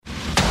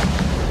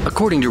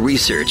According to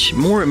research,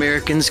 more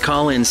Americans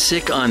call in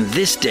sick on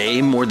this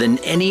day more than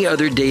any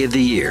other day of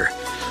the year.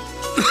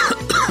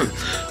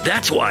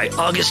 That's why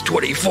August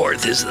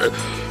 24th is the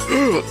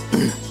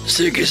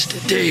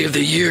sickest day of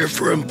the year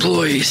for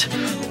employees.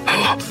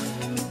 Oh,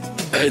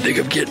 I think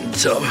I'm getting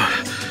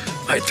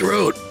my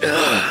throat.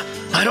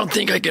 I don't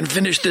think I can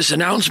finish this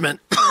announcement.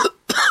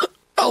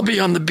 I'll be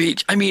on the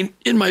beach. I mean,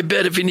 in my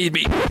bed if you need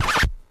me.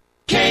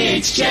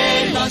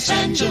 KHJ Los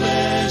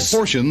Angeles.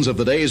 Portions of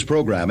the day's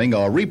programming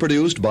are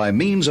reproduced by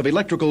means of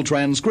electrical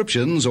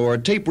transcriptions or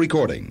tape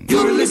recording.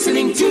 You're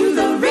listening to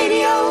the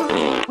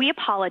radio. We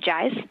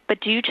apologize, but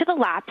due to the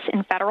lapse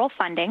in federal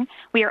funding,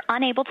 we are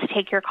unable to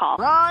take your call.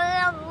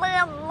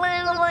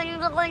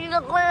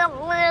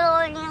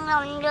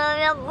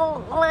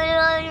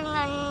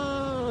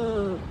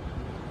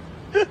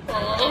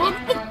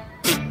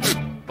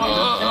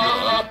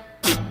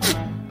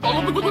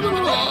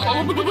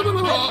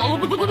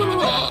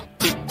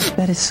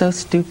 That is so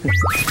stupid.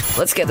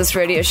 Let's get this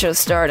radio show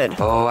started.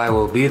 Oh, I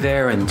will be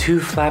there in 2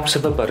 flaps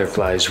of a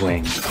butterfly's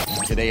wing.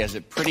 Today is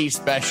a pretty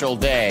special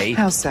day.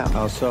 How so?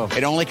 How so?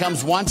 It only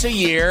comes once a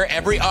year,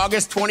 every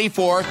August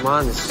 24th. Come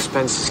on, the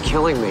suspense is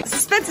killing me.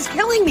 Suspense is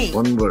killing me.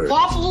 One word.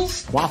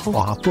 Waffles. Waffle.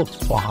 Waffle.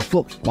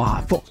 Waffle.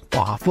 Waffle.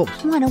 Waffle.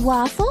 Want a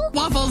waffle?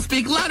 Waffles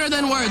speak louder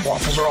than words.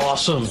 Waffles are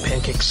awesome.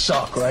 Pancakes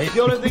suck, right?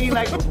 The only thing you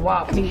like is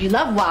waffles. You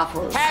love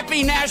waffles.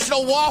 Happy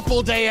National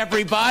Waffle Day,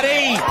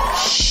 everybody!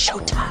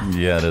 Showtime.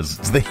 Yeah, it is.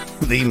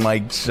 The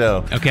Mike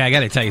Show. Okay, I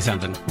got to tell you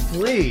something.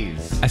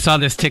 Please. I saw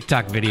this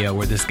TikTok video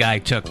where this guy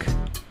took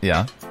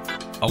Yeah.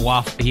 a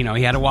waffle. You know,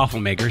 he had a waffle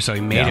maker, so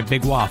he made a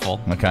big waffle.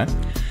 Okay.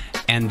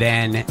 And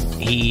then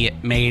he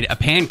made a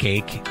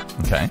pancake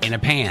in a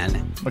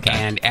pan. Okay.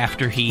 And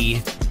after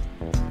he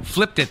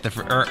flipped it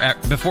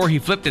before he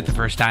flipped it the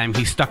first time,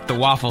 he stuck the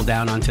waffle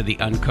down onto the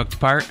uncooked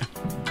part.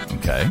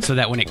 Okay. So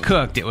that when it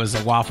cooked, it was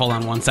a waffle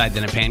on one side,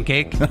 then a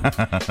pancake.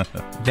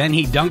 Then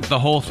he dunked the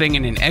whole thing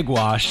in an egg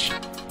wash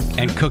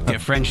and cooked it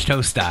French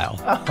toast style.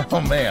 Oh,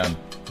 man.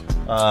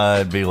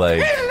 I'd be like,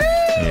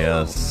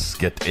 yes,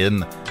 get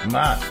in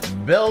my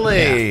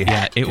belly.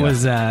 Yeah, it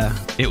was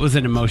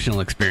an emotional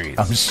experience.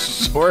 I'm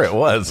sure it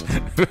was.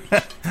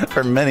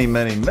 For many,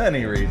 many,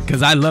 many reasons.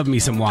 Because I love me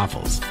some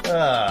waffles.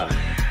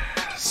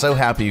 So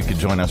happy you could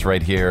join us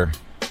right here,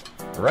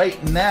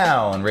 right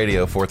now on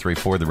Radio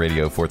 434, the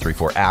Radio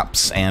 434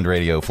 apps, and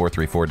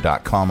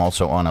radio434.com,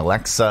 also on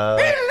Alexa.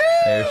 Hello.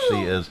 There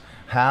she is.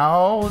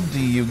 How do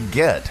you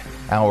get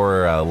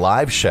our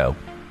live show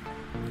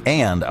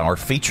and our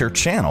feature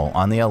channel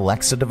on the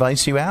Alexa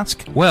device, you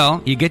ask?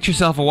 Well, you get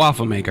yourself a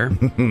waffle maker.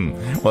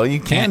 Well, you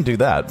can do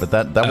that, but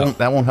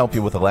that won't help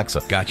you with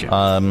Alexa.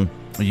 Gotcha.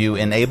 You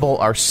enable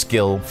our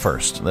skill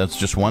first. That's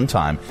just one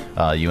time.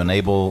 You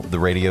enable the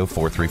Radio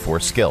 434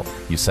 skill.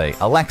 You say,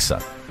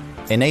 Alexa,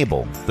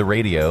 enable the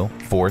Radio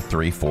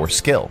 434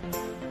 skill.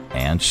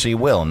 And she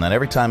will. And then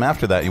every time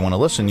after that you want to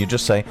listen, you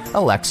just say,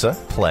 Alexa,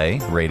 play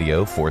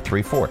Radio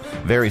 434.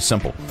 Very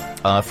simple.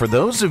 For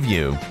those of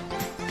you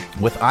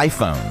with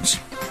iPhones,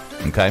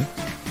 okay?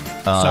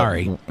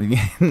 Sorry.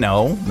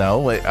 No.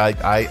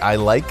 I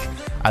like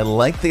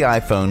the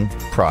iPhone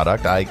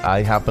product.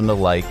 I happen to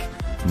like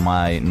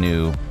my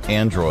new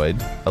Android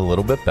a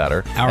little bit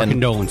better. Our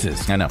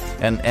condolences. I know.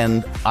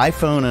 And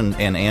iPhone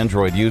and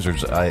Android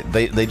users,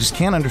 they just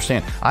can't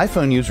understand.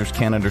 iPhone users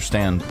can't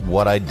understand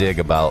what I dig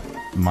about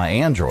my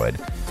Android.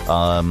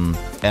 And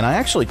I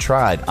actually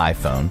tried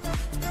iPhone,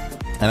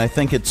 and I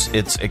think it's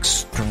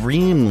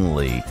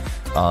extremely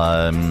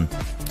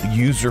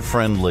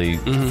user-friendly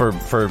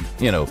for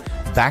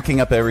backing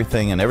up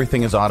everything, and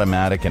everything is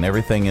automatic, and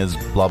everything is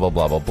blah blah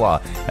blah blah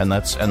blah. And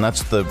that's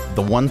the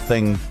one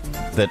thing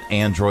that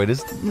Android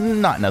is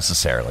not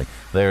necessarily.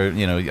 There,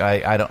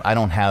 I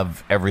don't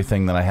have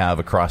everything that I have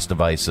across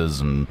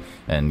devices and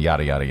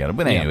yada yada yada.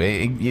 But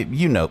anyway,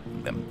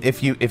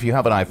 if you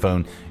have an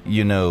iPhone,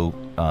 you know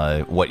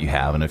what you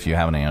have, and if you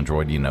have an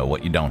Android, you know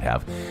what you don't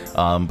have.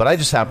 But I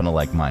just happen to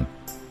like mine.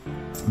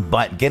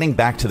 But getting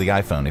back to the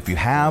iPhone, if you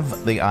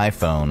have the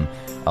iPhone,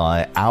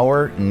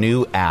 our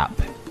new app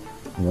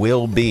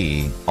will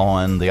be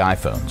on the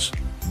iPhones,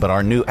 but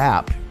our new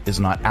app is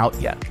not out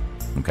yet.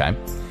 Okay.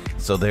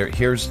 So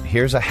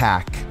here's a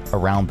hack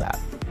around that.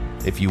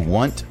 If you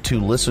want to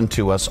listen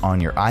to us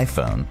on your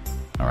iPhone,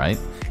 all right,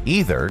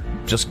 either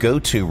just go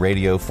to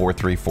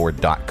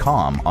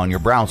radio434.com on your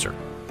browser,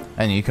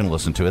 and you can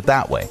listen to it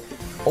that way.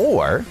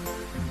 Or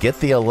get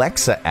the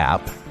Alexa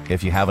app.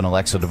 If you have an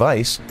Alexa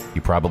device,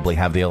 you probably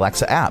have the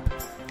Alexa app.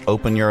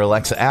 Open your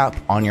Alexa app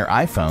on your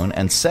iPhone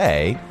and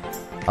say,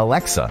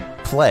 Alexa,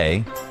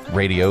 play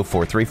Radio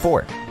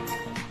 434.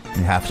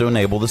 You have to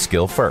enable the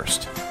skill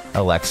first.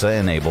 Alexa,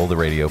 enable the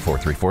Radio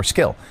 434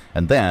 skill.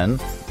 And then,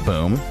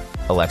 boom,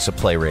 Alexa,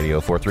 play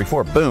Radio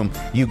 434. Boom,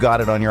 you got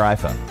it on your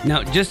iPhone.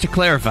 Now, just to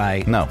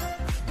clarify. No.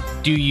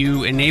 Do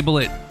you enable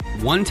it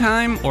one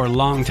time or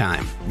long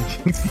time?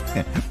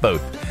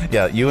 Both.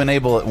 Yeah, you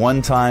enable it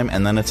one time,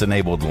 and then it's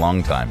enabled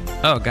long time.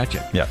 Oh,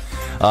 gotcha. Yeah.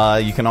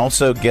 You can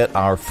also get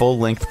our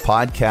full-length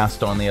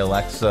podcast on the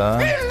Alexa.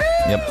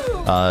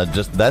 Yep.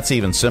 Just that's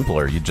even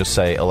simpler. You just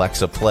say,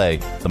 Alexa, play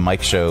the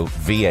Mike Show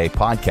VA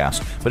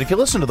podcast. But if you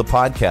listen to the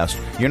podcast,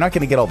 you're not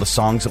going to get all the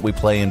songs that we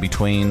play in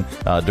between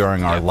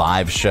during our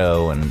live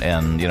show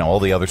and all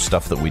the other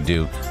stuff that we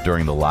do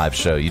during the live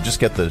show. You just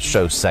get the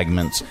show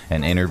segments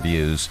and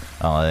interviews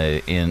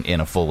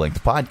in a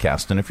full-length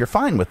podcast. And if you're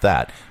fine with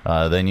that,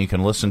 then you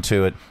can listen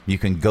to it. You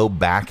can go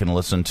back and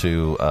listen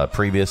to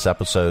previous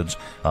episodes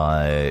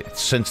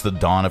since the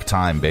dawn of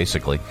time,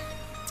 basically.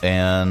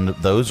 And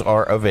those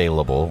are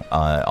available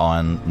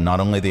on not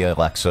only the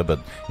Alexa, but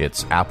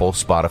it's Apple,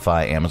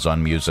 Spotify,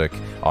 Amazon Music,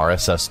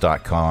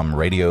 RSS.com,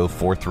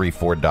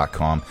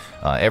 Radio434.com.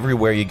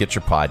 Everywhere you get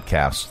your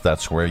podcasts,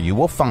 that's where you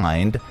will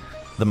find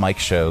the Mike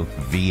Show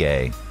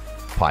VA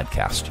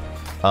podcast.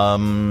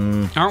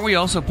 Aren't we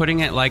also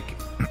putting it like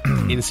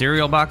in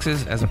cereal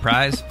boxes as a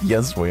prize?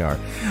 Yes, we are.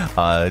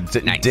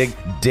 Nice.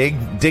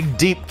 Dig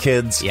deep,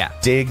 kids. Yeah.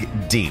 Dig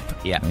deep.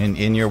 Yeah.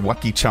 In your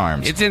Lucky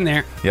Charms. It's in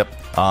there. Yep.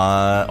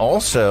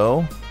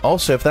 Also,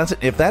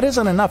 if that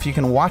isn't enough, you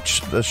can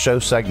watch the show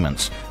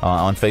segments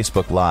on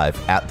Facebook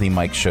Live at the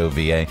Mike Show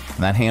VA,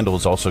 and that handle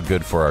is also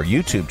good for our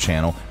YouTube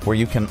channel, where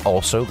you can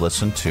also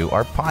listen to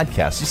our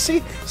podcast.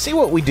 You see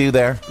what we do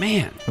there?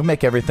 Man, we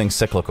make everything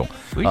cyclical.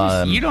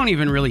 You don't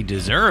even really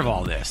deserve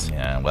all this.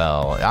 Yeah,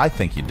 well, I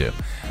think you do.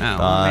 Oh,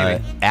 well,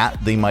 maybe.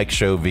 At the Mike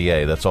Show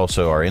VA. That's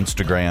also our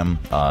Instagram.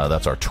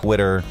 That's our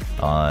Twitter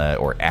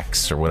or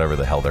X or whatever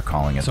the hell they're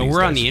calling it. So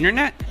we're on the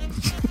internet.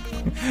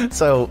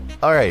 So,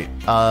 all right.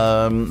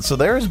 So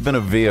there has been a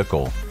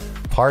vehicle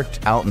parked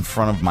out in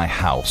front of my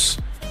house,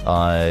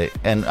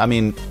 and I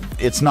mean,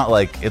 it's not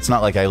like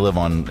I live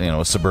on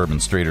a suburban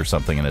street or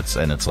something, and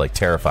it's like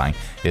terrifying.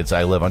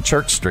 I live on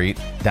Church Street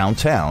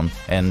downtown,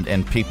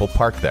 and people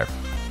park there.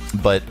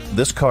 But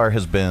this car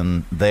has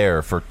been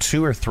there for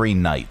 2 or 3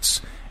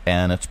 nights.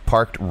 And it's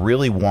parked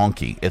really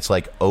wonky. It's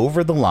like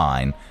over the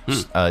line,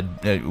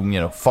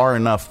 far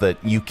enough that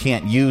you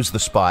can't use the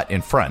spot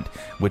in front,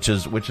 which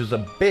is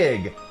a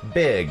big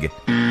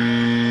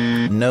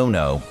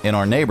no-no in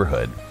our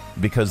neighborhood,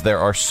 because there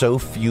are so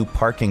few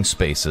parking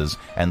spaces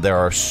and there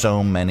are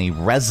so many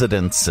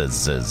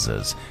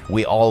residences.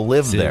 We all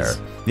live there.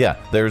 Yeah,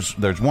 there's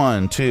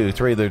 1, 2,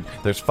 3.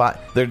 There's 5.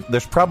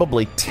 There's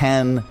probably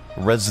 10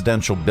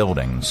 residential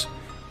buildings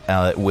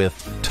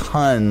with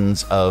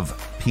tons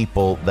of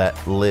people that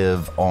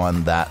live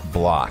on that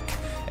block,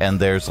 and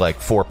there's like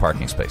 4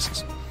 parking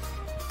spaces.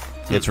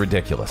 It's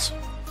ridiculous.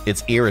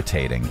 It's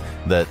irritating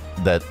that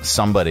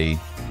somebody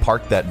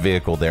parked that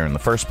vehicle there in the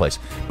first place,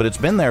 but it's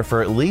been there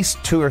for at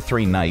least 2 or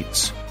 3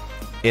 nights.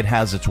 It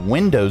has its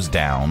windows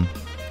down,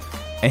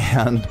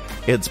 and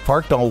it's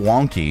parked all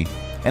wonky,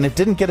 and it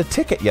didn't get a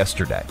ticket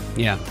yesterday.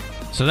 Yeah,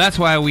 so that's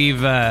why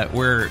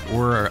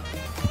we're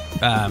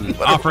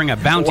offering a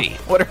bounty.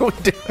 What are we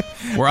doing?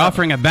 We're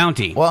offering a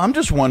bounty. Well, I'm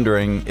just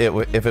wondering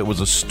if it was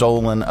a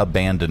stolen,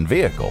 abandoned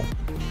vehicle.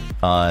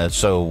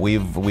 So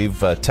we've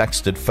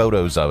texted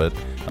photos of it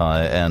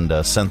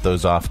and sent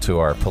those off to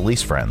our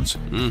police friends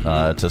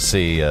to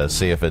see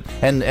if it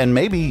and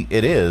maybe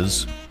it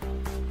is,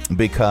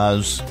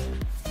 because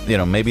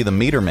maybe the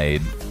meter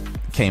maid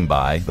came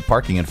by, the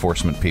parking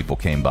enforcement people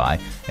came by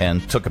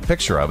and took a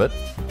picture of it,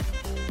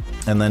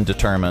 and then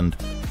determined,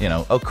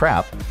 oh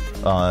crap,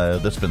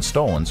 that's been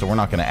stolen, so we're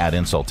not going to add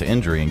insult to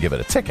injury and give it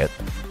a ticket.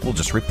 We'll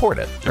just report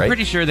it, right? I'm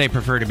pretty sure they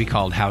prefer to be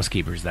called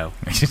housekeepers, though.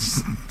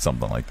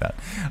 Something like that.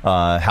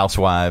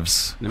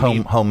 Housewives,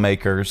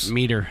 homemakers.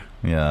 Meter.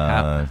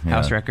 Yeah.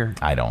 House wrecker.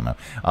 I don't know.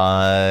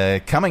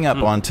 Coming up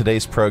on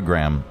today's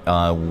program,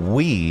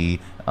 we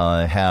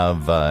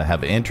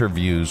have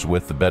interviews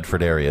with the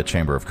Bedford Area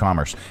Chamber of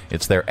Commerce.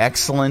 It's their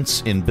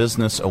Excellence in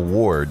Business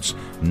Awards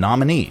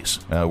nominees.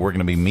 We're going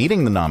to be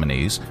meeting the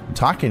nominees and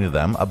talking to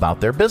them about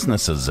their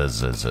businesses.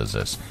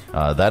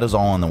 That is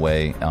all on the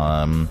way.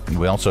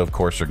 We also, of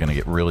course, are going to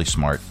get really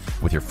smart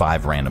with your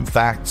 5 random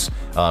facts.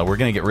 We're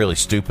going to get really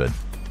stupid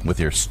with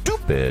your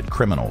stupid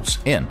criminals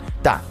in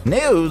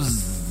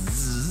 .news.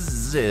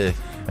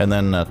 And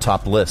then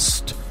top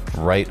list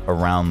right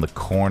around the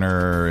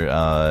corner.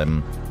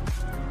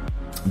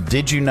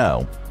 Did you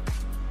know,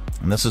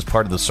 and this is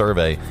part of the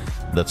survey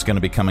that's going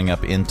to be coming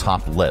up in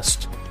top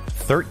list,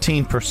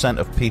 13%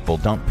 of people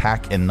don't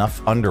pack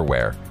enough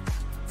underwear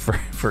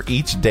for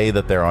each day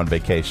that they're on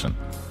vacation.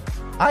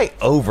 I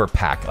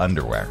overpack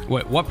underwear.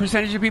 What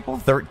percentage of people?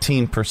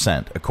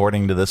 13%,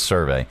 according to this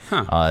survey,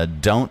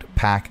 don't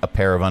pack a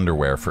pair of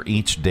underwear for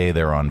each day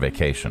they're on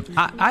vacation.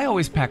 I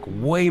always pack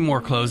way more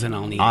clothes than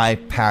I'll need. I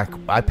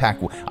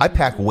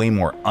pack way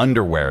more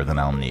underwear than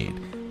I'll need.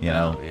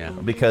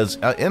 Because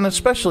and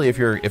especially if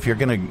you're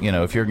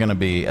gonna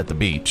be at the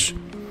beach,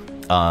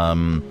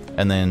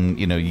 and then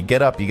you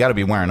get up, you got to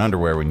be wearing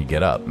underwear when you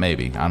get up.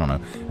 Maybe, I don't know,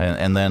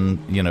 and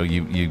then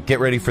you get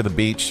ready for the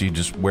beach. You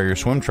just wear your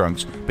swim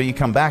trunks, but you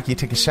come back, you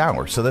take a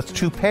shower. So that's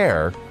 2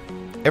 pair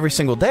every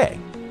single day,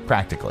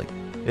 practically.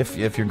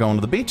 If you're going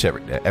to the beach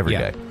every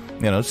day,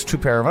 it's 2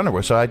 pair of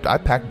underwear. So I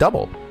pack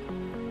double.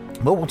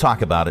 But we'll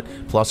talk about it.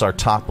 Plus our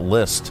top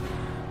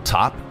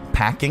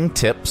packing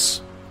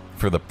tips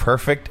for the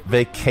perfect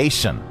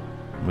vacation.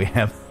 We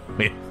have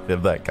We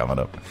have that coming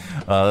up.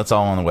 That's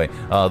all on the way.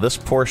 This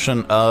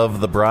portion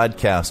of the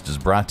broadcast is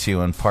brought to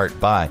you in part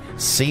by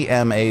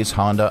CMA's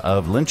Honda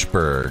of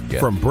Lynchburg.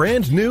 From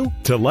brand new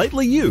to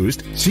lightly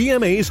used,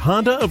 CMA's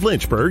Honda of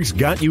Lynchburg's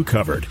got you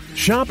covered.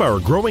 Shop our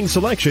growing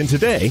selection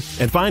today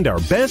and find our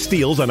best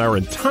deals on our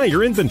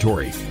entire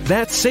inventory.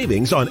 That's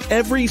savings on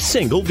every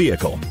single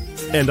vehicle.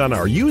 And on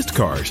our used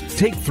cars,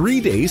 take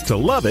 3 days to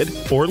love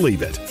it or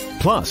leave it.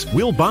 Plus,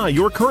 we'll buy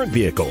your current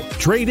vehicle,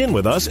 trade in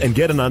with us, and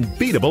get an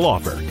unbeatable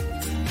offer.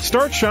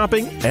 Start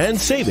shopping and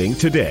saving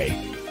today.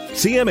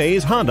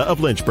 CMA's Honda of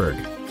Lynchburg.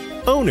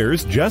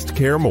 Owners just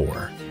care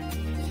more.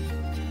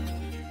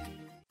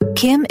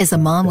 Kim is a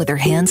mom with her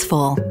hands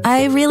full.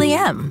 I really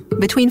am.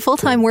 Between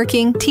full-time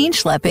working, teen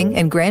schlepping,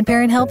 and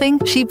grandparent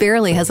helping, she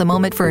barely has a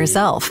moment for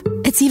herself.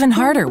 It's even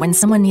harder when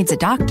someone needs a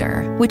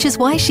doctor, which is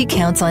why she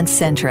counts on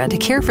Centra to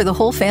care for the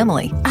whole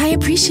family. I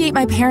appreciate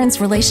my parents'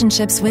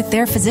 relationships with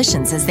their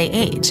physicians as they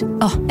age.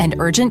 Oh, and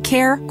urgent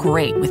care?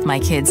 Great with my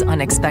kids'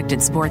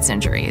 unexpected sports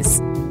injuries.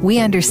 We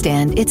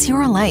understand it's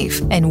your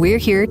life, and we're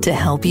here to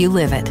help you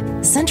live it.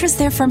 Centra's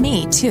there for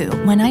me, too,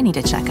 when I need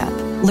a checkup.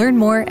 Learn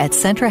more at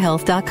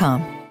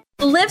CentraHealth.com.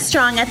 Live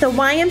Strong at the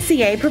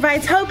YMCA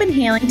provides hope and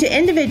healing to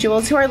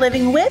individuals who are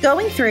living with,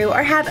 going through,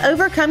 or have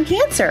overcome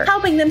cancer,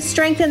 helping them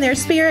strengthen their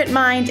spirit,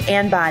 mind,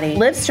 and body.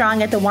 Live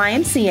Strong at the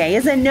YMCA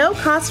is a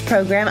no-cost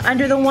program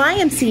under the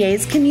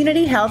YMCA's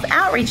Community Health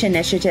Outreach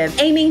Initiative,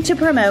 aiming to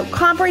promote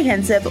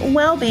comprehensive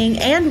well-being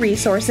and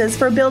resources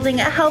for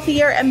building a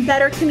healthier and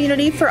better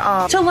community for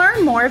all. To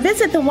learn more,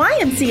 visit the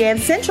YMCA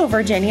of Central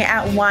Virginia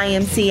at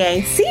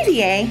ymcacda.org.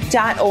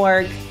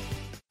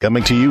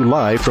 Coming to you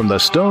live from the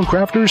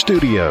Stonecrafters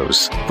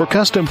Studios. For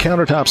custom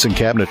countertops and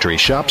cabinetry,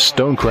 shop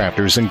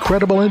Stonecrafters'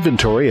 incredible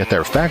inventory at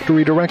their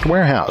Factory Direct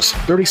Warehouse,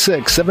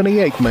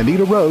 3678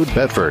 Manita Road,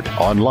 Bedford.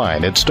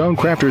 Online at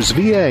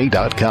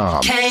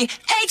stonecraftersva.com.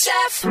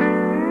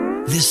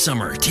 KHF! This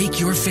summer, take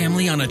your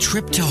family on a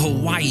trip to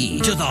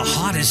Hawaii, to the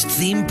hottest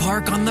theme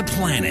park on the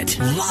planet,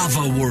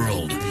 Lava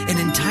World, an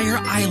entire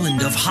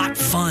island of hot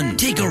fun.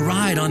 Take a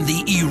ride on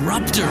the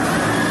Eruptor.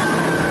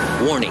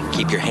 Warning,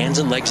 keep your hands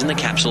and legs in the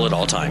capsule at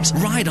all times.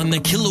 Ride on the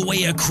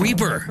Kilauea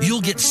Creeper. You'll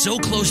get so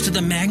close to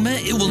the magma,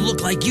 it will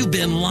look like you've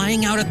been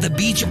lying out at the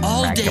beach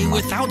all day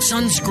without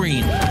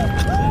sunscreen.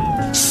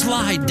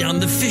 Slide down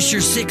the Fisher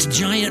 6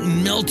 giant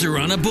melter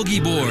on a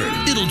boogie board.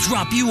 It'll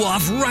drop you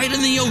off right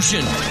in the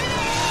ocean.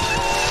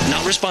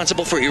 Not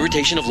responsible for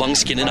irritation of lungs,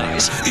 skin, and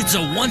eyes. It's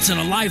a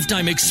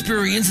once-in-a-lifetime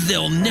experience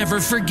they'll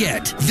never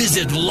forget.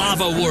 Visit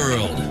Lava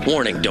World.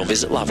 Warning, don't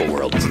visit Lava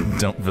World.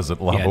 Don't visit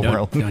Lava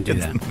World. Don't do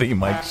that. It's the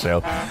Mike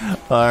Show.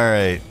 All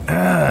right.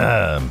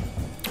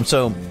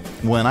 So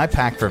when I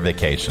pack for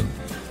vacation,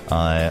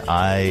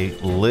 I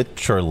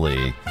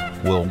literally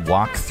will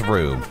walk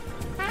through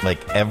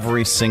like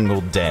every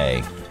single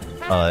day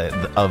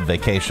of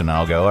vacation.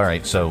 I'll go, all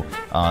right, so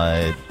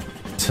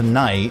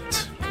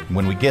tonight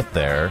when we get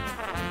there,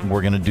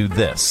 we're going to do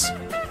this.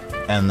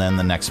 And then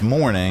the next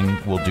morning,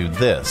 we'll do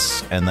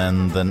this. And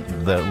then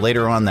the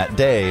later on that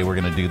day, we're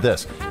going to do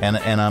this. And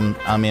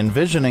I'm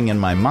envisioning in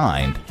my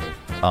mind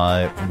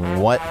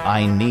what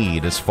I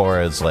need as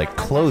far as like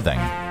clothing.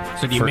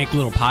 So do you make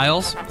little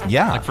piles?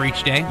 Yeah. Like for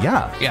each day?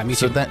 Yeah. Yeah, me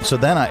too. So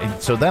then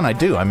I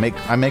do. I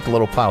make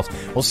little piles.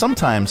 Well,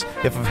 sometimes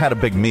if I've had a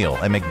big meal,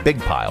 I make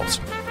big piles.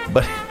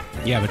 But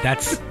yeah, but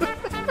that's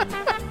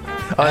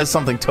it's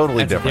something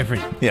totally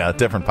different. Yeah,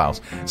 different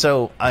piles.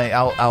 So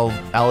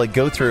I'll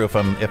go through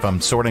if I'm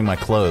sorting my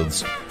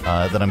clothes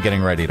that I'm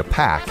getting ready to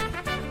pack.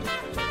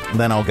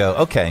 Then I'll go,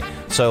 okay,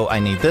 so I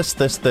need this,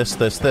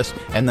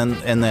 and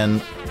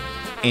then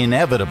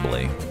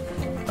inevitably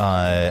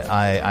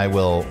I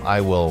will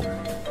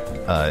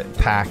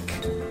pack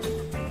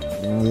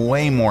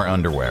way more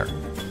underwear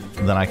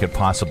than I could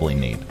possibly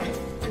need.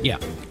 Yeah.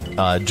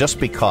 Just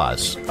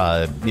because,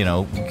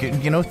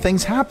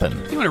 things happen.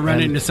 You want to run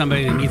into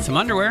somebody that needs some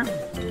underwear.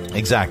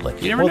 Exactly.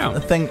 You never know.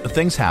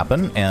 Things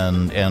happen,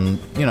 and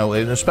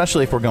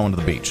especially if we're going to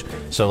the beach.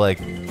 So,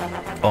 like,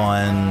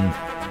 on,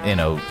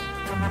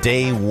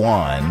 day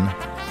one,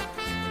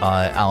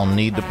 I'll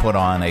need to put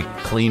on a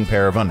clean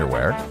pair of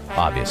underwear,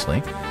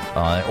 obviously.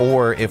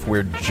 Or if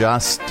we're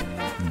just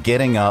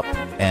getting up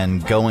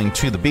and going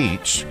to the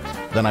beach,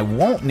 then I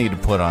won't need to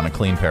put on a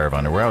clean pair of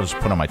underwear. I'll just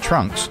put on my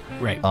trunks.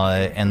 Right.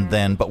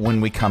 But when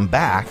we come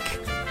back,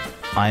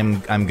 I'm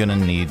going to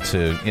need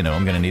to,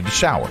 I'm going to need to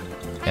shower.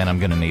 And I'm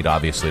going to need,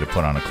 obviously, to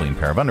put on a clean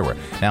pair of underwear.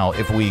 Now,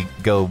 if we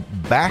go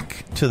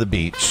back to the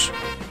beach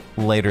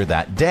later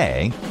that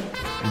day,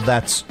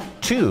 that's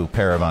 2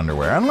 pair of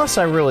underwear. Unless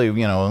I really,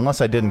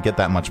 unless I didn't get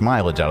that much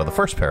mileage out of the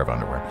first pair of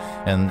underwear.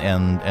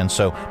 And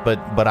so,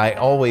 but I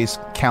always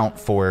count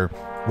for,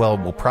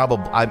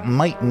 I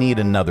might need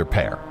another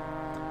pair.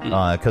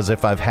 Because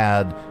if I've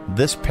had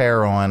this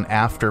pair on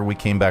after we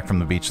came back from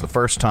the beach the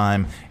first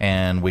time,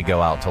 and we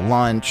go out to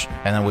lunch,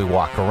 and then we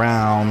walk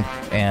around,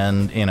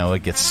 and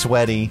it gets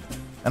sweaty,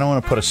 I don't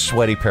want to put a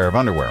sweaty pair of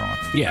underwear on.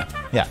 Yeah.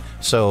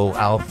 So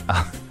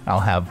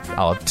I'll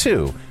have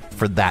 2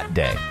 for that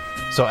day.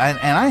 So and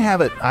I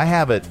have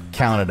it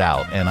counted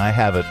out, and I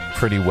have it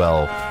pretty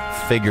well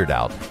figured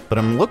out. But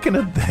I'm looking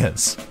at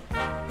this,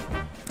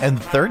 and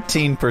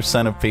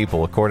 13% of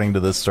people, according to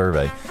this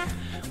survey,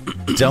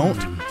 don't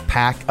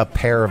pack a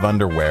pair of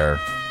underwear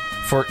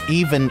for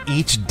even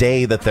each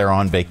day that they're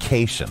on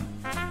vacation.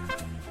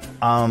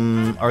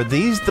 Are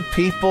these the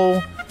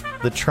people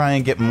that try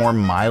and get more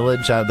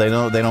mileage out? They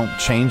don't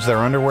change their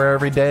underwear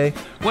every day?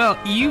 Well,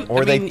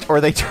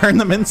 they turn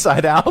them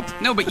inside out?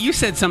 No, but you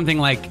said something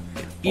like,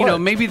 you know,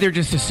 maybe they're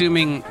just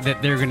assuming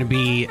that they're going to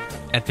be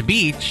at the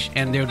beach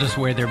and they'll just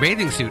wear their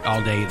bathing suit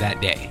all day that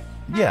day.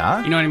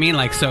 Yeah. You know what I mean?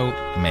 Like, so...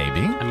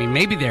 Maybe. I mean,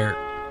 maybe they're...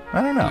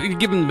 I don't know.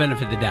 Give them the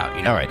benefit of the doubt,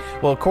 you know? All right.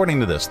 Well,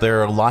 according to this,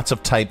 there are lots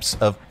of types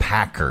of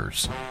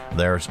packers.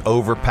 There's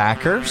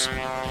overpackers.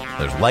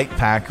 There's light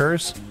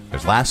packers.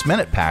 There's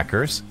last-minute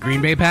packers.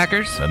 Green Bay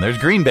Packers. And there's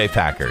Green Bay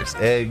Packers.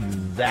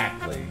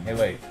 Exactly. Hey,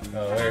 wait.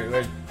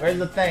 Oh, where's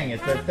the thing?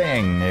 It's the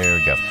thing. There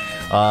we go.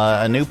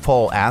 A new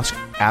poll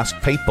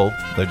asked people,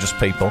 they're just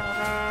people,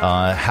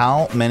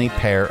 how many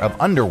pair of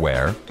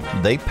underwear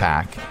they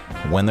pack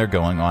when they're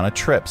going on a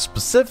trip.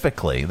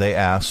 Specifically, they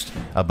asked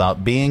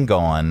about being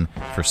gone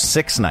for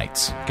 6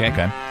 nights.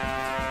 Okay.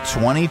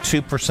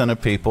 22%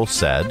 of people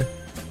said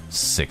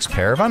 6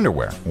 pair of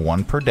underwear,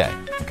 1 per day.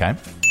 Okay.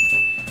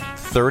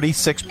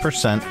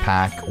 36%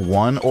 pack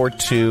 1 or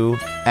 2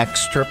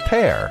 extra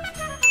pair,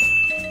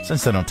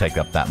 since they don't take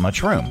up that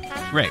much room.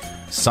 Right.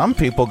 Some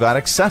people got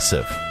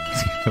excessive,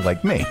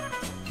 like me.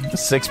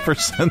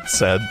 6%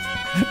 said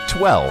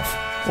 12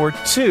 or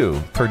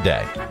 2 per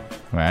day.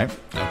 Right?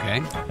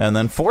 Okay. And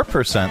then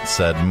 4%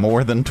 said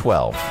more than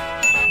 12.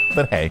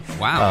 But hey,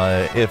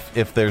 wow.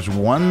 If there's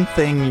one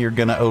thing you're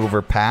going to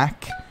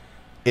overpack,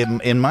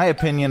 in my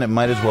opinion, it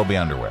might as well be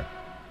underwear.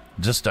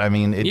 Just, I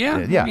mean...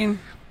 I mean...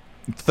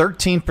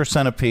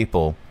 13% of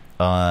people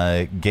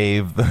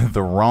gave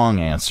the wrong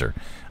answer.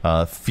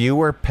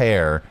 Fewer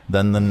pair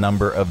than the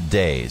number of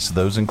days.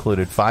 Those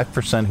included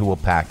 5% who will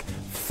pack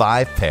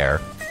 5 pair,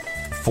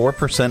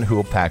 4% who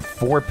will pack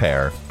 4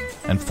 pair,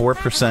 and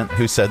 4%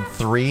 who said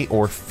 3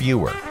 or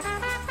fewer.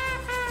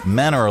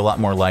 Men are a lot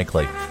more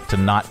likely to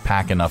not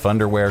pack enough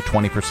underwear.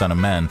 20% of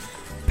men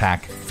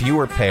pack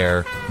fewer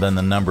pair than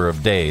the number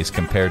of days,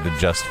 compared to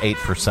just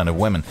 8% of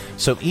women.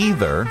 So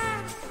either...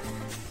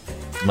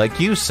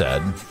 like you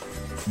said,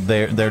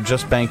 they're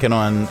just banking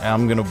on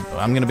I'm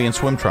gonna be in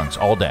swim trunks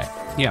all day.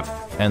 Yeah.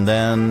 And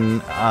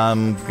then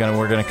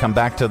we're gonna come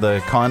back to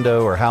the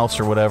condo or house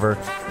or whatever,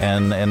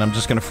 and I'm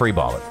just gonna free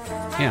ball it.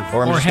 Yeah.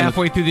 Or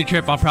halfway through the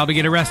trip, I'll probably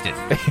get arrested.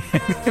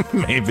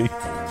 Maybe.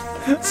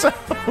 So,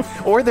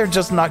 or they're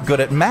just not good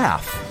at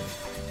math.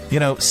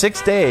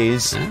 6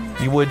 days,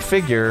 you would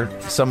figure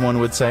someone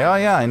would say, "Oh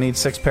yeah, I need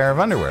 6 pair of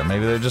underwear."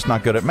 Maybe they're just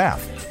not good at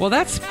math. Well,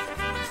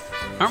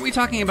 aren't we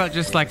talking about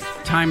just like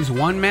times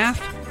 1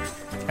 math?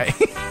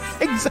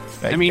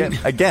 Exactly. I mean,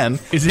 again,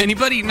 is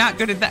anybody not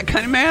good at that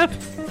kind of math?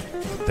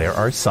 There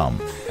are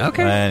some.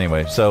 Okay.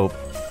 Anyway, so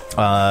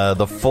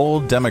the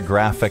full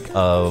demographic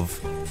of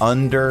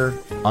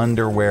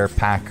underwear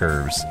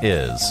packers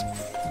is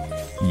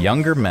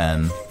younger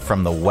men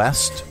from the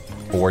West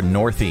or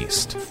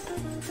Northeast.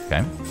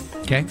 Okay.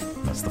 Okay.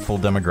 That's the full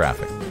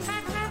demographic.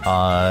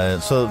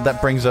 So that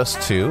brings us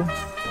to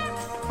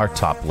our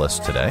top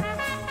list today.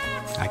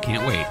 I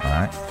can't wait. All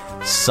right.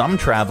 Some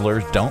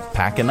travelers don't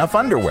pack enough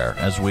underwear,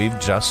 as we've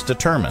just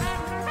determined.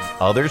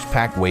 Others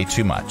pack way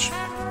too much.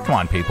 Come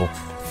on, people.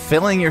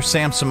 Filling your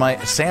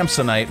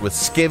Samsonite with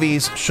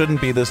skivvies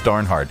shouldn't be this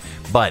darn hard.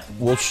 But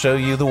we'll show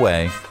you the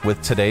way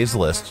with today's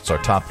list. It's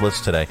our top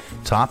list today.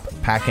 Top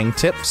packing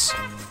tips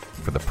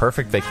for the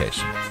perfect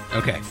vacation.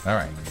 Okay. All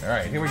right.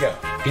 Here we go.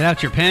 Get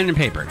out your pen and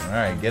paper. All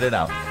right. Get it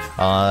out.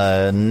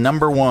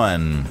 Number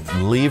 1,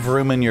 leave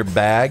room in your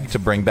bag to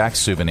bring back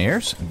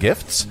souvenirs,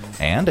 gifts,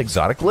 and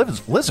exotic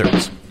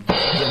lizards.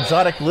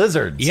 Exotic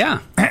lizards. Yeah.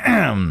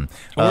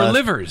 Or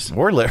livers.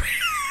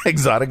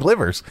 Exotic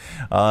livers.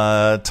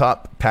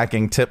 Top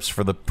packing tips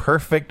for the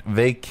perfect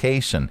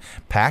vacation.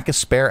 Pack a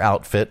spare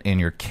outfit in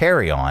your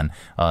carry-on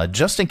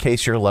just in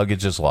case your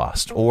luggage is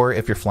lost, or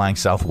if you're flying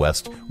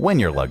Southwest when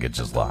your luggage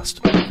is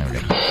lost. There we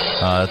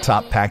go.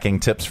 Top packing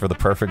tips for the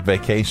perfect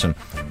vacation.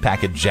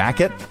 Pack a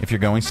jacket if you're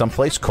going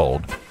someplace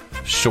cold,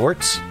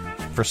 shorts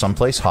for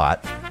someplace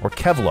hot, or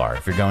Kevlar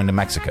if you're going to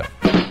Mexico.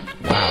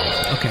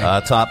 Wow. Okay.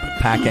 Top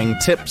packing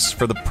tips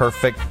for the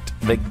perfect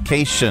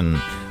vacation.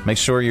 Make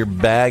sure your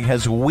bag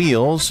has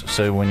wheels,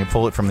 so when you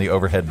pull it from the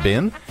overhead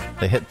bin,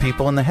 they hit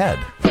people in the head.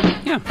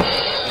 Yeah.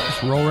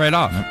 Just roll right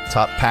off.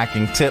 Top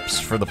packing tips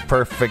for the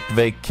perfect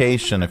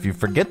vacation. If you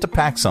forget to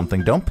pack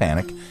something, don't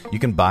panic. You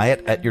can buy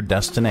it at your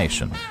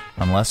destination,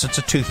 unless it's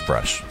a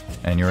toothbrush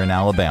and you're in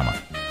Alabama.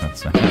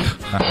 That's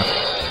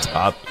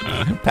top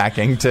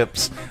packing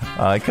tips.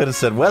 I could have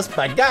said West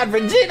by God,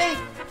 Virginia.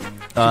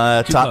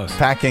 Top close.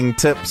 Packing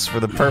tips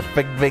for the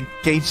perfect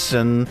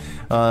vacation.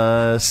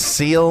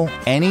 Seal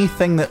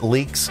anything that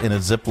leaks in a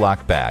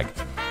Ziploc bag.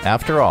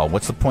 After all,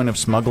 what's the point of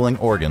smuggling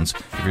organs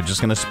if you're just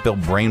going to spill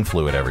brain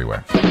fluid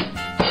everywhere? Okay.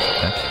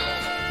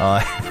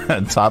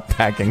 Top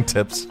packing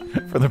tips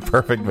for the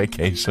perfect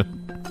vacation.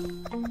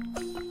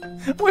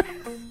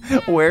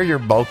 Wear your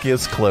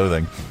bulkiest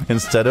clothing.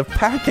 instead of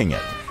packing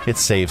it. It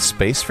saves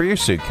space for your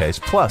suitcase.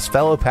 Plus,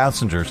 fellow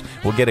passengers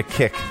will get a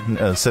kick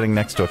sitting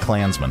next to a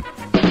Klansman.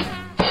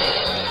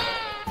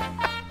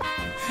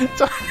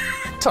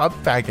 Top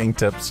packing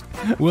tips.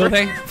 Will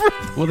they?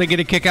 Will they get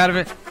a kick out of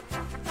it?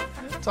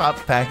 Top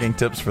packing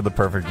tips for the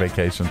perfect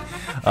vacation.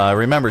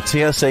 Remember,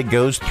 TSA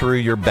goes through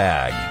your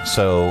bag.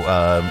 So,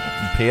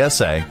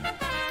 PSA,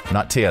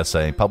 not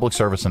TSA, public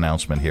service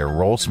announcement here.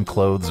 Roll some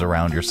clothes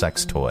around your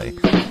sex toy.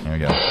 There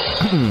you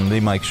go. The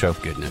Mike Show.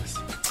 Goodness.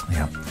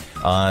 Yeah.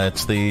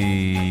 It's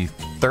the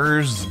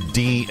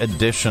Thursday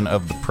edition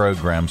of the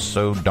program.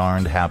 So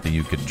darned happy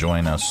you could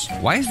join us.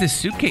 Why is this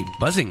suitcase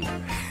buzzing?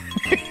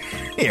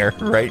 Here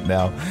right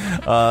now.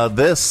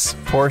 This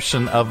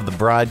portion of the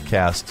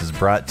broadcast is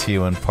brought to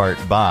you in part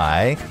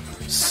by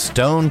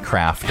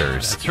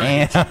Stonecrafters. That's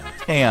right.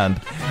 And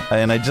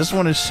I just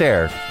want to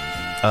share,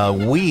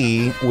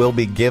 we will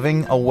be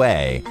giving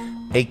away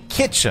a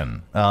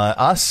kitchen.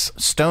 Us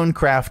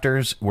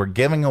Stonecrafters, we're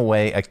giving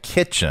away a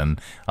kitchen.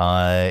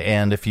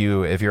 And if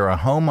you're a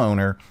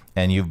homeowner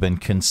and you've been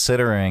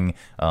considering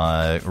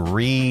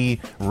redoing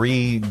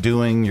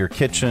your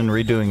kitchen,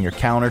 redoing your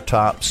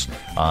countertops,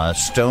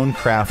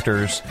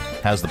 Stonecrafters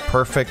has the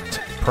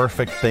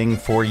perfect thing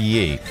for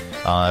ye.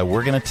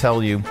 We're going to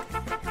tell you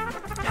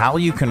how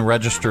you can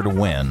register to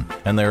win,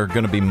 and there are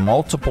going to be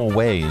multiple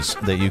ways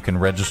that you can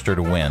register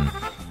to win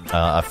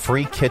a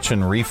free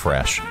kitchen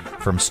refresh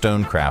from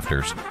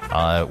Stonecrafters.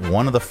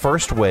 One of the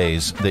first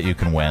ways that you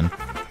can win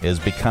is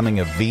becoming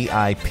a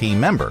VIP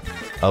member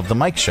of the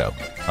Mike Show.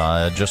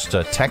 Just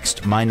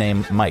text my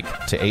name,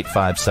 Mike, to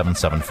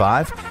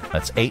 85775.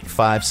 That's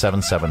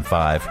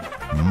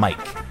 85775, Mike.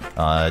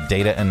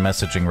 Data and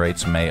messaging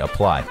rates may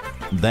apply.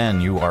 Then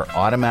you are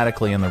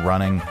automatically in the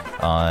running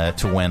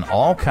to win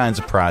all kinds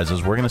of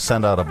prizes. We're going to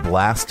send out a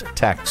blast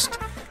text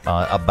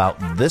about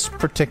this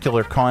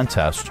particular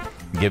contest,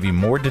 give you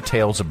more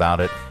details about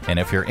it. And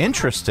if you're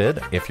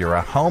interested, if you're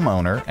a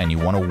homeowner and you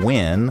want to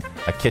win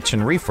a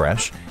kitchen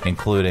refresh,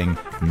 including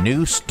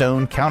new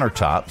stone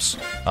countertops,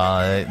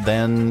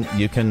 then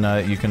you can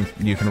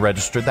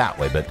register that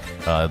way. But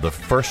the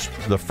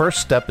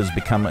first step is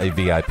become a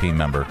VIP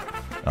member.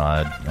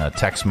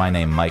 Text my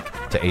name, Mike,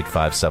 to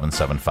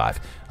 85775.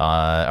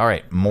 All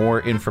right,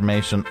 more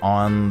information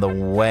on the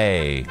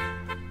way.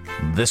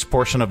 This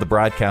portion of the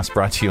broadcast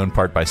brought to you in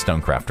part by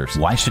Stonecrafters.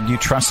 Why should you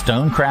trust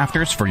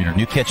Stonecrafters for your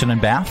new kitchen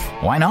and bath?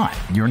 Why not?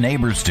 Your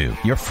neighbors do,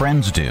 your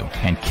friends do,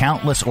 and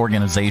countless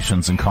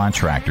organizations and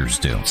contractors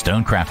do.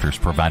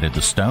 Stonecrafters provided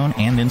the stone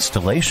and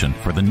installation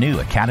for the new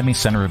Academy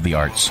Center of the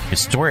Arts,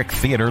 historic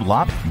theater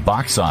lobby,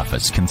 box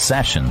office,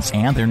 concessions,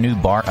 and their new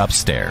bar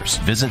upstairs.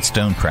 Visit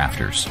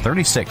Stonecrafters,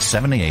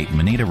 3678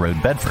 Manita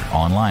Road, Bedford.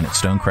 Online at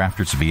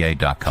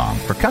stonecraftersva.com.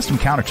 For custom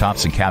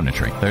countertops and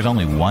cabinetry, there's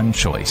only one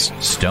choice: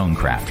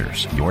 Stonecrafters.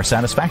 Your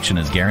satisfaction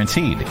is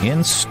guaranteed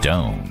in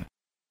stone.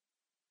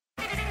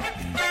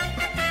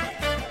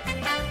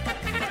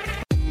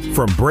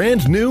 From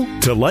brand new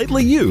to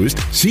lightly used,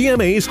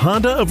 CMA's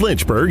Honda of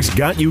Lynchburg's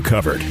got you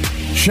covered.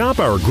 Shop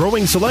our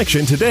growing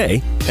selection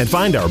today and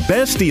find our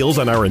best deals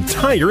on our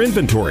entire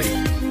inventory.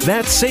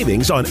 That's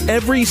savings on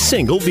every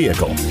single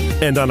vehicle.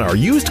 And on our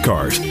used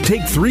cars,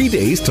 take 3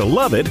 days to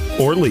love it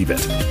or leave it.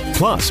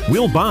 Plus,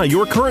 we'll buy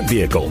your current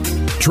vehicle.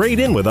 Trade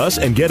in with us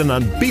and get an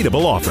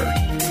unbeatable offer.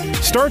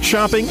 Start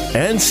shopping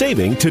and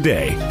saving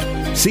today.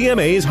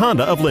 CMA's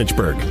Honda of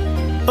Lynchburg.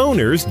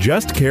 Owners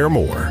just care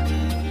more.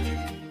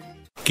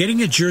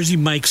 Getting a Jersey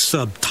Mike's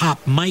sub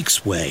top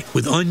Mike's way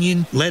with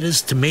onion,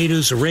 lettuce,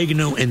 tomatoes,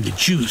 oregano, and the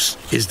juice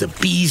is the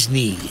bee's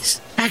knees.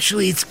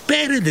 Actually, it's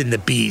better than the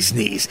bee's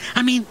knees.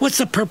 I mean, what's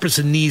the purpose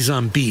of knees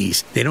on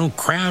bees? They don't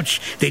crouch,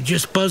 they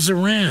just buzz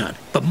around.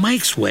 But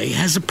Mike's way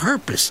has a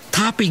purpose,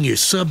 topping your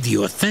sub the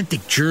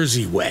authentic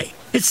Jersey way.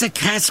 It's the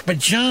cat's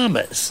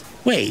pajamas.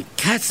 Wait,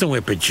 cats don't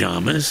wear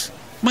pajamas.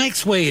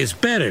 Mike's way is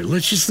better.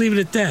 Let's just leave it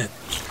at that.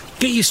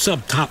 Get your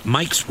sub top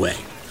Mike's way.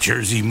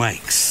 Jersey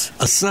Mike's,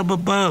 a sub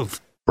above.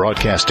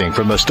 Broadcasting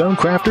from the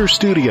Stonecrafters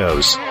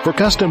Studios. For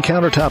custom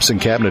countertops and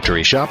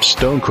cabinetry, shop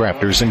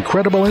Stonecrafters'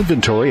 incredible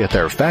inventory at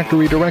their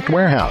Factory Direct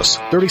Warehouse,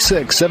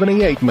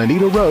 3678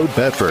 Manita Road,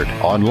 Bedford.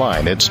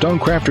 Online at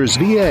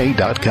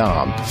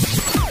stonecraftersva.com.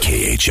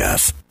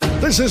 KHF.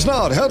 This is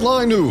not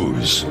headline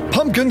news.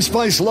 Pumpkin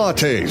spice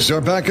lattes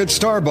are back at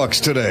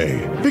Starbucks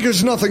today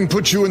because nothing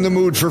puts you in the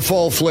mood for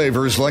fall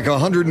flavors like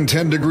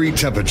 110-degree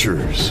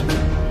temperatures.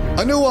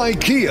 A new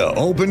IKEA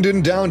opened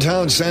in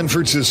downtown San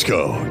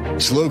Francisco.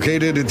 It's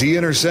located at the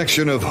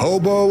intersection of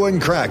Hobo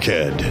and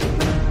Crackhead.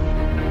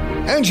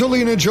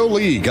 Angelina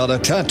Jolie got a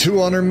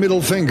tattoo on her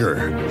middle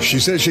finger. She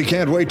says she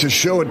can't wait to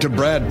show it to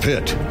Brad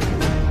Pitt.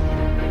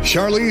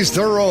 Charlize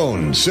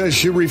Theron says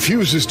she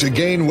refuses to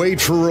gain weight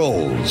for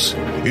roles.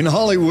 In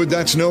Hollywood,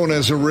 that's known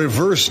as a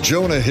reverse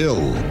Jonah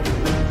Hill.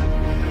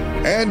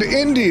 And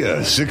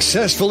India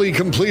successfully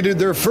completed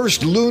their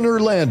first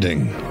lunar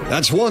landing.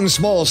 That's one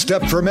small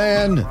step for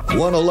man,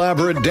 one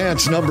elaborate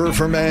dance number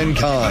for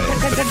mankind.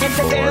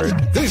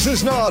 This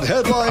is not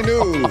headline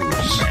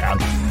news.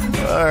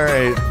 All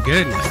right.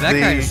 Goodness, that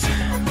guy's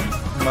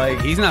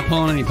Mike. He's not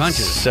pulling any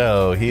punches.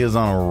 So he is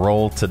on a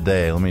roll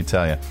today. Let me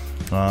tell you.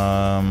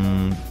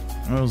 I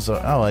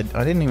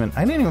didn't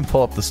even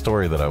pull up the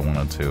story that I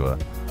wanted to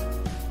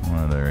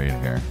read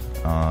here.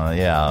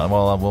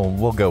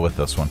 We'll go with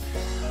this one.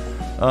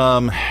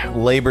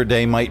 Labor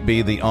Day might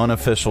be the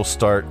unofficial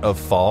start of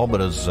fall,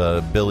 but as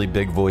Billy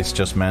Big Voice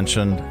just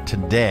mentioned,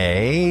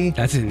 today...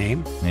 That's his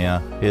name?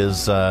 Yeah,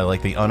 is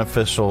like the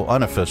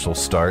unofficial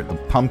start, the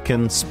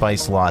pumpkin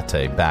spice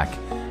latte back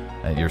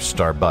at your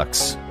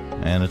Starbucks.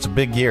 And it's a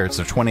big year. It's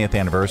their 20th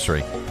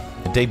anniversary.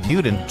 It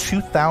debuted in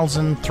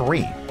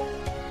 2003.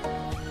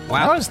 Wow.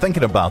 I was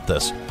thinking about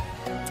this.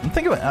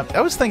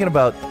 I was thinking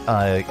about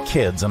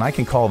kids, and I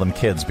can call them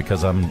kids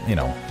because I'm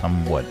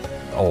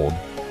old.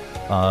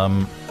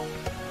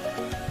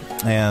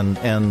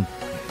 And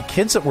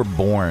kids that were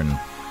born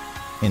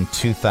in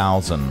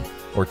 2000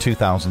 or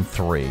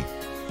 2003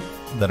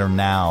 that are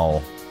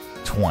now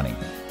 20.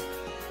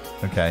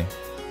 Okay?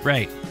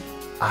 Right.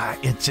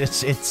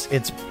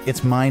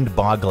 It's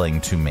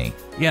mind-boggling to me.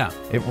 Yeah.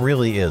 It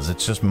really is.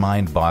 It's just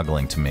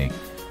mind-boggling to me.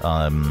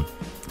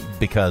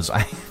 Because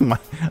I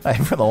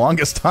for the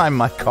longest time,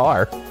 my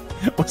car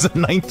was a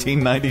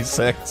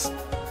 1996.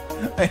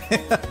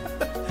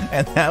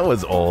 And that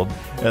was old.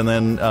 And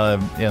then,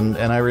 and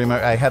I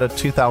remember I had a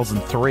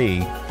 2003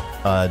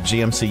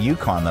 GMC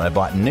Yukon that I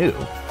bought new.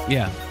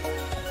 Yeah.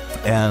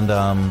 And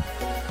I'm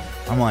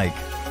like,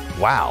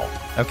 wow.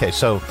 Okay,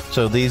 so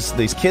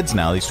these kids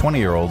now, these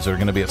 20-year-olds are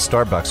going to be at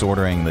Starbucks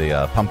ordering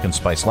the pumpkin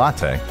spice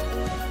latte,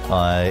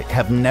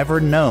 have never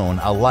known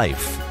a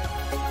life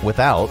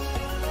without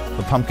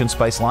the pumpkin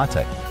spice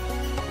latte.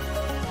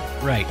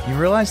 Right. You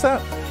realize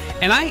that?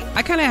 And I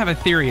kind of have a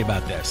theory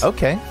about this.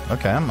 Okay.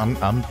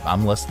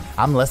 I'm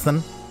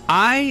listening.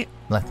 I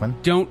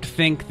don't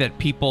think that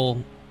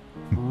people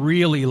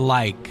really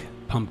like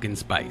pumpkin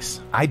spice.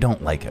 I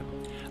don't like it.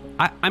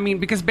 I mean,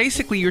 because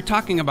basically you're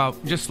talking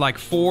about just like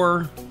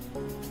four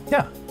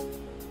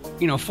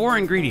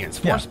ingredients,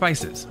 four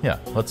spices. Yeah.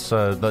 Let's.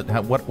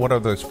 What are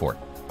those for?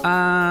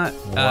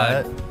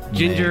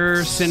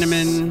 Ginger,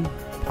 cinnamon,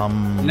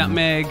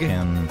 nutmeg,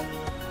 and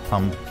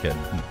pumpkin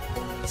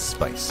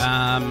spice.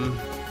 All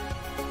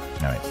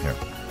right, here.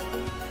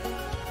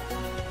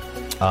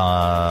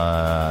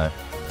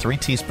 3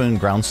 teaspoon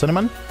ground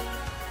cinnamon,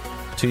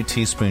 2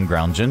 teaspoon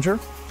ground ginger,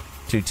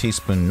 2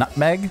 teaspoon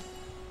nutmeg,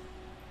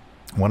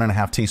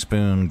 1.5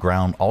 teaspoon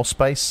ground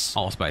allspice.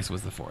 Allspice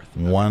was the 4th.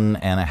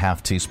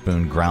 1.5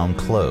 teaspoon ground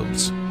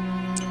cloves.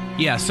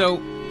 Yeah, so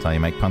that's how you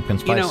make pumpkin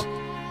spice. You know,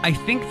 I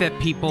think that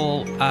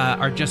people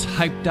are just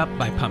hyped up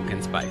by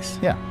pumpkin spice.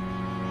 Yeah,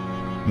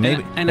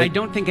 maybe. And I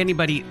don't think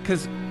anybody,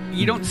 because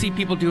you don't see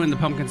people doing the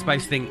pumpkin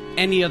spice thing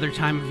any other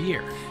time of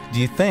year. Do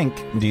you think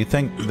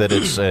that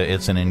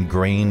it's an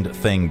ingrained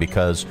thing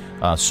because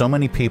so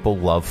many people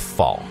love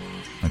fall,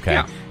 okay?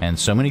 Yeah. And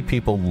so many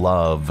people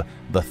love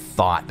the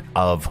thought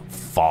of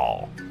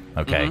fall,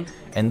 okay?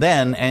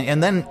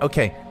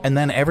 Mm-hmm. And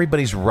then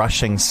everybody's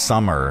rushing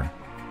summer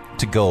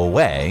to go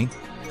away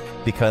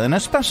and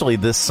especially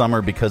this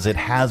summer because it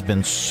has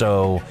been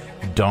so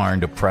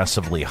darned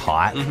oppressively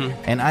hot. Mm-hmm.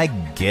 And I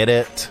get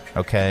it,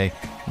 okay?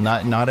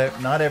 Not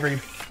everybody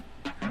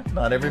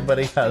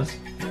has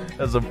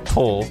a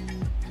pull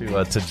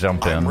to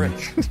jump in. I'm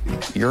rich.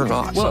 You're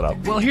not. Shut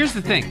up. Well, here's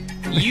the thing.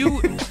 You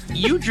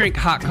drink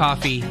hot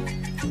coffee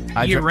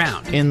year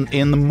round.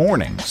 In the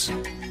mornings.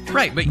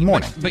 Right, but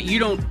you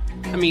don't.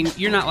 I mean,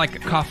 you're not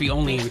like coffee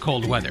only in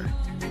cold weather.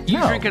 You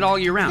drink it all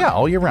year round. Yeah,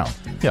 all year round.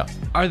 Yeah.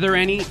 Are there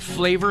any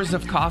flavors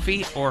of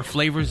coffee or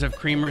flavors of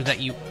creamer that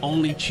you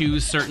only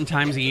choose certain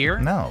times a year?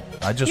 No,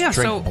 I just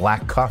drink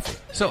black coffee.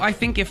 So I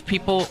think if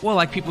people,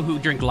 like people who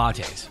drink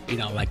lattes,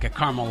 like a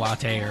caramel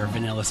latte or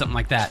vanilla, something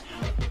like that,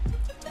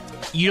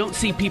 you don't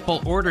see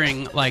people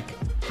ordering like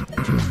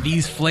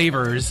these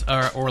flavors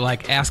or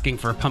like asking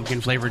for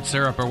pumpkin flavored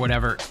syrup or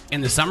whatever in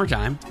the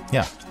summertime.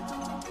 Yeah.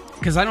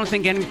 Because I don't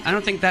think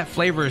that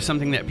flavor is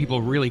something that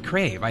people really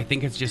crave. I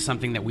think it's just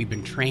something that we've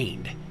been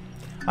trained.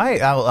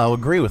 I'll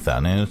agree with that,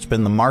 and it's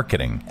been the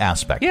marketing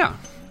aspect. Yeah.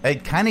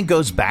 It kind of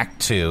goes back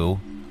to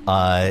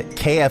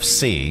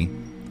KFC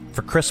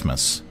for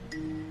Christmas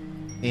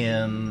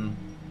in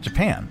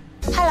Japan.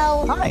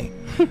 Hello. Hi.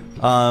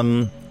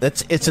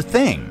 It's a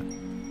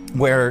thing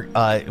where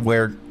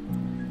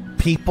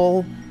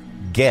people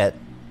get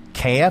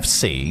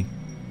KFC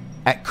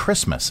at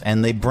Christmas,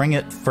 and they bring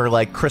it for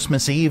like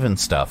Christmas Eve and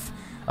stuff.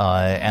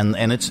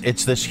 And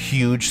it's this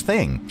huge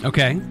thing.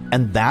 Okay.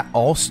 And that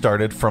all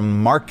started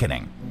from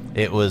marketing.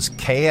 It was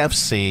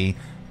KFC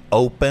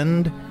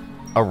opened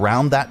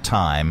around that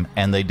time,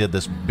 and they did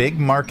this big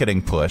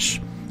marketing push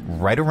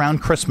right around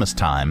Christmas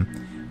time,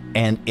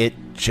 and it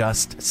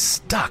just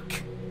stuck.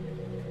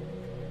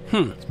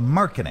 It's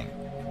marketing.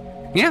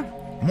 Yeah.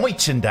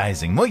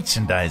 Merchandising.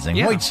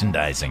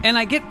 And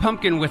I get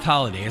pumpkin with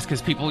holidays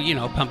because people,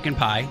 pumpkin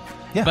pie.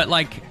 Yeah. But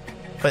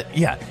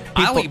yeah,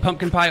 I'll eat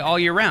pumpkin pie all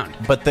year round.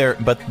 But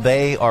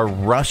they are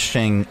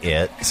rushing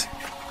it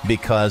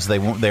because they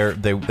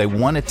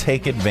want to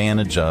take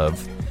advantage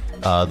of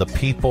the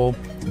people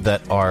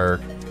that are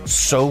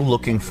so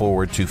looking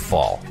forward to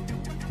fall.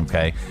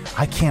 Okay,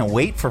 I can't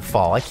wait for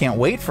fall. I can't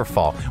wait for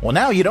fall. Well,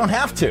 now you don't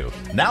have to.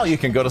 Now you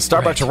can go to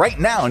Starbucks right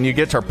now and you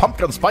get your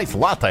pumpkin spice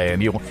latte,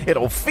 and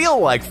it'll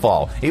feel like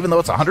fall, even though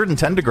it's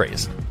 110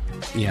 degrees.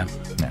 Yeah.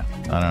 Yeah.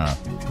 I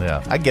don't know.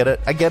 Yeah. I get it.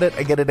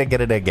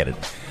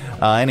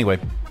 Anyway,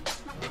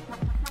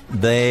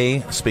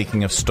 they,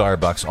 speaking of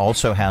Starbucks,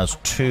 also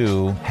have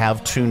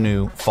two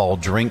new fall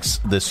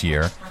drinks this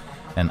year: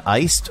 an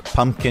iced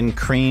pumpkin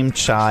cream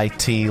chai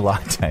tea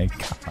latte.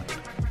 God,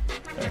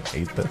 I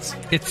hate this.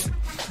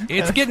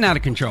 It's getting out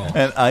of control.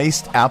 An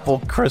iced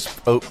apple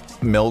crisp oat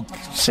milk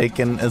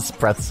shaken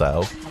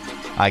espresso.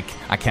 I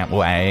can't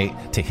wait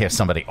to hear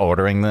somebody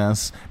ordering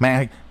this.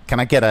 Can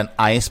I get an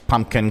iced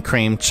pumpkin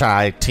cream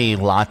chai tea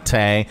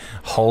latte?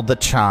 Hold the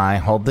chai,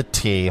 hold the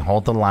tea,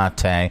 hold the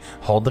latte,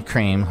 hold the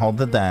cream, hold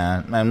the da.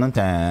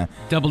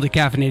 Double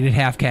decaffeinated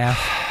half calf.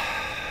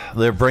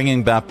 They're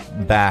bringing back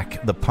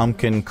the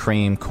pumpkin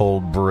cream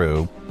cold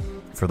brew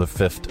for the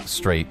 5th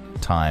straight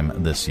time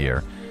this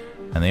year.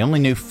 And the only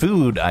new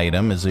food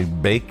item is a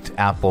baked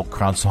apple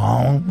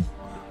croissant.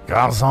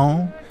 Not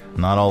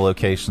all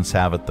locations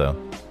have it,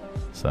 though.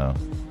 So,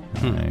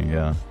 there you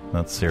go.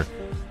 That's your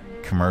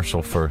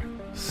commercial for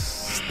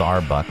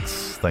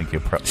Starbucks. Thank you,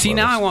 Prep. See,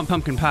 now I want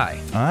pumpkin pie.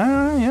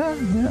 Yeah.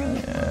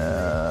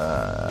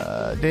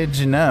 Did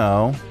you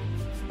know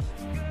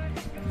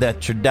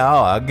that your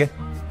dog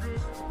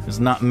is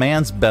not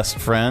man's best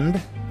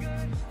friend,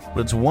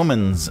 but it's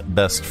woman's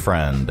best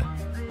friend?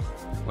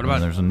 What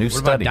about, there's a new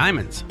study. What about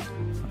diamonds?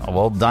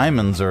 Well,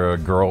 diamonds are a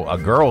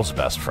girl's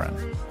best friend.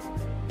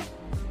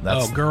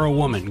 Girl,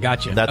 woman,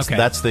 gotcha.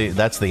 That's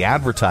the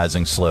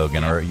advertising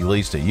slogan, or at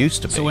least it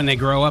used to be. So when they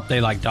grow up, they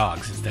like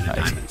dogs instead of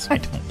diamonds. I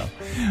don't know.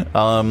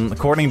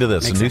 According to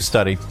this, a new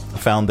study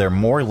found they're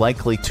more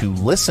likely to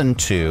listen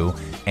to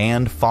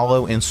and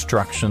follow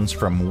instructions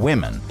from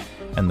women,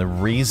 and the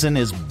reason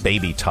is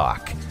baby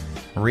talk.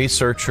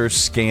 Researchers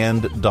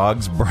scanned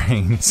dogs'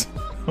 brains.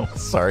 Oh,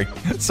 sorry,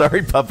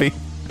 puppy.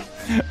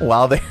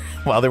 While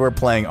they were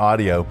playing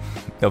audio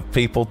of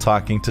people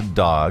talking to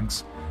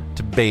dogs,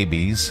 to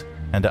babies,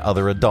 and to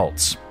other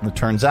adults. It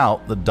turns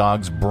out the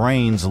dogs'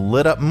 brains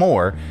lit up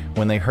more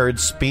when they heard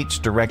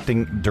speech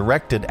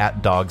directed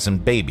at dogs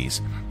and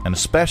babies, and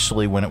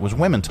especially when it was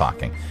women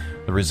talking.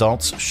 The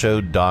results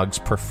showed dogs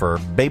prefer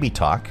baby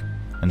talk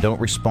and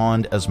don't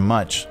respond as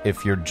much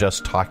if you're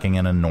just talking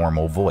in a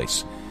normal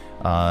voice.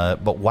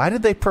 But why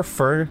did they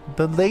prefer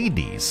the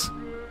ladies?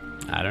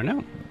 I don't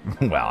know.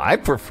 Well, I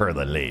prefer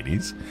the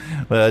ladies,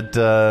 but,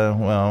 I'm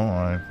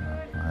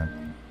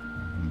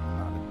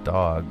not a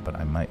dog, but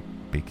I might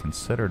be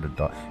considered a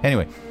dog.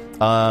 Anyway,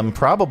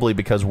 probably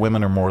because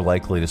women are more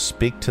likely to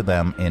speak to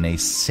them in a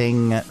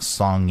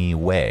sing-songy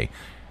way,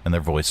 and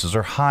their voices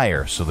are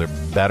higher, so they're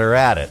better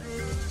at it.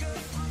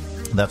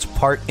 This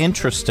part's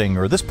interesting,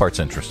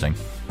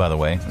 by the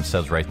way. It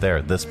says right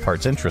there, this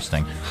part's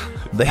interesting.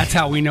 That's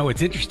how we know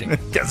it's interesting.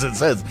 Because it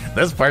says,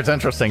 this part's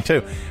interesting,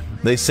 too.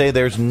 They say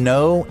there's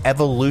no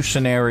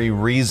evolutionary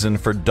reason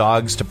for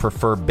dogs to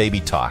prefer baby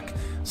talk,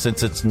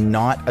 since it's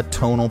not a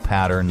tonal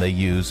pattern they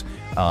use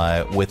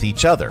with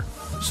each other.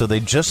 So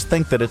they just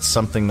think that it's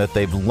something that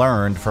they've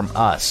learned from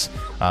us.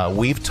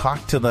 We've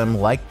talked to them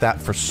like that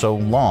for so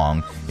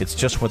long, it's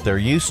just what they're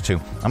used to.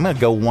 I'm going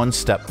to go one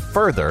step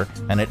further,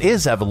 and it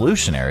is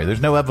evolutionary.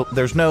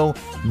 There's no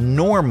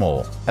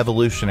normal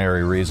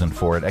evolutionary reason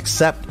for it,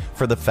 except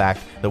for the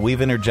fact that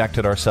we've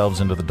interjected ourselves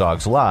into the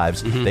dog's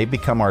lives. Mm-hmm. They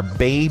become our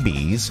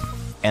babies,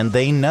 and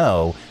they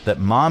know that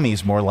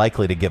mommy's more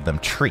likely to give them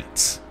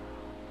treats.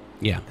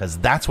 Yeah. Because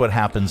that's what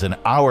happens in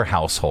our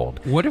household.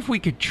 What if we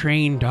could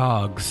train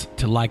dogs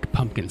to like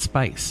pumpkin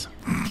spice?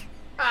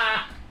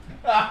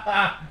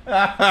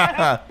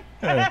 Yeah.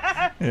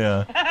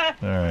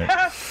 All right.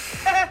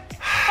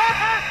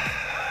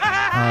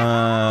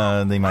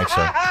 They might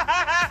show.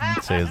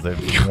 Let's see,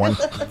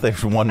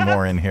 there's one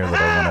more in here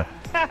that I want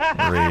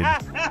to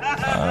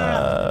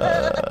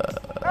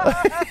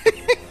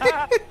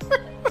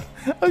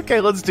read.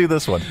 Okay, let's do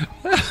this one.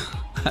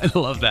 I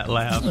love that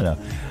laugh.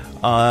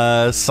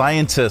 Yeah.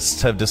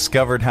 Scientists have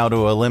discovered how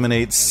to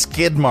eliminate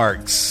skid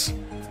marks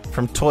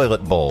from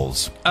toilet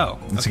bowls. Oh,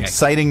 okay. It's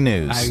exciting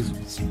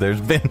news. There's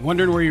been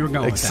wondering where you were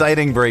going.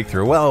 Exciting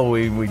breakthrough. Well,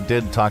 we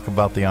did talk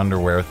about the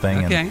underwear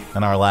thing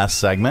in our last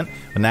segment,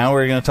 but now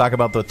we're going to talk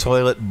about the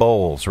toilet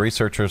bowls.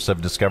 Researchers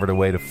have discovered a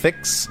way to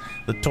fix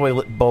the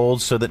toilet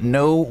bowls so that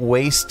no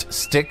waste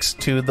sticks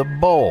to the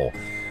bowl.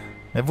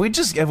 Have we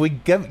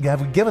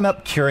given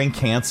up curing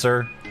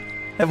cancer?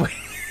 Have we?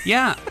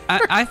 Yeah,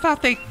 I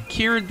thought they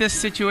cured this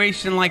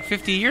situation like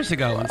 50 years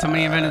ago when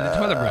somebody invented the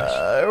toilet brush.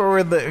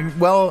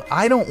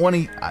 I don't want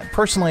to...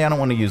 Personally, I don't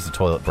want to use the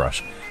toilet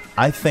brush.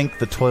 I think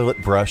the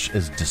toilet brush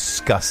is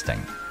disgusting.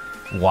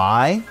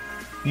 Why,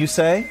 you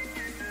say?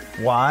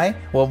 Why?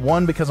 Well,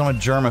 one, because I'm a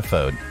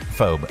germaphobe.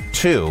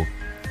 Two,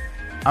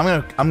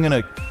 I'm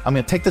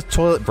gonna take this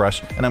toilet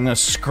brush and I'm gonna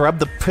scrub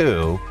the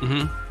poo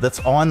that's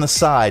on the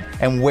side.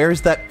 And where's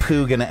that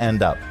poo gonna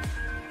end up?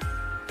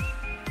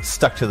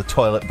 Stuck to the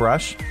toilet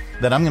brush.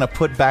 that I'm going to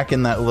put back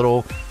in that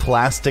little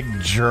plastic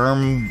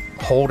germ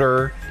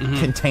holder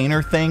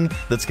container thing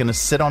that's going to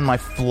sit on my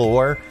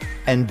floor,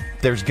 and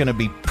there's going to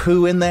be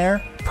poo in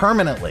there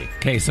permanently.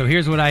 Okay, so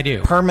here's what I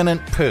do.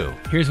 Permanent poo.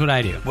 Here's what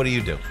I do. What do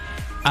you do?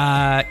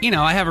 I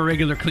have a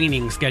regular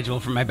cleaning schedule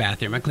for my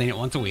bathroom. I clean it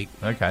once a week.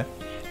 Okay.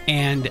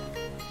 And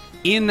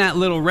in that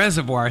little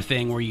reservoir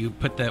thing where you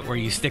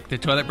stick the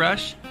toilet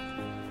brush,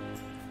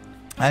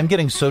 I'm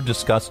getting so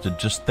disgusted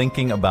just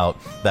thinking about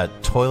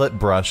that toilet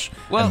brush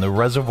and the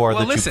reservoir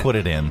that you put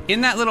it in.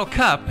 In that little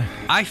cup,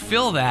 I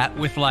fill that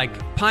with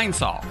like pine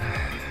salt.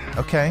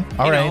 Okay,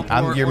 all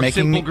right. You're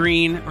making Simple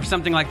Green or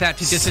something like that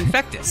to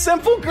disinfect it.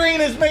 Simple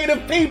Green is made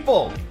of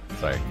people.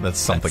 Sorry, that's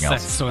something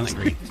else. That's Soylent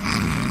Green.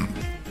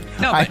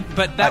 No,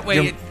 but that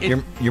way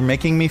you're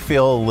making me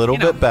feel a little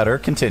bit better.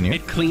 Continue.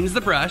 It cleans the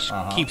brush,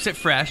 keeps it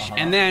fresh,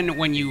 and then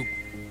when you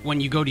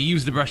go to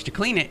use the brush to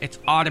clean it, it's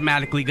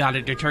automatically got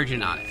a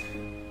detergent on it.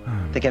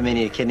 I think I may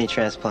need a kidney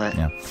transplant.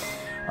 Yeah.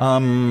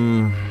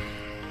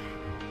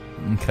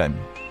 Okay.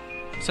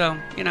 So,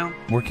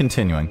 we're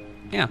continuing.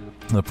 Yeah.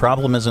 The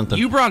problem isn't that...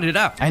 You brought it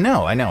up. I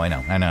know.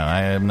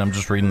 I'm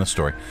just reading the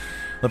story.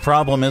 The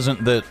problem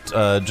isn't that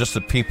just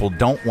that people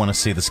don't want to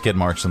see the skid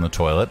marks in the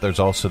toilet. There's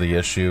also the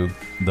issue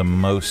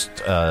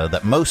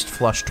that most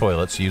flush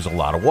toilets use a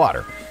lot of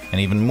water, and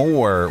even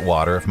more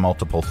water if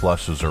multiple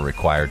flushes are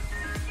required.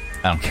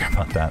 I don't care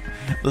about that.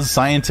 The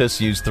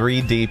scientists use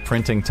 3D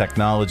printing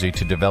technology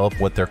to develop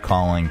what they're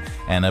calling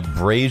an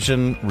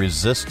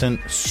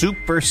abrasion-resistant,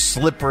 super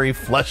slippery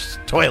flush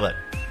toilet.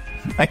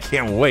 I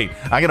can't wait.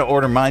 I got to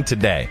order mine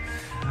today.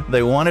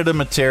 They wanted a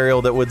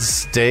material that would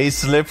stay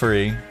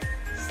slippery.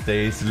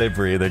 Stay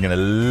slippery. They're going to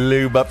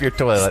lube up your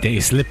toilet.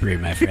 Stay slippery,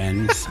 my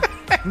friends.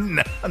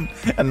 And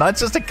not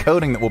just a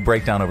coating that will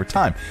break down over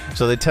time.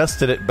 So they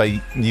tested it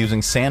by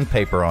using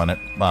sandpaper on it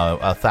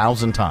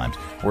 1,000 times.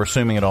 We're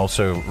assuming it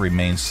also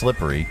remains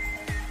slippery,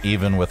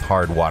 even with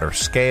hard water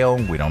scale.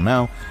 We don't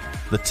know.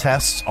 The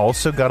tests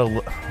also got a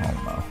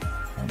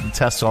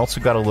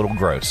little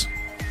gross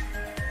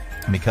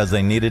because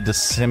they needed to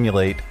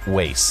simulate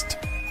waste.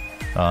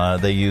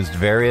 They used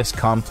various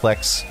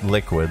complex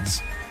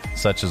liquids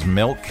such as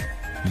milk,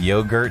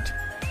 yogurt,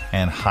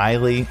 and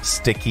highly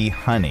sticky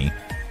honey.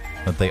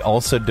 But they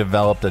also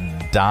developed a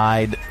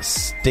dyed,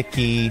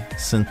 sticky,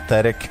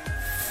 synthetic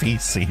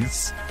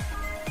feces.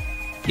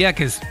 Yeah,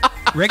 because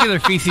regular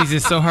feces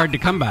is so hard to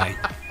come by.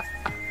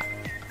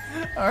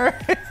 All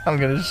right. I'm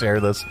going to share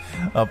this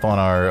up on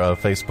our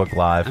Facebook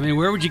Live. I mean,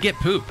 where would you get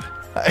poop?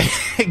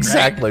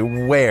 Exactly.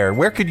 Right?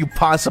 Where could you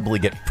possibly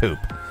get poop?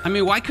 I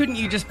mean, why couldn't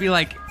you just be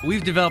like,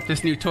 we've developed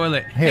this new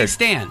toilet. Hey,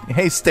 Stan.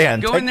 Hey, Stan.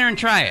 Go in there and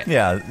try it.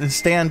 Yeah.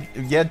 Stan,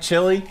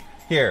 chili?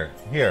 Here.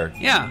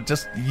 Yeah.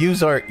 Just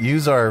use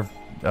our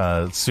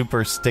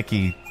super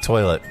sticky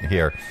toilet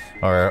here.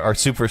 Our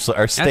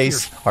stay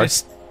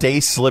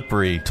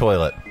slippery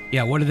toilet.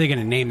 Yeah, what are they going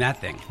to name that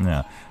thing?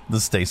 Yeah. The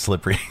Stay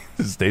Slippery.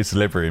 Stay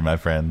slippery, my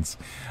friends.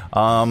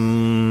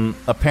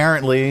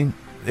 Apparently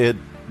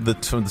the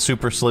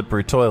super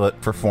slippery toilet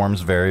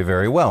performs very,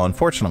 very well.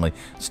 Unfortunately,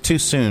 it's too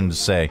soon to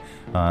say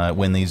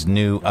when these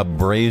new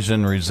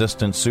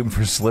abrasion-resistant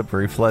super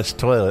slippery flush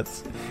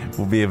toilets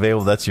will be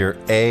available. That's your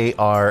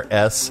ARSSFT.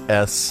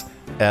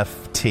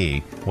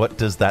 What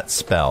does that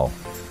spell?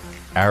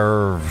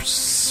 I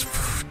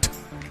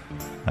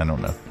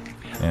don't know.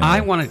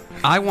 Anyway.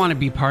 I want to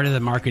be part of the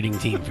marketing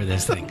team for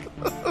this thing.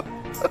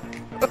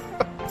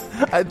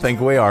 I think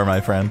we are, my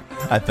friend.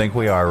 I think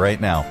we are right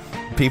now.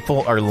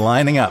 People are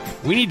lining up.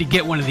 We need to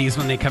get one of these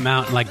when they come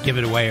out and give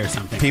it away or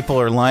something.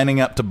 People are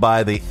lining up to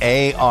buy the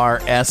ARSSFT.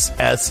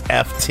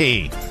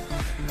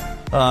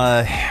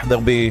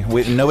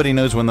 Nobody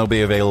knows when they'll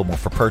be available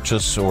for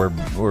purchase, or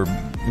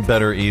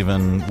better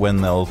even,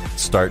 when they'll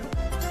start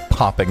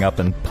popping up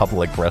in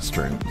public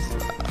restrooms.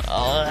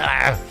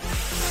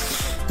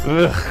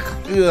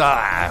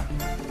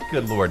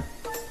 Good Lord.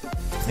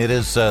 It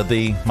is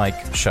the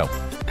Mike Show.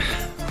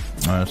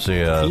 Let's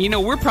see.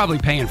 We're probably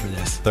paying for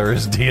this.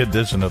 Thursday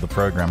edition of the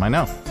program. I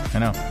know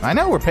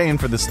we're paying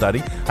for this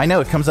study. I know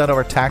it comes out of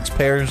our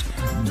taxpayers'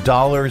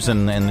 dollars,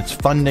 and it's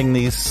funding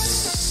these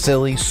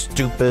silly,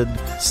 stupid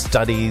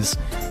studies,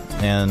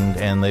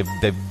 and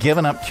they've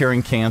given up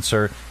curing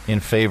cancer in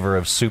favor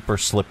of super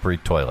slippery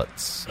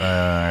toilets. All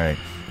right.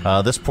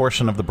 This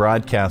portion of the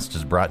broadcast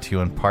is brought to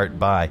you in part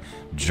by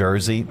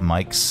Jersey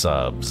Mike's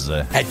Subs.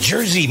 At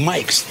Jersey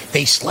Mike's,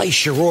 they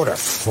slice your order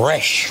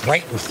fresh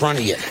right in front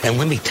of you. And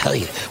let me tell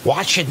you,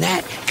 watching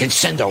that can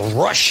send a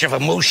rush of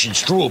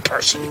emotions through a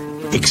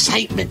person.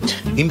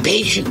 Excitement,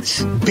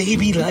 impatience,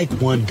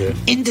 baby-like wonder,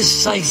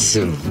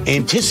 indecisive,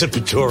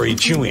 anticipatory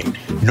chewing,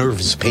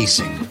 nerves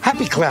pacing,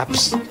 happy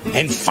claps,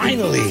 and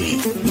finally,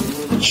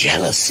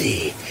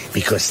 jealousy,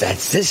 because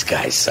that's this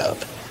guy's sub.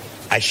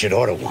 I should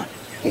order one.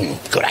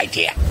 Good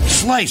idea.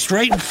 Sliced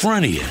right in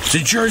front of you. It's a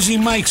Jersey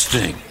Mike's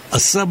thing.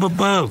 A sub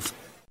above.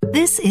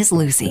 This is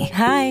Lucy.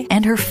 Hi.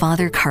 And her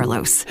father,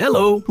 Carlos.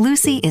 Hello.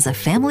 Lucy is a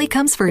family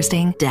comes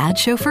firsting, dad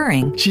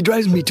chauffeuring. She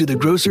drives me to the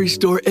grocery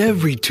store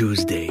every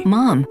Tuesday.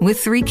 Mom with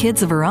 3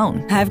 kids of her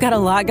own. I've got a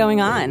lot going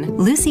on.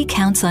 Lucy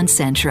counts on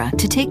Sentra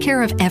to take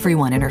care of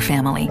everyone in her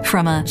family,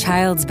 from a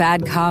child's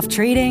bad cough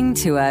treating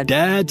to a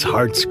dad's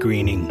heart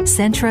screening.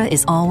 Sentra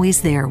is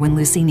always there when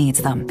Lucy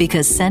needs them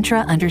because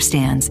Sentra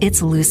understands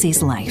it's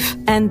Lucy's life.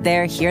 And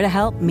they're here to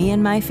help me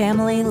and my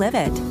family live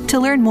it. To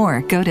learn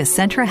more, go to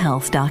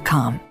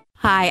CentraHealth.com.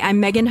 Hi, I'm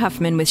Megan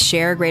Huffman with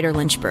Share Greater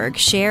Lynchburg.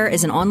 Share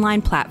is an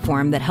online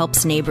platform that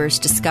helps neighbors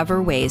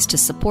discover ways to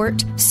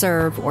support,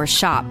 serve, or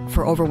shop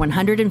for over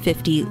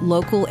 150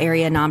 local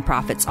area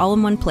nonprofits all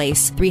in one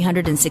place,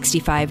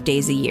 365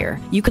 days a year.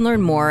 You can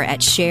learn more at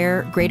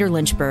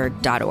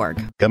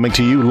sharegreaterlynchburg.org. Coming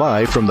to you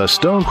live from the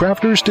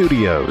Stonecrafters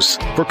Studios.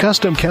 For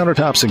custom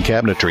countertops and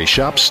cabinetry,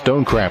 shop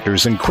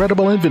Stonecrafters'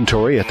 incredible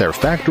inventory at their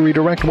Factory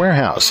Direct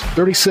Warehouse,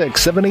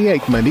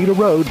 3678 Moneta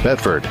Road,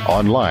 Bedford.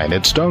 Online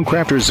at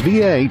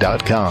stonecraftersva.com.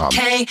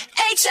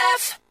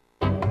 KHF.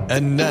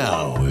 And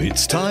now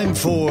it's time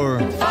for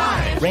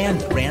 5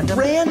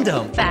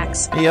 random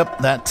facts. Yep,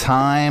 that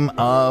time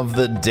of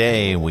the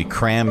day. We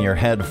cram your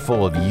head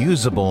full of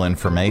usable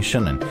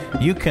information, and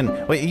you can.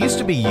 Well, it used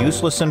to be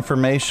useless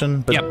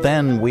information, but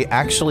then we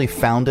actually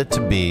found it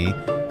to be,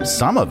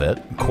 some of it,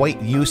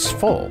 quite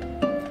useful.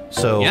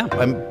 So,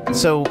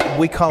 so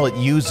we call it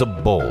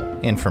usable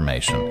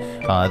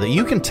information that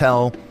you can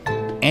tell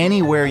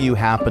anywhere you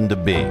happen to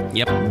be.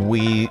 Yep.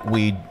 We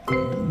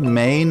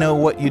may know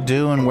what you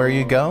do and where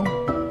you go.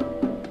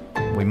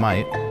 We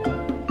might.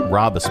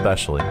 Rob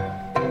especially.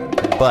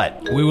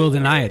 But we will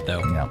deny it,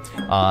 though. Yeah.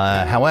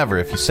 However,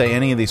 if you say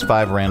any of these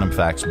 5 random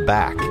facts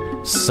back,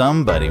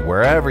 somebody,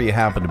 wherever you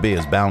happen to be,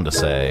 is bound to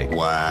say,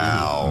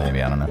 wow.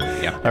 Maybe, I don't know.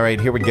 Yeah. All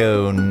right, here we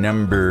go.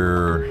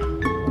 Number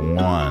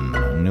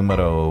 1.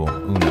 Numero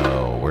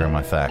uno. Where are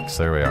my facts?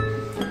 There we are.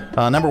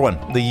 Number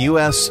 1, the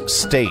U.S.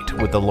 state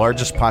with the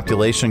largest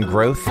population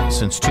growth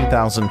since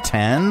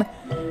 2010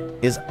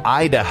 is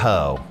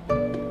Idaho.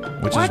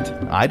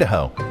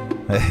 Idaho,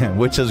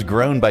 which has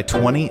grown by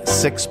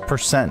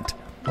 26%.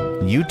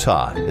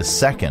 Utah is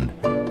second,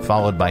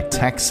 followed by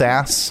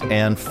Texas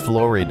and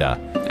Florida.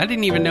 I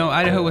didn't even know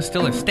Idaho was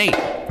still a state.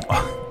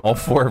 All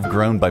 4 have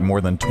grown by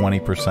more than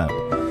 20%.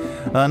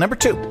 Number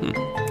 2,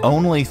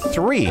 only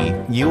 3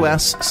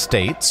 U.S.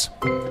 states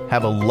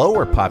have a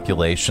lower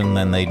population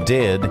than they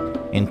did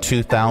in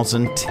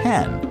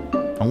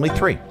 2010. Only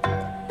 3.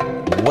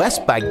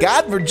 West by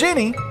God,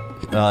 Virginia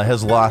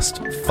has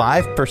lost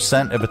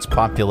 5% of its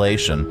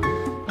population.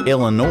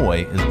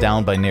 Illinois is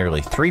down by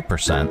nearly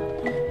 3%.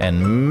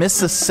 And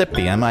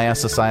Mississippi,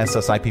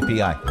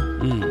 M-I-S-S-I-S-S-I-P-P-I,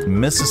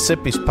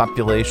 Mississippi's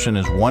population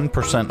is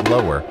 1%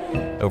 lower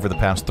over the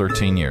past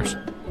 13 years.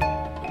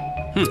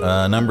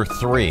 Number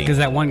 3. Because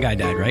that one guy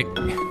died, right?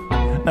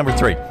 Number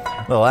 3.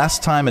 The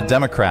last time a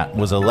Democrat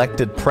was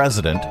elected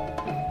president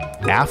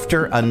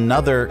after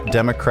another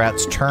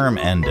Democrat's term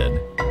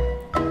ended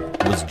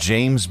was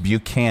James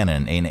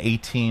Buchanan in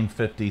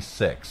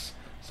 1856.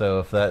 So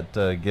if that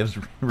gives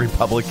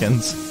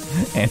Republicans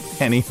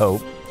any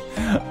hope.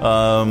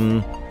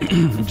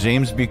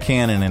 James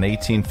Buchanan in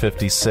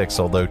 1856,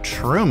 although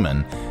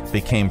Truman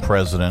became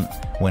president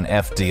when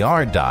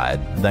FDR died,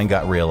 then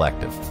got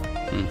reelected.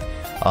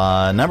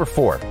 Number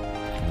 4,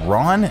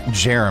 Ron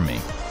Jeremy,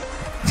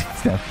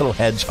 that little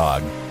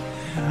hedgehog,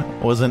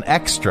 was an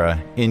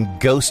extra in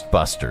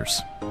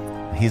Ghostbusters.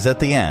 He's at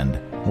the end,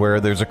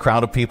 where there's a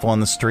crowd of people on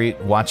the street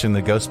watching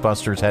the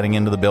Ghostbusters heading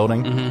into the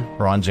building.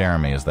 Ron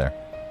Jeremy is there,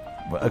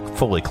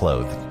 fully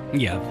clothed.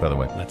 Yeah, by the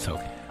way. Let's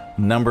hope.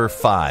 Number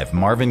 5,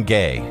 Marvin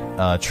Gaye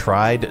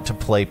tried to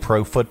play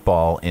pro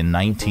football in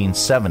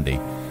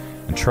 1970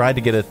 and tried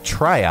to get a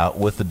tryout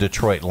with the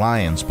Detroit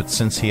Lions, but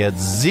since he had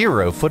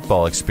 0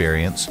 football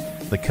experience,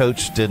 the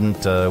coach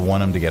didn't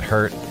want him to get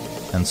hurt,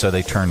 and so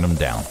they turned him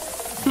down.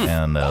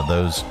 And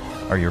those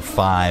are your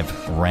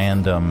 5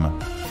 random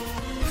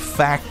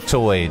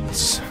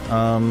factoids.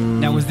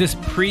 Now, was this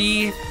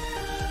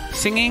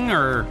pre-singing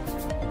or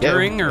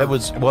during? It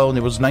was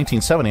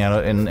 1970,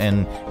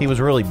 and he was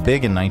really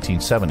big in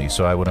 1970,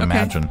 so I would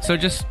imagine. So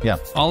just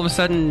all of a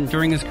sudden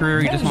during his career,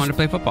 he just wanted to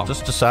play football.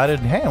 Just decided,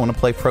 hey, I want to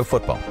play pro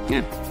football.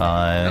 Yeah.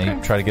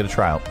 Try to get a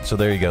tryout. So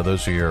there you go.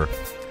 Those are your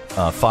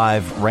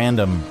 5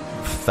 random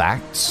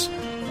facts.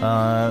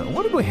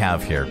 What did we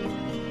have here?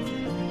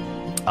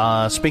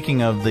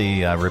 Speaking of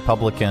the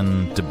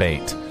Republican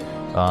debate,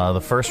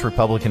 the first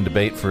Republican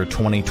debate for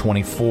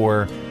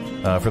 2024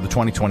 for the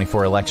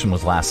 2024 election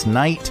was last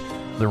night.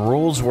 The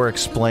rules were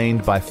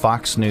explained by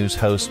Fox News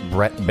host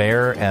Bret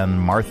Baier and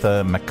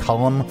Martha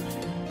McCullum.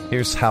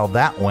 Here's how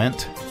that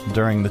went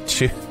during the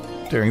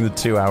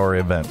 2-hour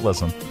event.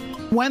 Listen.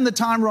 When the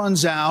time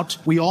runs out,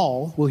 we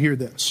all will hear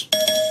this.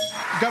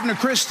 Governor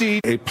Christie,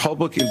 a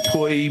public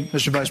employee,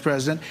 Mr. Vice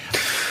President.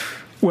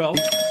 Well,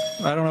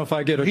 I don't know if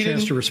I get a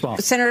chance to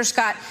respond. Senator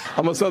Scott.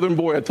 I'm a Southern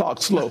boy. I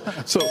talk slow.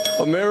 So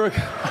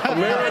America.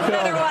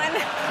 Another one.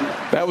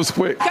 That was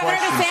quick. Governor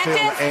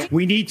DeSantis?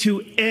 We need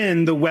to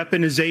end the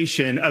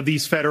weaponization of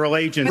these federal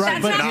agents.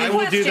 But that's not I the will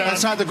do question. that.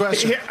 That's not the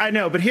question. I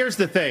know, but here's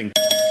the thing.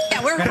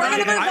 Yeah, we're going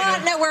to move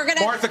on. No, we're going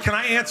to. Martha, can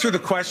I answer the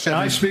question?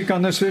 Can I speak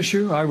on this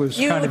issue? I was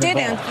You kind of did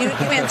involved. you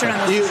answered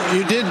on this.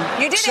 You did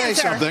You did say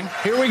answer. something.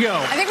 Here we go.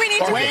 I think we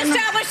need to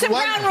reestablish some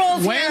ground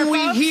rules When here,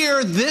 we folks.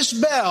 hear this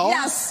bell,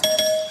 Yes.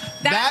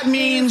 that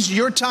means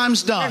your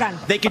time's done.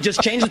 They could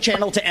just change the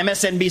channel to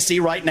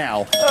MSNBC right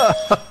now.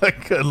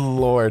 Good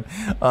Lord.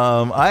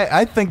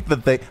 I think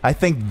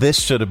this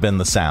should have been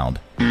the sound.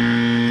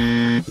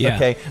 Yeah.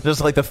 Okay,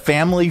 just like the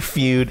Family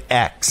Feud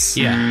X.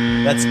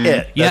 Yeah. That's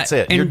it. Yeah, That's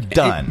it. You're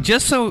done.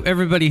 Just so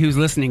everybody who's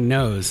listening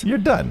knows, you're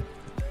done.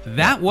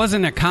 That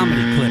wasn't a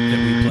comedy clip that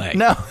we played.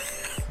 No.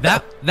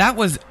 That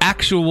was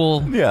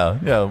actual.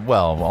 Yeah.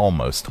 Well,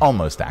 almost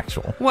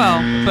actual.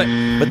 Well,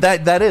 but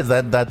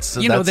that's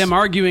them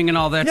arguing and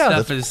all that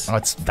stuff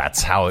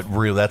that's how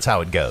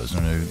it goes.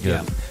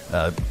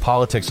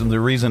 Politics, and the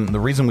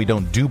reason we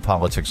don't do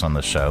politics on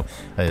this show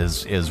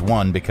is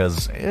one,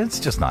 because it's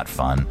just not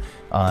fun.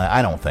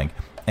 I don't think,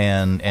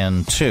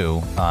 and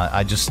two,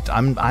 I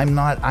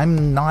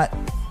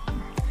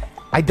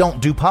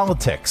don't do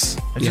politics.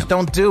 I just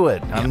don't do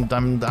it. I'm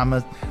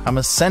a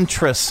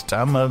centrist.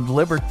 I'm a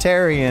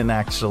libertarian,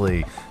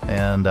 actually,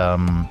 and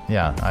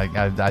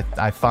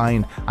I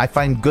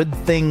find good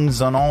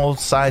things on all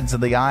sides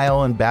of the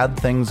aisle and bad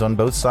things on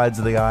both sides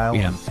of the aisle.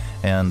 Yeah.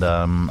 And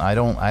I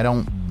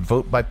don't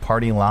vote by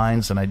party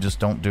lines, and I just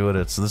don't do it.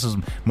 This is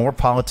more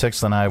politics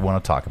than I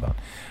want to talk about.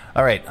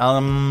 All right,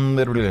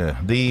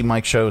 the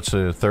Mike Show. It's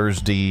a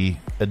Thursday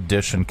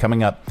edition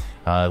coming up.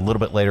 A little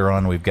bit later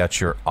on, we've got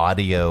your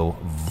audio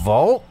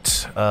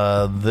vault.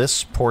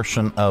 This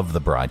portion of the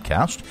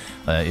broadcast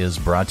is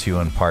brought to you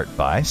in part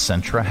by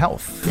Centra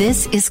Health.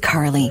 This is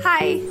Carly.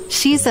 Hi.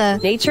 She's a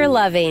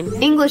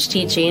nature-loving, English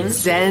teaching,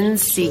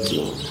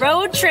 Zen-seeking,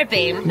 road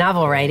tripping,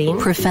 novel writing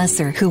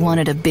professor who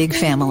wanted a big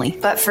family.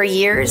 But for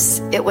years,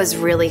 it was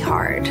really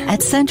hard. At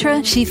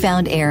Centra, she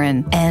found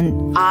Aaron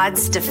and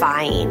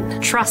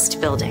odds-defying,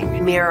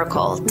 trust-building,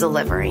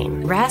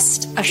 miracle-delivering,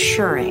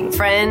 rest-assuring,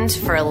 friend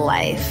for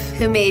life,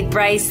 who made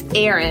Bryce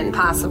Aaron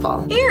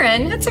possible.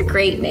 Aaron? That's a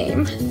great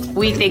name.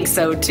 We think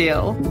so,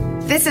 too.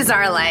 This is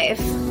our life,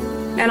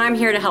 and I'm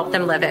here to help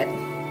them live it.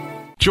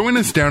 Join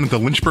us down at the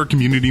Lynchburg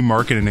Community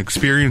Market and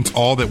experience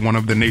all that one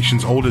of the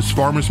nation's oldest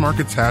farmers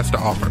markets has to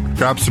offer.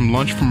 Grab some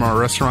lunch from our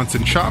restaurants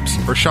and shops,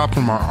 or shop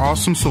from our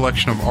awesome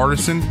selection of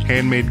artisan,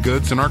 handmade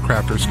goods in our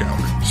crafters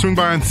gallery. Swing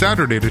by on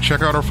Saturday to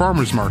check out our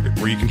farmers market,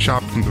 where you can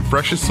shop from the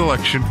freshest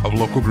selection of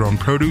local grown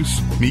produce,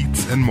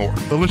 meats, and more.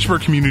 The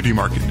Lynchburg Community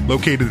Market,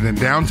 located in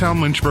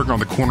downtown Lynchburg on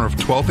the corner of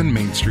 12th and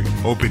Main Street.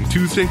 Open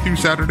Tuesday through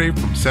Saturday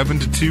from 7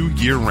 to 2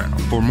 year-round.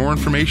 For more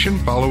information,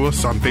 follow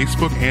us on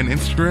Facebook and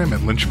Instagram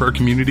at Lynchburg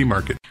Community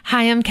Market.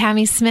 Hi, I'm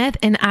Cami Smith,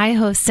 and I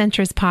host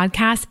Centra's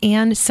podcast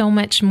and so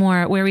much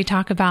more, where we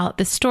talk about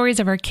the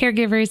stories of our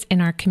caregivers in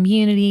our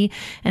community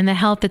and the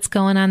health that's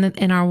going on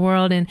in our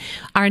world. And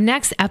our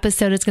next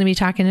episode is going to be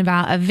talking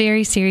about a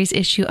very serious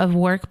issue of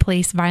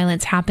workplace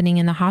violence happening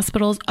in the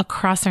hospitals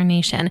across our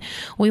nation.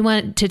 We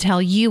want to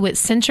tell you what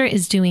Centra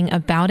is doing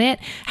about it,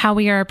 how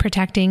we are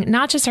protecting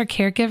not just our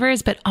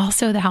caregivers, but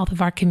also the health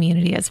of our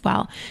community as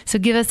well. So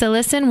give us a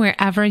listen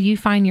wherever you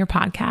find your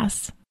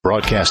podcasts.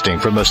 Broadcasting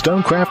from the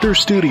Stonecrafters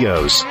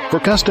Studios.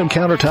 For custom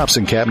countertops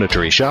and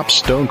cabinetry, shop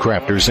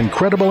Stonecrafters'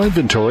 incredible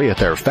inventory at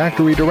their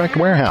Factory Direct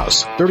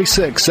Warehouse,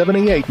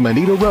 3678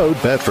 Moneta Road,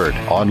 Bedford.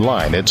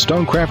 Online at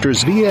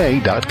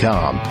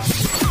stonecraftersva.com.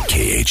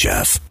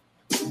 KHF.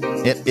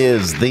 It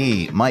is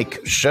the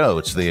Mike Show.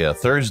 It's the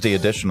Thursday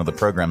edition of the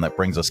program that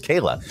brings us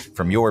Kayla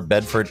from your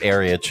Bedford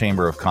area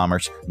Chamber of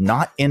Commerce.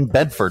 Not in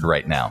Bedford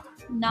right now.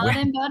 Not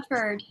in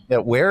Bedford. Yeah,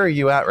 where are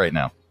you at right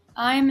now?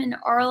 I'm in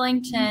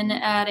Arlington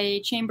at a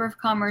Chamber of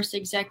Commerce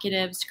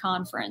Executives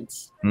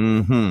Conference.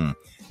 Mm-hmm.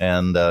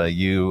 And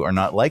you are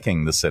not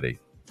liking the city.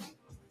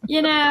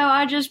 You know,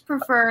 I just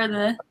prefer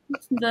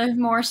the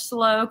more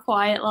slow,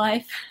 quiet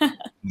life.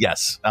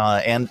 Yes.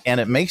 And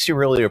it makes you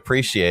really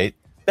appreciate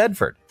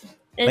Bedford.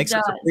 It makes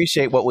does. us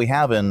appreciate what we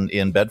have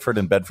in Bedford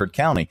and Bedford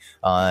County.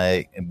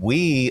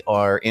 We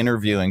are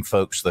interviewing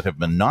folks that have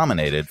been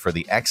nominated for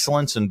the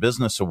Excellence in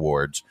Business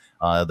Awards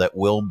that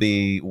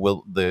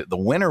the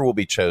winner will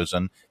be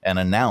chosen and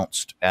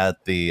announced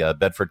at the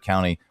Bedford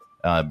County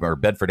or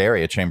Bedford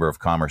Area Chamber of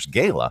Commerce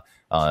Gala,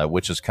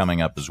 which is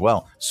coming up as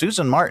well.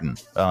 Susan Martin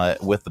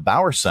with the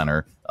Bauer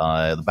Center.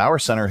 The Bauer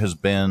Center has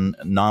been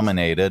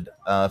nominated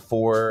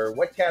for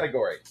what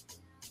category?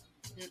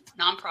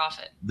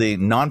 Nonprofit. The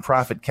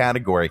nonprofit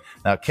category.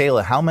 Now,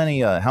 Kayla, how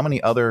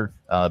many other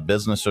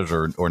businesses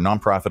or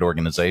nonprofit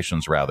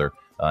organizations rather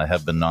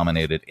have been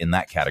nominated in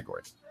that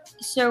category?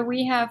 So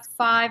we have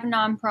 5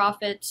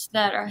 nonprofits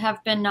that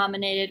have been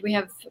nominated. We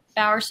have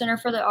Bauer Center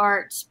for the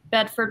Arts,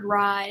 Bedford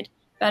Ride,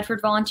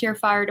 Bedford Volunteer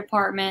Fire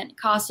Department,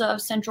 CASA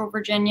of Central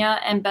Virginia,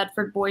 and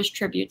Bedford Boys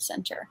Tribute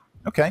Center.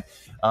 Okay.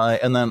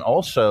 And then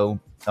also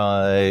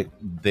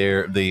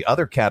the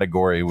other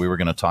category we were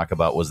going to talk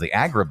about was the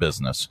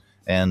agribusiness.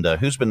 And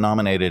who's been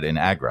nominated in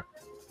Agra?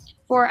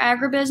 For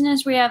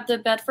agribusiness, we have the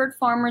Bedford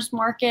Farmers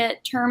Market,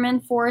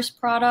 Terman Forest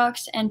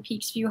Products, and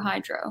Peaksview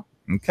Hydro.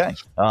 Okay.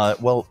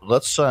 Well,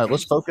 let's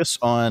focus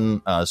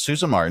on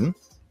Susan Martin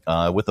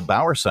with the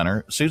Bauer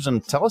Center.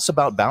 Susan, tell us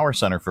about Bauer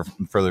Center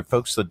for the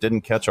folks that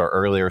didn't catch our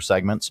earlier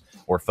segments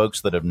or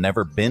folks that have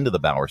never been to the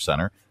Bauer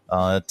Center.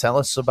 Tell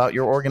us about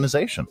your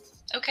organization.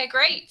 Okay,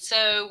 great.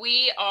 So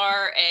we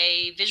are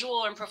a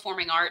visual and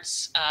performing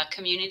arts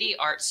community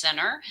arts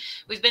center.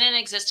 We've been in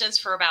existence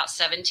for about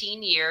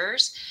 17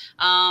 years.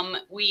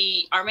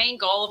 Our main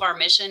goal of our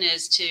mission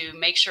is to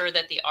make sure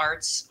that the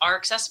arts are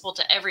accessible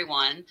to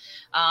everyone.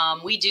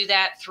 We do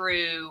that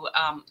through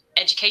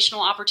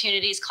educational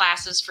opportunities,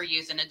 classes for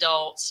youth and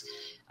adults,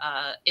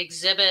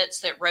 exhibits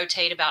that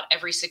rotate about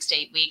every 6 to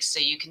 8 weeks, so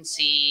you can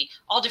see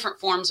all different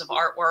forms of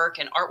artwork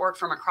and artwork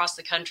from across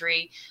the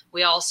country.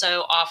 We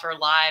also offer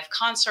live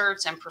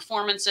concerts and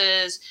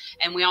performances,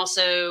 and we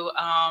also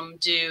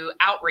do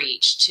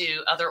outreach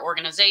to other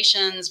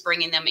organizations,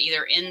 bringing them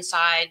either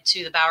inside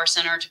to the Bauer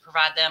Center to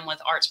provide them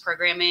with arts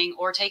programming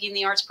or taking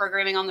the arts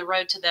programming on the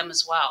road to them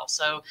as well.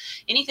 So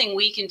anything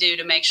we can do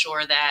to make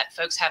sure that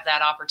folks have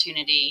that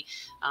opportunity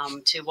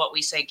to what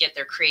we say, get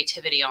their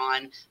creativity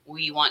on,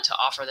 we want to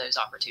offer those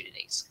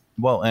opportunities.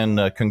 Well,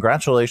 and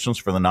congratulations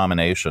for the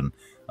nomination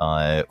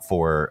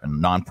for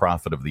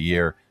Nonprofit of the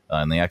Year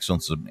and the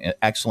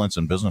Excellence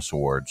in Business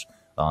Awards.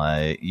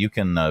 You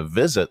can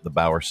visit the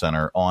Bauer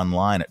Center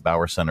online at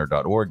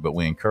bowercenter.org, but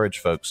we encourage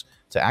folks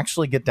to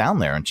actually get down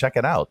there and check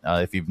it out.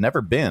 If you've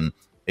never been,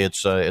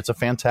 it's a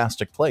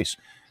fantastic place.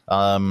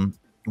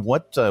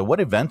 What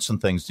events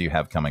and things do you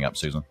have coming up,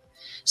 Susan?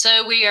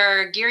 So we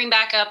are gearing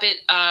back up at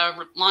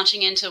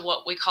launching into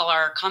what we call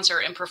our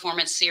concert and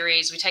performance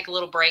series. We take a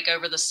little break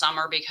over the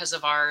summer because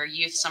of our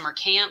youth summer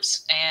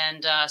camps.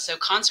 And so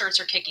concerts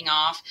are kicking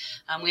off.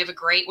 We have a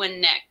great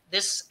one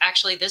this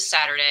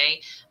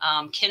Saturday.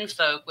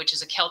 Kinfolk, which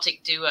is a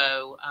Celtic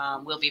duo,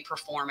 will be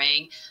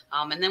performing.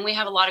 And then we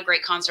have a lot of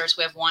great concerts.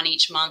 We have one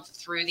each month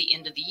through the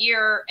end of the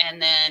year.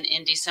 And then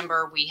in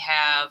December, we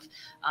have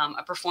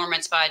a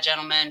performance by a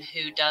gentleman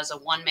who does a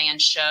one-man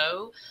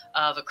show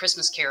of A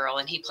Christmas Carol,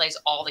 and he plays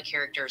all the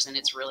characters, and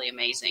it's really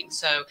amazing.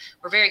 So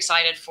we're very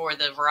excited for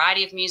the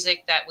variety of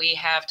music that we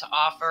have to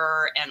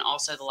offer and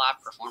also the live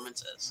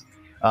performances.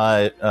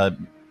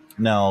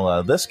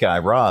 Now, this guy,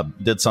 Rob,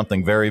 did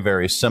something very,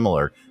 very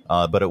similar,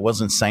 but it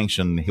wasn't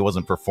sanctioned. He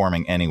wasn't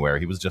performing anywhere.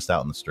 He was just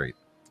out in the street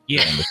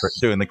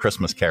doing the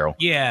Christmas Carol.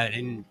 Yeah,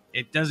 and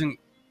it doesn't...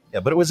 Yeah,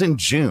 but it was in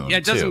June, Yeah,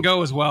 it doesn't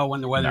go as well when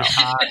the weather's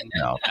hot.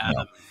 No.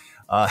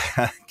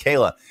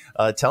 Kayla,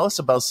 tell us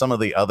about some of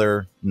the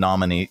other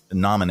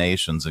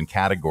nominations and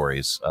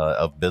categories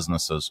of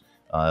businesses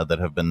that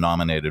have been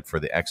nominated for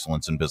the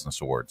Excellence in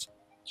Business Awards.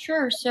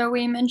 Sure. So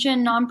we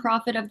mentioned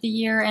Nonprofit of the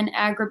Year and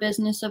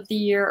Agribusiness of the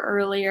Year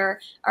earlier.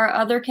 Our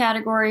other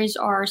categories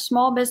are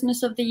Small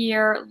Business of the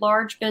Year,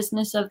 Large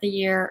Business of the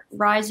Year,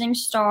 Rising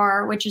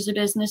Star, which is a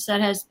business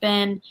that has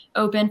been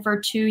open for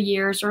 2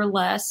 years or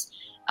less,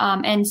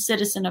 and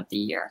Citizen of the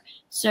Year.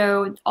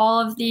 So all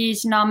of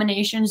these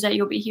nominations that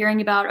you'll be hearing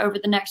about over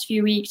the next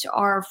few weeks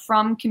are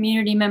from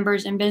community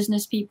members and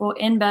business people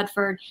in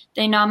Bedford.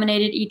 They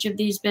nominated each of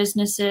these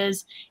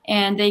businesses,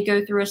 and they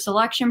go through a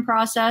selection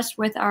process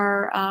with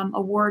our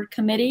award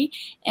committee.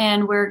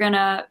 And we're going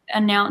to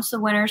announce the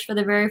winners for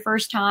the very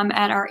first time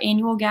at our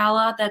annual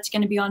gala. That's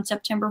going to be on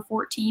September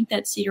 14th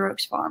at Cedar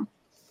Oaks Farm.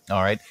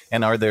 All right.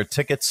 And are there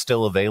tickets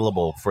still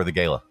available for the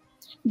gala?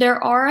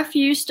 There are a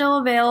few still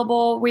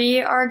available.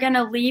 We are going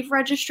to leave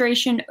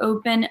registration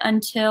open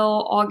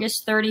until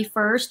August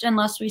 31st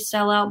unless we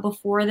sell out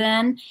before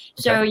then. Okay.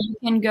 So you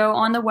can go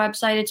on the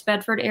website. It's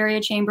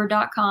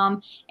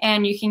bedfordareachamber.com,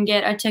 and you can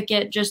get a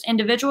ticket, just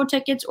individual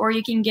tickets, or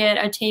you can get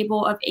a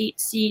table of 8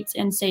 seats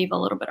and save a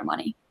little bit of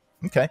money.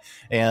 Okay.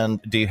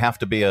 And do you have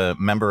to be a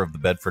member of the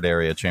Bedford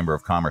Area Chamber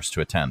of Commerce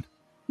to attend?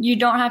 You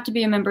don't have to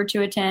be a member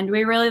to attend.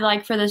 We really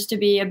like for this to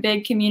be a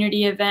big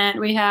community event.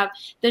 We have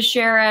the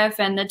sheriff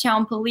and the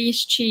town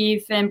police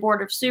chief and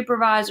board of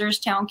supervisors,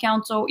 town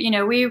council. You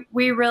know, we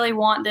really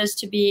want this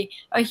to be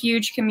a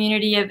huge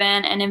community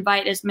event and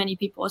invite as many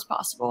people as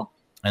possible.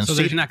 And so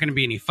there's not going to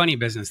be any funny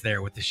business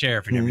there with the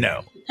sheriff and everything.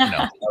 No,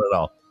 not at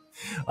all.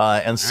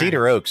 And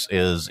Cedar Oaks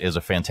is a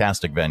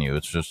fantastic venue.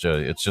 It's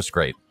just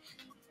great.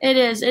 It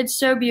is. It's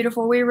so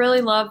beautiful. We really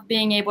love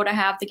being able to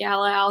have the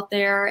gala out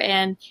there,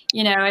 and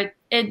you know,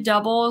 it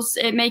doubles.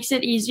 It makes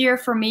it easier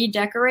for me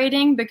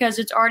decorating because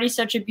it's already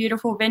such a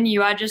beautiful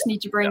venue. I just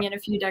need to bring in a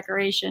few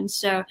decorations.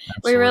 So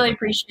Absolutely. We really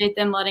appreciate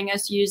them letting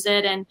us use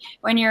it. And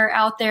when you're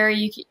out there,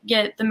 you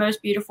get the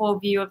most beautiful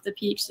view of the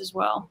peaks as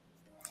well.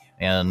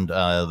 And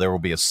there will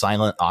be a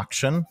silent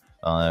auction,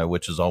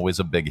 which is always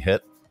a big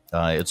hit.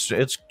 It's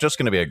just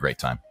going to be a great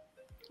time.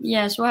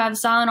 Yes, we'll have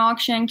silent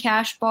auction,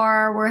 cash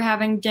bar. We're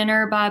having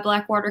dinner by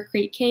Blackwater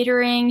Creek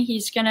Catering.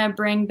 He's going to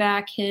bring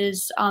back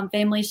his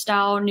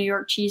family-style New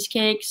York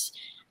cheesecakes.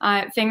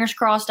 Fingers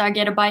crossed I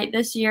get a bite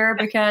this year,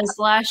 because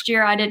last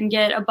year I didn't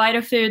get a bite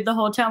of food the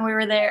whole time we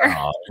were there.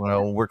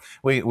 Well,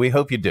 we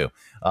hope you do.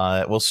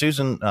 Well,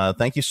 Susan,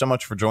 thank you so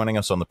much for joining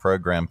us on the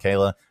program.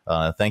 Kayla,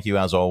 thank you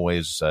as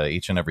always.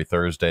 Each and every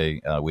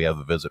Thursday, we have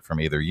a visit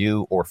from either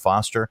you or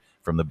Foster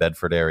from the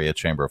Bedford Area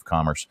Chamber of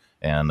Commerce.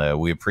 And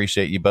we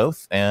appreciate you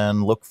both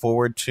and look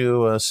forward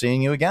to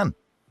seeing you again.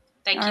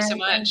 Thank you so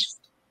much.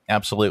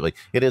 Absolutely.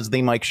 It is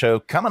The Mike Show.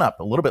 Coming up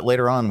a little bit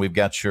later on, we've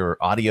got your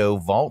audio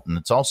vault, and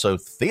it's also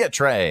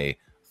Theatre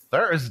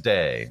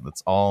Thursday.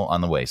 That's all on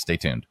the way. Stay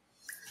tuned.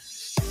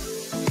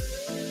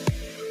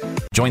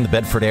 Join the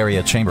Bedford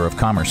Area Chamber of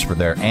Commerce for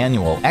their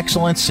annual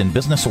Excellence in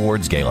Business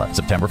Awards Gala,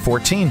 September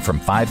 14 from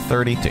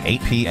 5:30 to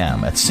 8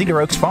 p.m. at Cedar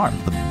Oaks Farm,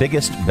 the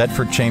biggest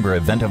Bedford Chamber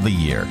event of the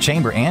year.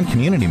 Chamber and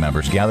community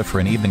members gather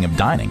for an evening of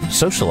dining,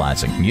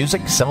 socializing,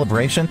 music,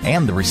 celebration,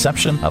 and the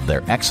reception of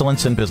their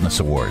Excellence in Business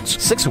Awards.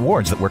 6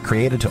 awards that were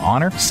created to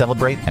honor,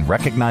 celebrate, and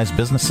recognize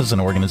businesses and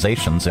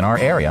organizations in our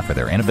area for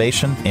their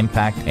innovation,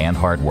 impact, and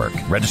hard work.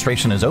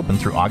 Registration is open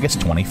through August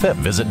 25th.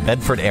 Visit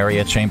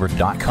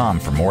bedfordareachamber.com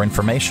for more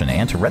information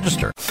and to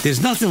register.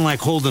 There's nothing like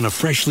holding a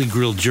freshly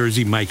grilled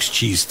Jersey Mike's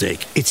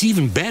cheesesteak. It's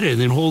even better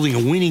than holding a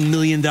winning $1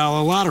 million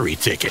lottery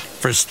ticket.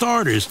 For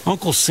starters,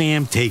 Uncle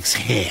Sam takes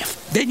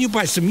half. Then you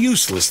buy some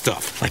useless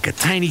stuff, like a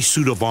tiny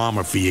suit of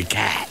armor for your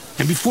cat.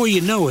 And before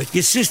you know it,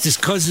 your sister's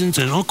cousins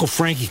and Uncle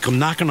Frankie come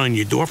knocking on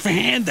your door for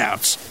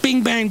handouts.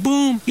 Bing, bang,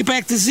 boom, you're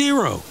back to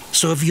zero.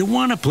 So if you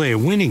want to play a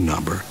winning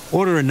number,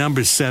 order a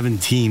number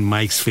 17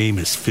 Mike's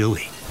Famous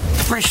Philly.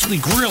 Freshly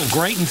grilled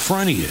right in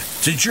front of you.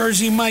 It's a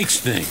Jersey Mike's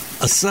thing,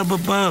 a sub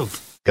above.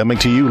 Coming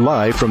to you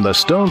live from the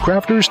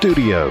Stonecrafters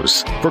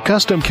Studios. For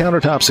custom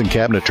countertops and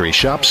cabinetry,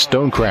 shop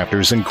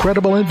Stonecrafters'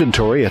 incredible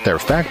inventory at their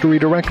Factory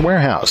Direct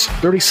Warehouse,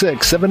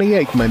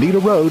 3678 Moneta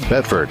Road,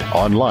 Bedford.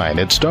 Online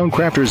at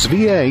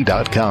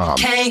stonecraftersva.com.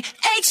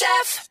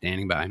 KHF.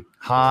 Standing by.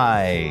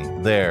 Hi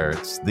there.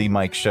 It's The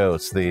Mike Show.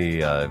 It's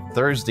the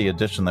Thursday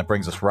edition that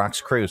brings us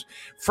Rox Cruz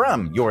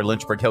from your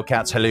Lynchburg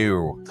Hillcats.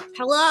 Hello.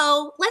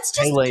 Hello. Let's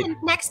just, Hey,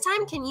 next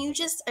time, can you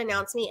just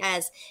announce me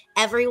as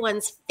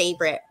everyone's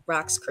favorite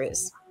Rox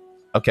Cruz?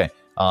 Okay.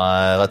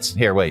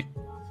 Wait.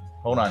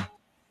 Hold on.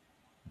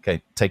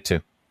 Okay. Take 2.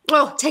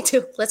 Oh, take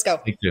 2. Let's go.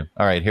 Take 2.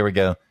 All right. Here we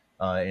go.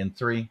 In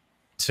 3,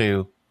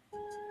 2.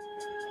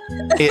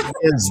 It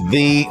is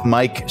The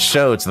Mike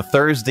Show. It's the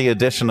Thursday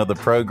edition of the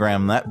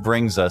program. That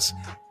brings us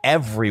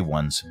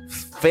everyone's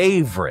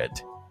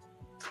favorite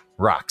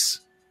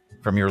Rox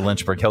from your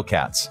Lynchburg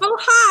Hillcats. Oh,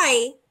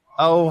 hi.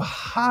 Oh,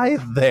 hi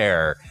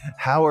there.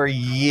 How are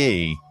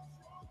ye?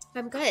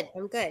 I'm good.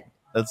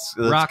 That's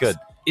Rox, good.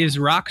 Is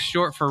Rox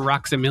short for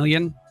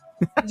Roxamillion?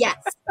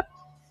 Yes.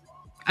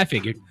 I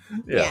figured.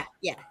 Yeah.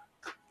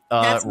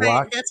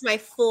 That's my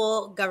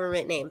full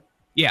government name.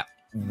 Yeah.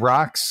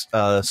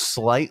 Rox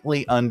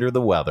slightly under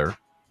the weather.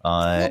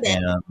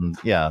 And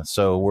yeah,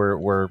 so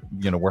we're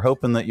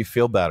hoping that you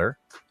feel better.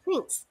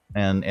 Thanks.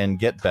 And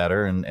get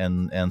better and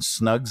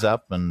snugs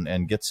up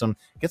and get some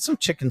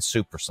chicken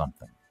soup or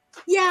something.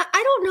 Yeah,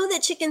 I don't know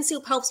that chicken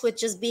soup helps with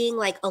just being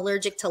like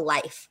allergic to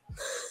life.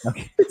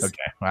 Okay.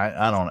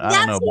 I don't know about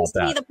that seems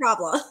to be the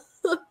problem.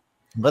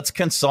 Let's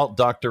consult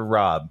Dr.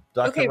 Rob.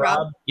 Okay,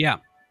 Rob. Yeah.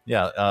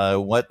 Yeah.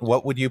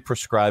 What would you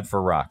prescribe for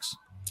Rox?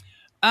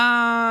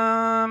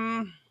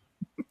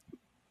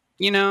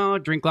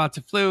 Drink lots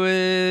of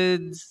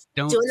fluids.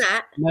 Don't doing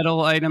that.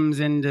 Metal items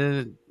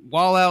into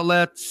wall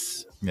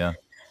outlets. Yeah.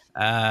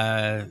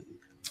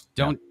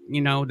 Don't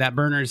that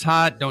burner's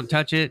hot. Don't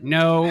touch it.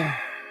 No.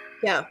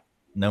 Yeah.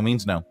 No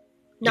means no.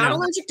 Not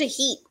allergic to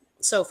heat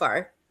so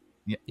far.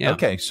 Yeah.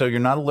 Okay, so you're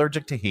not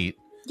allergic to heat.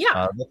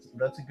 Yeah.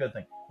 That's a good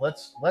thing.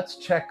 Let's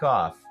check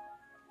off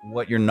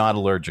what you're not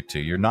allergic to.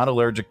 You're not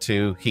allergic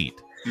to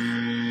heat.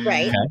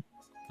 Right. Okay.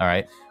 All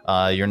right.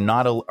 You're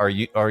not. Are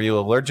you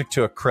allergic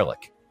to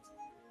acrylic?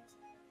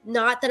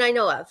 Not that I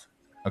know of.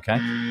 Okay.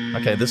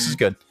 Okay. This is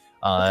good.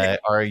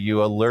 Are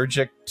you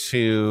allergic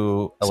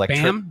to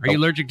spam? Are you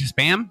allergic to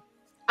spam?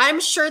 I'm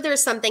sure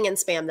there's something in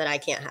spam that I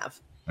can't have.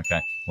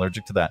 Okay.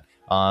 Allergic to that.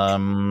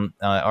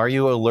 Are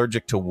you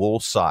allergic to wool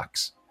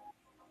socks?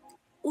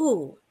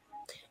 Ooh.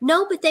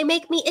 No, but they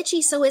make me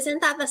itchy. So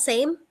isn't that the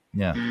same?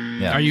 Yeah.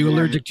 Yeah. Are you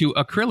allergic to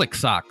acrylic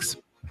socks?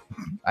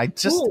 I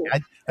just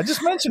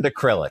mentioned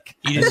acrylic.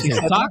 You didn't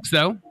say socks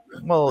though.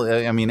 Well,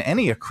 I mean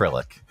any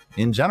acrylic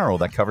in general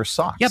that covers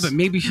socks. Yeah, but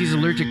maybe she's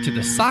allergic to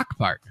the sock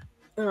part.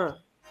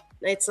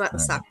 It's not the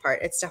sock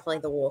part. It's definitely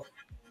the wool.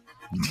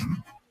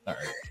 All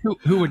right.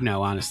 Who would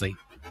know, honestly?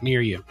 Me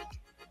or you?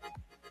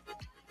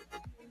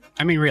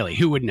 I mean, really,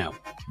 who would know?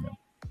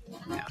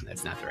 No,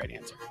 that's not the right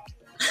answer.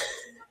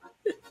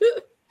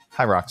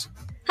 Hi, Rox.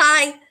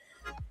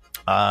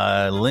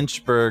 Hi.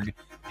 Lynchburg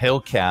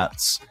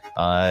Hillcats.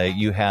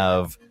 You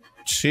have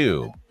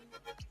two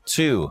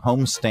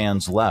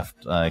homestands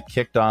left.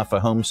 Kicked off a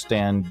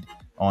homestand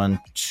on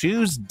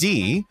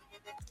Tuesday.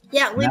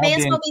 Yeah, we may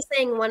as well be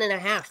saying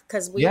 1.5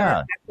 because we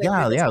are.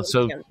 Yeah.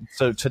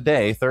 So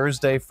today,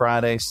 Thursday,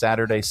 Friday,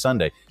 Saturday,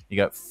 Sunday, you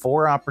got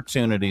 4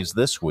 opportunities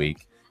this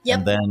week. Yep.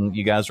 And then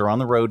you guys are on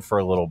the road for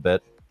a little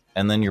bit.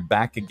 and then you're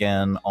back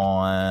again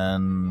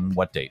on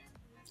what date?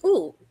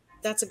 Ooh,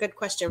 that's a good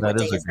question. That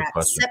what is day a is good that?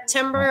 question.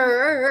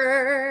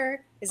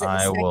 September. Is it the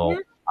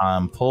second?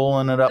 I'm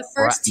pulling it up The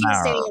first right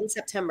Tuesday now. in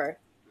September.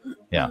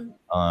 Yeah.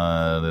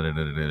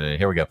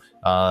 Here we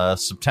go.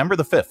 September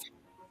the 5th.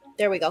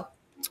 There we go.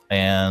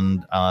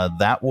 And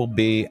that will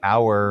be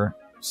our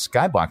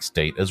Skybox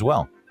date as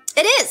well.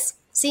 It is.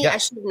 See, Yeah. I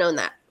should have known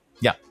that.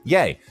 Yeah.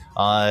 Yay.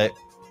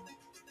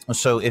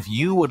 So if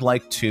you would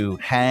like to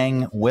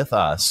hang with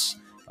us,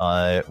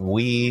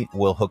 we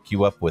will hook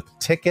you up with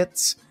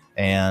tickets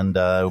and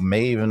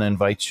may even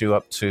invite you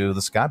up to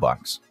the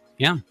Skybox.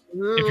 Yeah.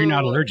 If you're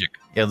not allergic.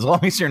 Yeah, as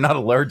long as you're not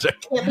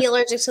allergic. Can't be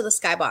allergic to the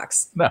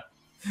Skybox. No,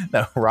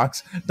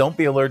 Rocks, don't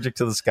be allergic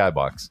to the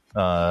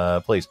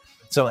Skybox, please.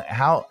 So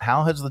how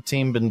has the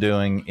team been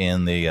doing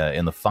in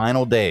the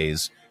final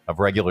days of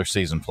regular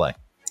season play?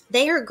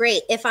 They are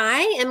great. If I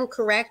am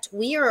correct,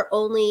 we are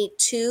only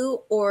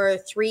 2 or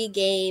 3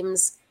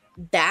 games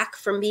back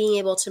from being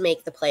able to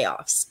make the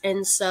playoffs.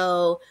 And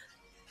so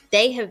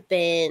they have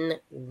been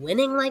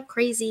winning like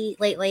crazy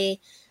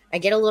lately. I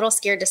get a little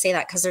scared to say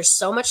that because there's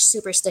so much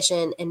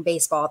superstition in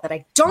baseball that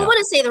I don't want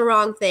to say the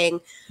wrong thing.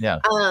 Yeah.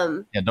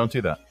 Yeah, don't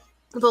do that.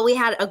 But we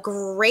had a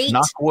great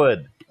Knock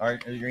wood. Are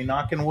you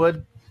knocking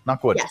wood?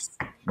 Knock wood. Yes.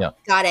 Yeah.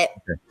 Got it.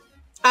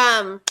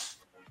 Okay.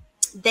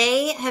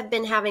 They have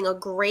been having a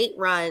great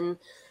run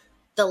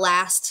the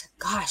last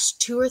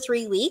 2 or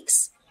 3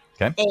 weeks.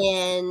 Okay.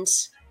 And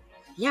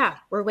yeah,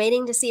 we're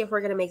waiting to see if we're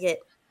going to make it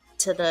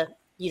to the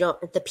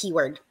P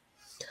word.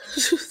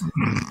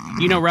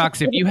 You know,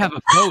 Rox, if you have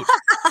a boat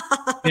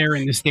there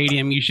in the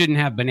stadium, you shouldn't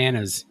have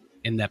bananas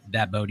in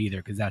that boat either,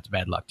 because that's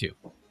bad luck too.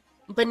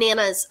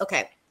 Bananas.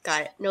 Okay.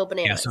 Got it. No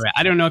bananas. Yeah, sorry.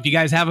 I don't know if you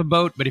guys have a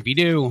boat, but if you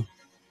do,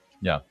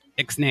 yeah,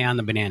 ixnay on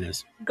the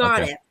bananas.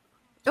 Got Okay. it.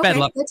 Bad Okay.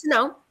 luck. Good to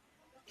know.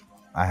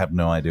 I have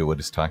no idea what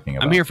he's talking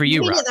about. I'm here for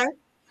you, Me Rob. neither.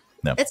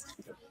 No.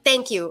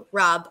 Thank you,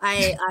 Rob.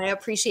 I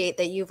appreciate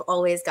that you've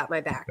always got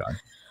my back.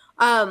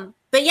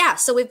 But yeah,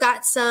 so we've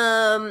got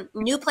some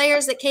new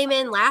players that came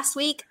in last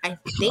week. I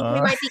think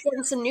we might be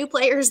getting some new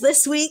players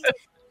this week.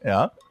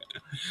 Yeah.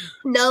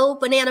 No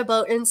banana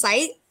boat in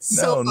sight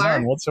so far.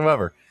 None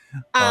whatsoever.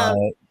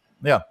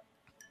 Yeah.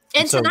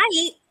 And So-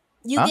 tonight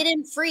you Huh? get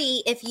in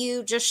free if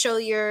you just show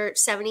your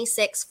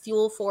 76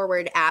 Fuel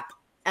Forward app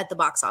at the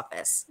box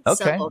office.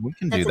 Okay, So we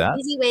can do that's that. an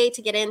easy way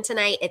to get in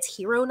tonight. It's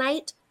Hero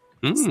Night.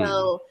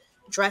 So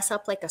dress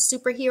up like a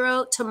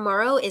superhero.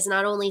 Tomorrow is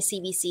not only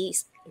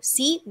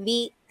CVCC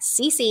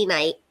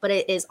night, but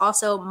it is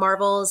also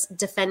Marvel's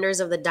Defenders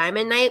of the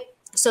Diamond night.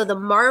 So the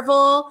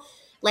Marvel,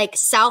 like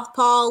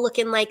Southpaw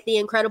looking like the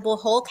Incredible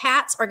Hulk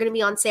hats are going to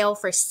be on sale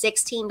for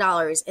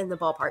 $16 in the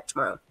ballpark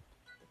tomorrow.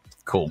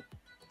 Cool.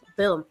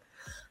 Boom.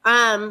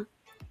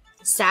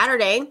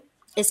 Saturday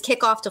is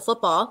kickoff to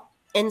football.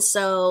 And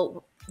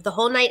so the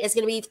whole night is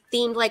going to be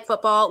themed like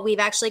football. We've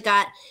actually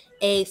got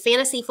a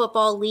fantasy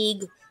football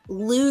league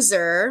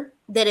loser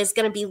that is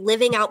going to be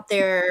living out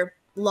their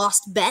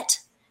lost bet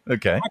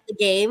Okay. at the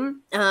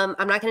game.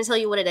 I'm not going to tell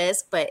you what it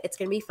is, but it's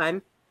going to be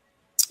fun.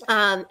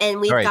 And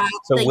we've All right. got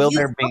So the will youth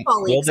there be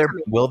football leagues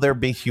coming. will there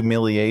be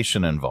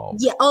humiliation involved?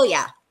 Yeah. Oh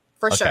yeah,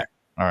 for Okay. sure.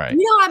 All right. You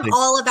know, I'm Please.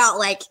 all about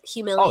like Oh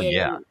humiliating.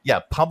 yeah. Yeah.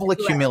 Public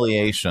whoever.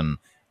 humiliation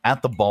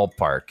at the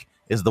ballpark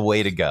is the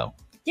way to go.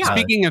 Yeah.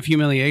 Speaking of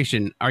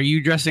humiliation, are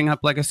you dressing up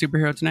like a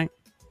superhero tonight?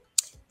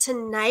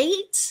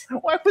 Tonight,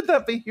 Why would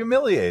that be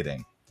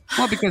humiliating?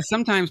 Well, because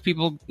sometimes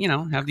people,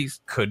 have these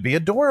Could be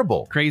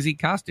adorable. crazy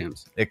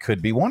costumes. It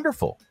could be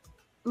wonderful.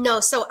 no.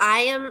 So I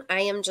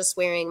am just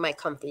wearing my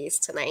comfies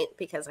tonight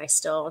because I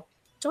still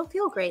don't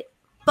feel great.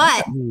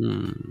 But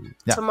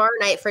Yeah. tomorrow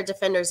night for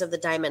Defenders of the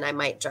Diamond, I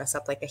might dress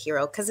up like a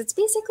hero because it's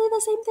basically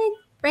the same thing,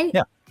 right?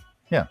 Yeah.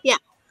 Yeah. Yeah.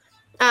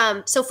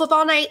 So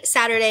football night,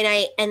 Saturday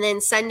night, and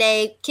then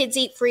Sunday, kids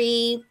eat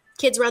free.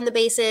 Kids run the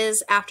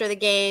bases after the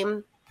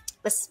game.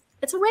 It's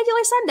a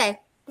regular Sunday.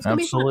 It's gonna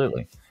be fun.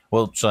 Absolutely.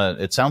 Well,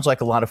 it sounds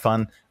like a lot of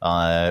fun.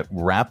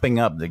 Wrapping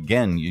up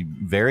again,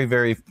 very,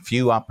 very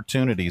few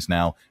opportunities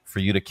now for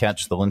you to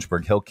catch the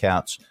Lynchburg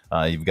Hillcats.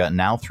 You've got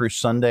now through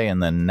Sunday,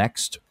 and then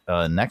next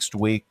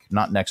week,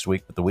 not next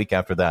week, but the week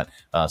after that,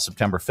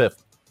 September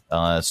 5th,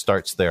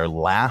 starts their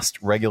last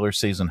regular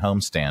season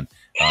homestand.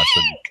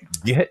 So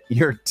get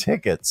your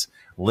tickets,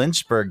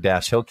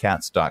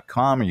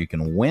 lynchburg-hillcats.com, or you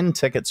can win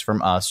tickets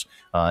from us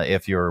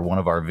if you're one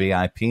of our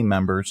VIP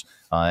members.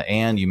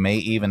 And you may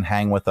even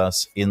hang with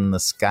us in the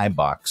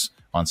Skybox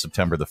on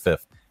September the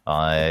 5th.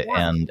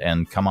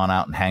 And come on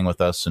out and hang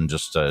with us and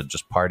just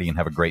party and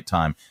have a great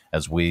time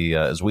as we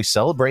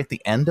celebrate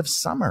the end of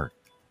summer.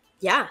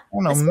 Yeah. Oh,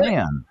 no,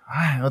 man.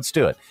 Let's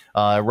do it.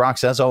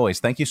 Rox, as always,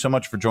 thank you so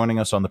much for joining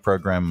us on the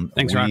program.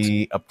 Thanks,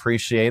 We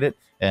appreciate it.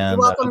 And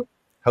You're welcome.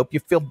 hope you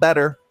feel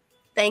better.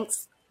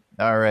 Thanks.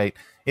 All right.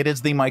 It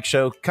is the Mike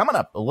Show. Coming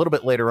up a little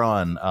bit later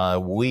on,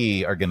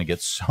 we are going to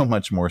get so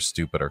much more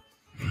stupider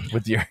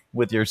with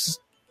your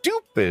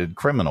stupid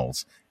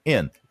criminals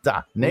in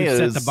the We've news.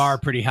 set the bar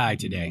pretty high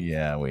today.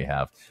 Yeah, we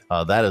have.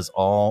 That is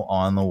all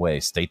on the way.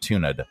 Stay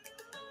tuned.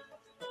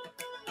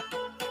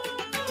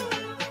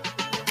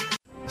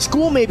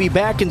 School may be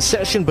back in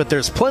session, but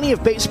there's plenty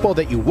of baseball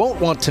that you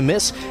won't want to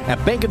miss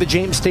at Bank of the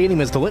James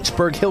Stadium as the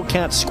Lynchburg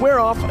Hillcats square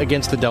off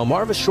against the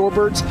Delmarva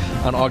Shorebirds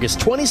on August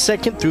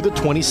 22nd through the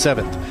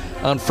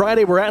 27th. On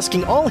Friday, we're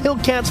asking all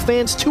Hillcats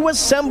fans to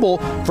assemble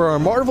for our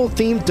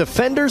Marvel-themed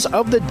Defenders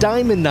of the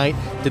Diamond Night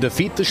to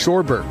defeat the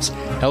Shorebirds.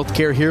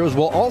 Healthcare Heroes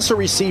will also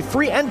receive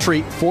free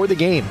entry for the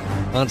game.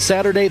 On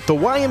Saturday, the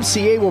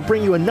YMCA will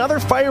bring you another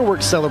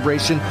fireworks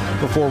celebration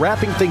before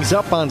wrapping things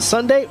up on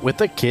Sunday with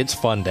the Kids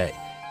Fun Day.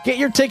 Get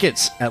your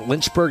tickets at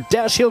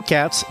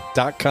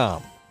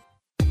lynchburg-hillcats.com.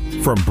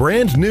 From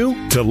brand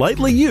new to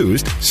lightly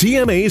used,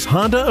 CMA's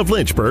Honda of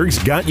Lynchburg's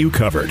got you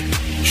covered.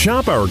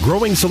 Shop our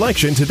growing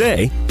selection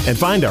today and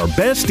find our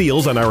best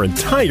deals on our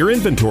entire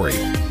inventory.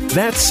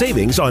 That's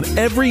savings on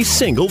every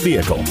single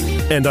vehicle.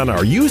 And on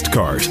our used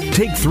cars,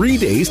 take 3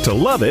 days to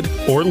love it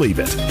or leave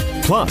it.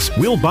 Plus,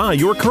 we'll buy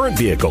your current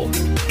vehicle.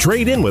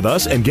 Trade in with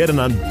us and get an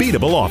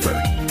unbeatable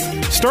offer.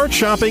 Start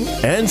shopping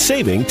and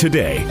saving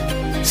today.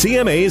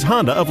 CMA's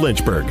Honda of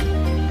Lynchburg.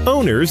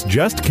 Owners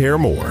just care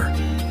more.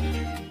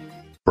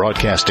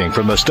 Broadcasting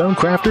from the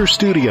Stonecrafters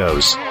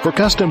Studios. For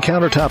custom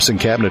countertops and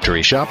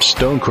cabinetry, shop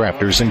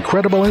Stonecrafters'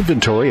 incredible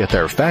inventory at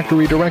their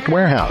Factory Direct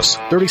Warehouse,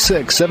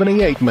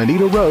 3678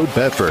 Moneta Road,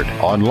 Bedford.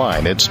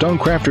 Online at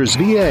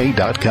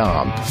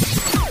stonecraftersva.com.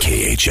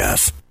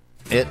 KHF.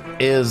 It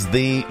is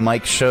the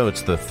Mike Show.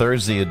 It's the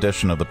Thursday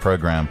edition of the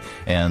program,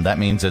 and that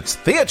means it's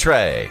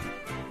Theatre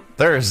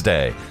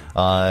Thursday.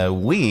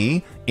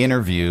 We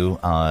interview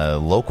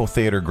local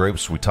theater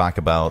groups. We talk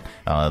about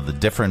the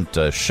different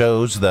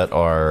shows that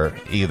are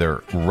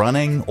either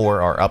running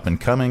or are up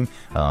and coming,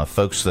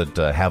 folks that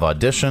have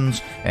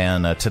auditions,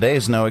 and today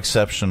is no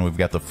exception. We've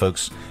got the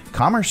folks.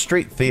 Commerce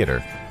Street Theater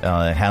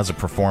has a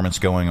performance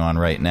going on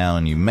right now,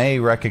 and you may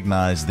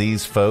recognize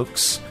these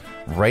folks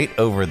right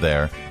over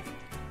there.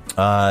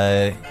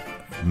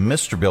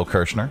 Mr. Bill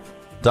Kirshner,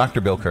 Dr.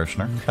 Bill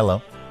Kirshner,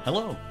 hello.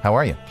 Hello. How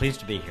are you? Pleased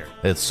to be here.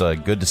 It's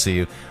good to see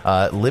you.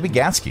 Libby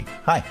Gatsky,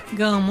 hi.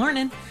 Good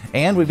morning.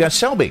 And we've got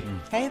Shelby.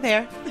 Hey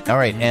there. All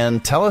right,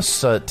 and tell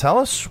us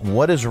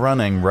what is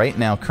running right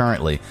now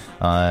currently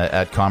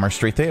at Commerce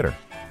Street Theater.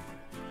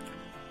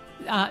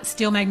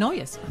 Steel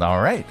Magnolias. All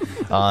right,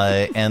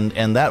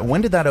 and that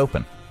when did that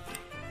open?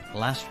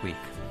 Last week.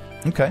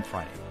 Okay.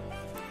 Friday.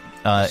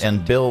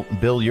 And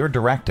Bill, you're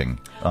directing.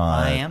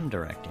 I am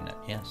directing it.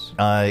 Yes.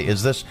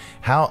 Is this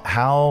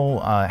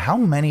how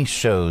many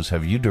shows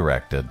have you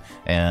directed,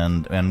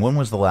 and when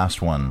was the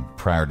last one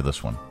prior to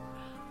this one?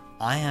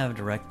 I have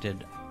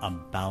directed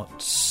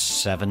about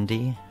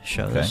 70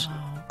 shows. Okay.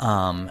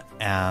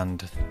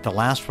 And the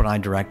last one I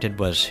directed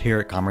was here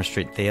at Commerce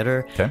Street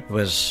Theater. Okay. It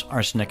was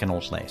Arsenic and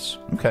Old Lace.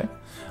 Okay.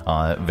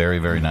 Very,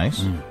 very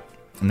nice.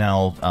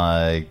 Now,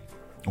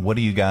 what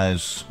do you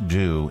guys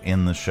do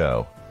in the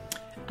show?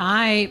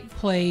 I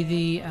play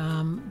the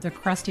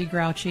crusty,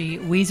 grouchy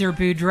Weezer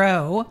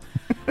Boudreaux,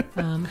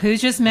 who's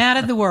just mad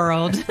at the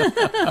world,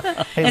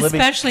 Hey, Libby,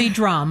 especially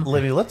drum.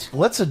 Libby,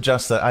 let's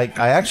adjust that.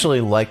 I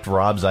actually liked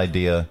Rob's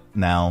idea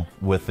now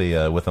with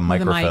a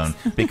microphone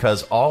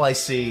because all I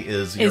see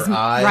is your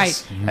eyes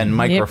right. and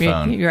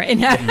microphone. You're right.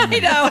 I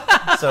know.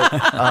 So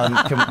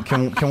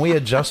can we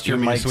adjust your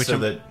You want me mic to switch so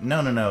them? that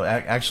no.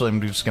 Actually, I'm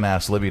just going to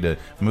ask Libby to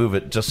move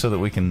it just so that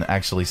we can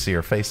actually see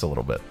her face a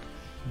little bit.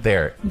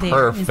 There,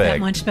 perfect. Is that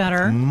much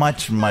better?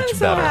 Much I'm better.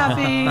 so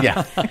happy.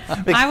 Yeah,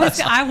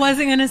 I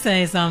wasn't going to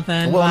say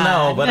something. Well,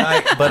 no, but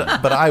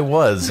I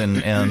was,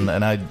 and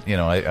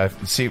I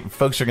see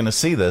folks are going to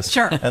see this,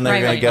 sure, and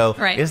they're going to go,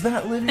 right. "Is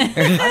that Libby?"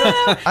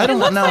 I don't it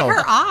looks know. Like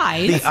her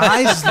eyes. The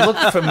eyes look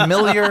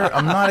familiar.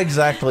 I'm not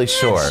exactly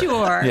sure.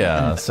 Sure.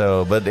 Yeah.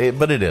 So, but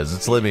it is.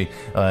 It's Libby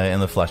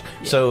in the flesh.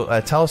 So,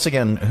 tell us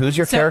again, who's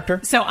your character?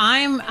 So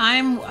I'm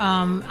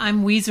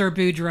Weezer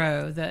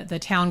Boudreaux, the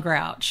town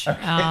grouch.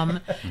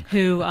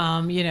 Who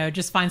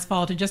just finds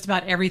fault in just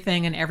about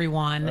everything and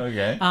everyone.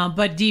 Okay.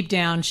 But deep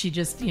down, she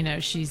just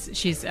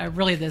she's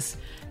really this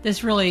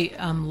really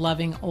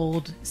loving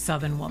old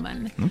Southern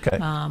woman. Okay.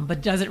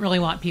 But doesn't really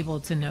want people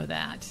to know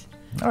that.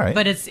 All right.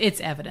 But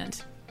it's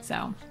evident.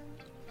 So.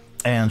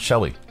 And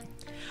Shelby.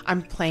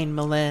 I'm playing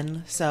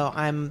Malin, so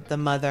I'm the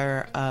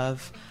mother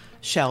of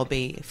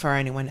Shelby. For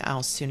anyone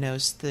else who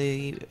knows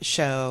the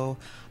show,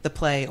 the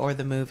play, or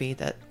the movie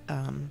that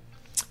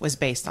was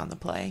based on the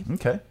play.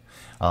 Okay.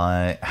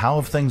 How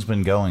have things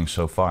been going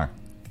so far?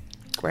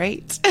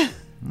 Great. I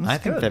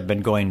think they've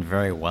been going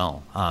very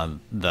well.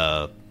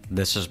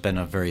 This has been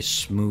a very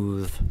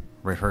smooth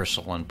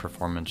rehearsal and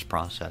performance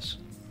process.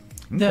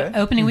 The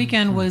opening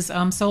weekend was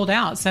sold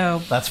out,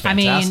 so that's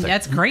fantastic. I mean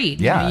that's great.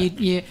 Yeah,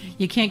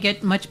 you can't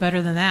get much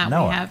better than that.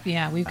 No.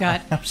 We've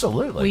got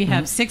absolutely. We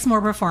have 6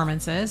 more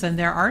performances, and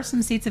there are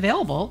some seats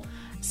available.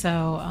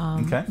 So,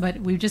 but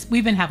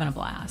we've been having a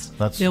blast.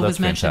 Bill was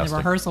mentioning the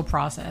rehearsal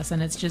process,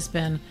 and it's just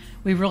been,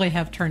 we really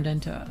have turned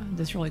into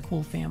this really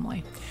cool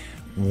family.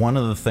 One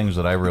of the things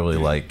that I really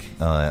like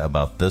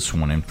about this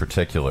one in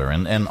particular,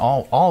 and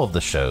all of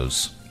the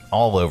shows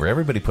all over,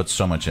 everybody puts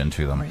so much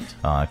into them.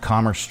 Right.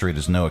 Commerce Street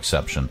is no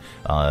exception,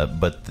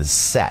 but the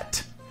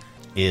set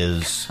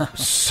is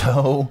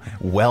so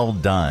well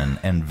done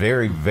and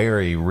very,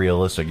 very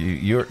realistic.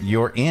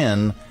 You're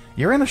in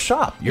a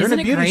shop. You're Isn't in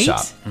a it beauty great?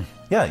 shop.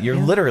 Yeah, you're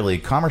literally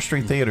Commerce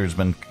Street Theater's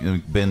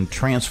been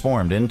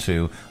transformed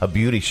into a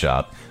beauty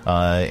shop,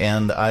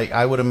 and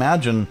I would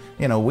imagine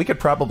we could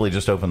probably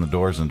just open the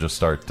doors and just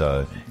start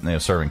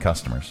serving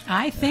customers.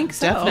 I think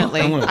so.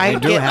 Definitely.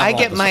 I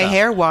get my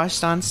hair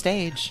washed on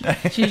stage.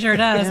 She sure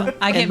does.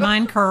 I get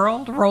mine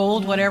curled,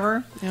 rolled,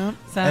 whatever. Yep.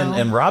 So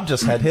And Rob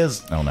just had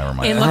his. Oh, never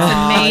mind. it looks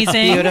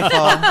amazing. Beautiful.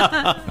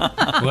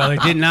 Well,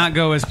 it did not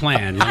go as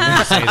planned. I'm going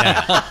to say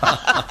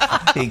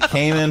that. He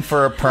came in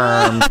for a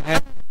perm.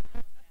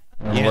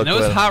 Yeah,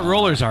 those hot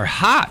rollers are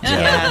hot.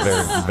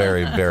 Yeah,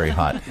 very, very, very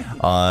hot.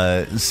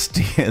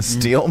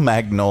 Steel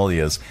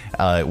Magnolias.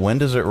 When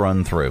does it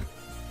run through?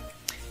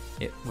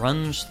 It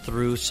runs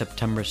through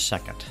September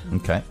 2nd.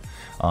 Okay.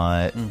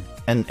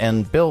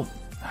 And Bill,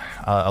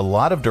 a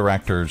lot of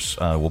directors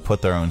will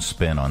put their own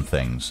spin on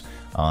things.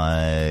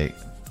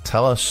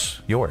 Tell us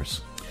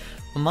yours.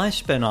 Well, my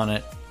spin on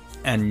it,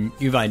 and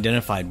you've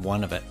identified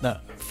one of it.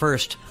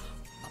 First,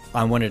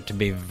 I want it to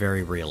be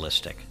very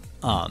realistic.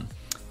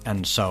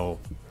 And so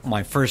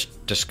my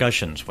first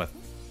discussions with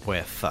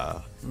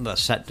the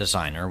set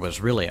designer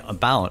was really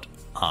about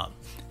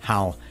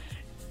how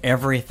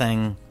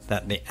everything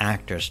that the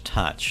actors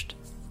touched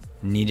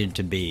needed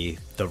to be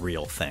the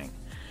real thing.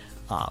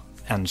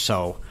 And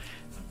so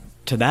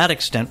to that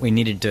extent, we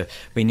needed to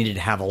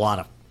have a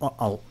lot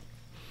of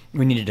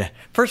we needed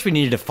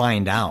to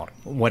find out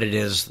what it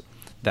is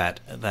that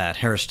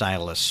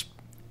hairstylists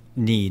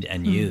need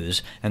and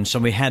use, and so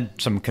we had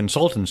some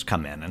consultants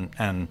come in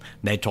and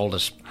they told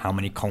us how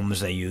many combs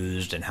they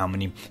used and how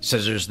many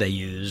scissors they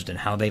used and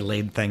how they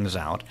laid things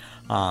out,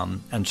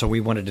 and so we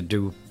wanted to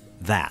do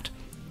that,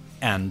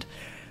 and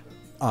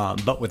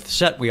but with the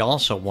set we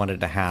also wanted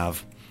to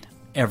have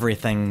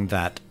everything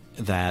that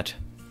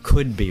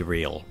could be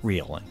real,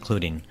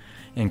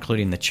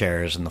 including the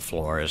chairs and the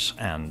floors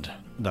and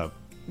the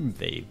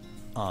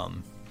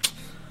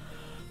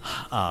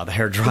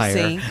hair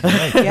dryer.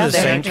 Yeah, the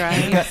hair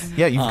dryer.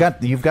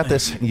 You've got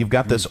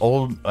this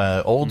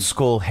old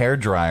school hair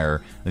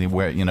dryer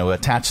where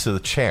attached to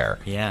the chair.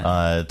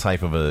 Yeah.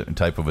 Type of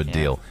a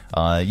deal.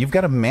 You've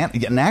got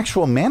an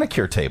actual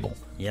manicure table.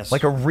 Yes.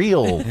 Like a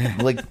real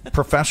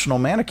professional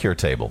manicure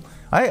table.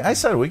 I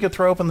said we could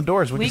throw open the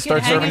doors. We could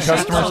start serving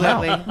customers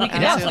now. We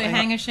could actually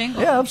hang a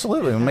shingle. Yeah,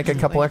 absolutely. We'll make a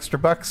couple extra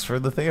bucks for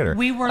the theater.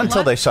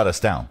 Until they shut us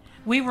down.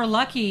 We were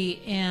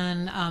lucky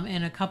in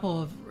a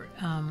couple of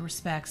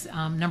respects.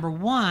 Number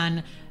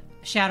one,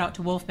 shout out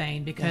to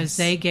Wolfbane because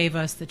they gave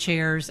us the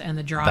chairs and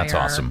the dryer. That's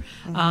awesome.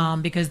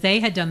 Because they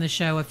had done the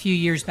show a few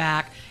years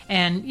back,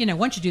 and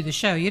once you do the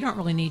show, you don't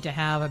really need to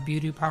have a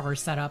beauty parlor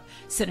set up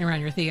sitting around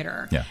your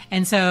theater. Yeah.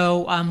 And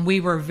so we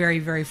were very,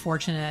 very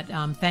fortunate.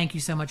 Thank you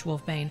so much,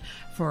 Wolfbane,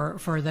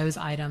 for those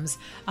items.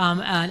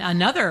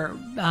 Another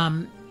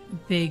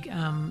big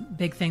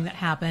thing that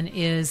happened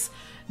is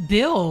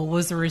Bill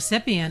was the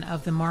recipient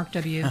of the Mark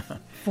W.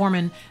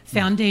 Foreman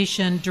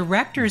Foundation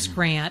Director's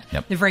Grant,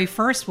 the very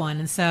first one.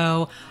 And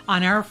so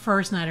on our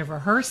first night of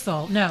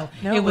rehearsal,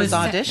 it was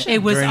auditions.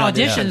 It was during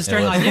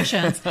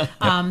auditions.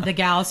 The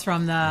gals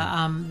from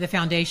the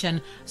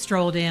foundation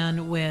strolled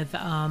in with,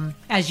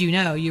 as you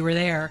know, you were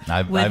there.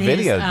 I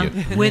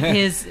videoed you. With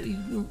his,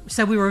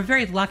 so we were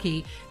very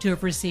lucky to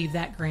have received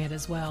that grant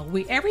as well.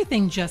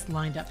 Everything just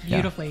lined up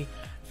beautifully. Yeah.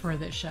 For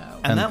the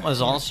show, and that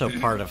was also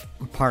part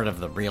of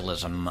the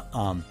realism,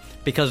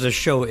 because the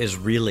show is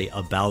really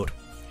about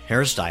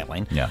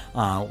hairstyling. Yeah,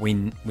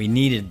 we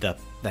needed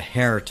the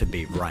hair to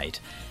be right,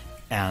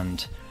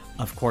 and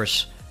of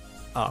course,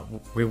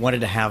 we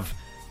wanted to have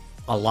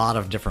a lot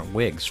of different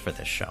wigs for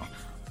this show,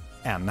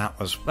 and that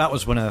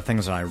was one of the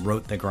things that I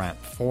wrote the grant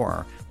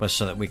for, was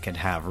so that we could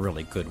have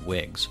really good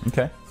wigs.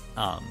 Okay.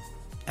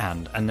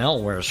 And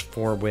Anel wears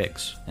 4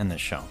 wigs in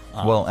this show.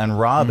 And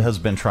Rob has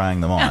been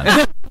trying them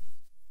on.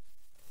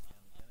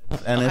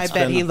 And I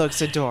bet he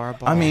looks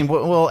adorable. I mean,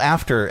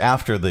 after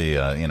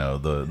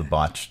the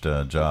botched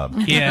job.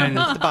 Yeah,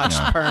 the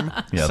botched perm.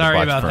 Yeah,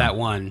 sorry about that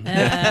one.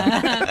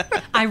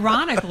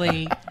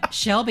 Ironically,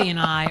 Shelby and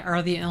I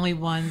are the only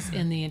ones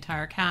in the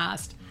entire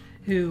cast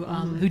who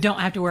don't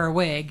have to wear a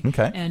wig.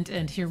 Okay.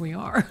 And here we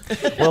are.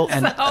 Well,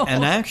 and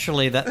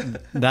actually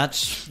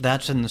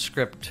that's in the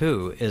script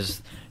too.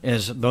 Is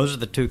those are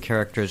the 2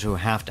 characters who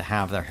have to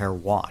have their hair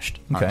washed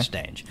on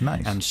stage.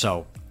 Nice.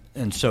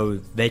 And so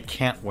they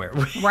can't wear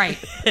right.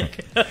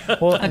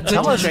 Well,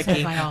 tell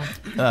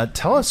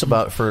us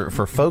about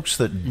for folks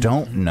that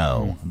don't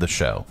know the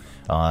show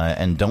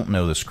and don't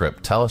know the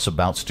script. Tell us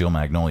about Steel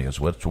Magnolias.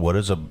 What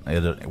is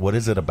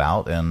it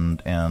about?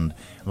 And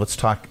let's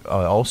talk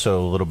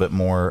also a little bit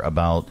more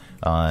about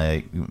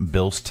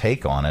Bill's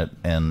take on it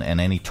and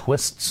any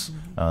twists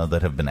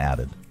that have been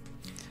added.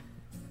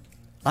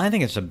 I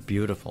think it's a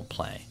beautiful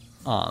play.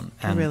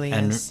 It really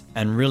is,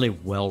 and really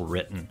well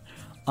written.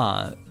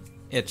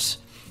 It's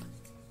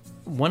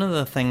one of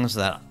the things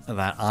that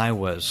I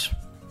was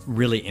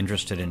really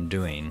interested in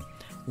doing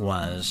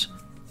was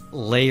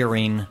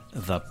layering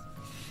the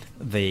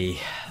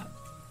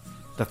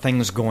the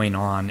things going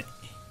on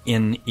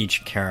in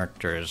each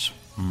character's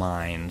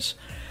minds,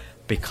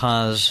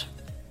 because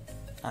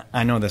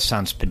I know this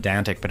sounds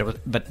pedantic,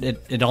 but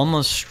it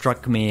almost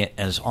struck me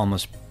as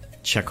almost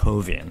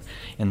Chekhovian,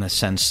 in the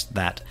sense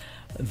that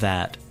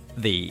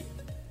the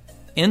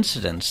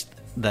incidents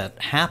that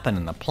happen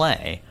in the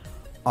play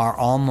are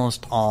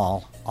almost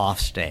all off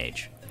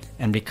stage.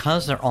 And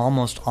because they're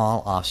almost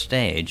all off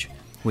stage,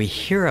 we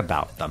hear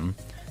about them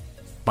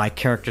by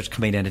characters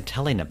coming in and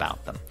telling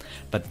about them.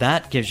 But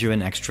that gives you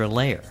an extra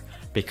layer,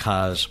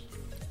 because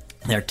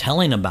they're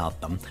telling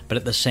about them, but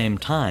at the same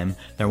time,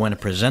 they want to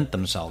present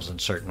themselves in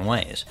certain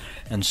ways.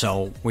 And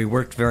so we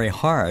worked very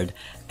hard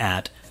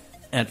at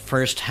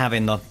first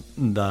having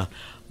the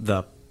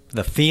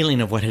feeling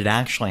of what had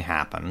actually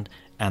happened,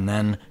 and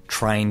then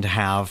trying to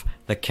have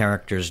the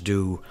characters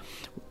do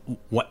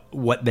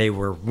what they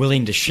were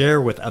willing to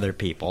share with other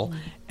people,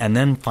 and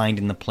then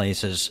finding the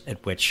places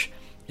at which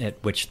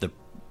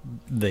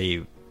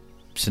the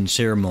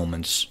sincere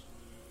moments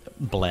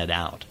bled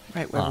out.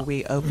 Right, where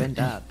we opened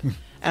up. And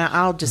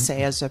I'll just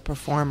say, as a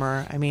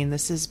performer, I mean,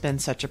 this has been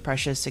such a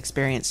precious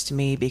experience to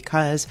me,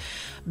 because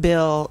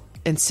Bill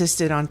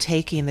insisted on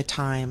taking the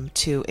time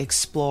to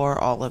explore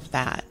all of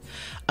that.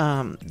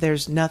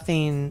 There's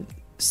nothing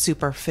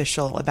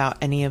superficial about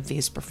any of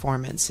these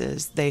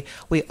performances.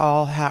 We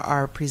all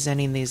are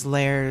presenting these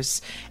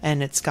layers,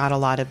 and it's got a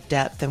lot of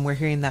depth, and we're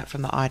hearing that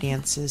from the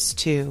audiences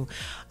too.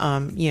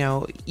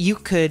 You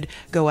could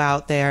go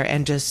out there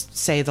and just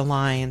say the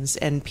lines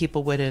and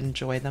people would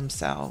enjoy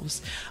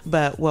themselves,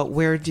 but what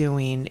we're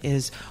doing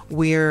is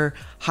we're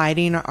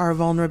hiding our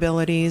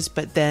vulnerabilities,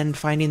 but then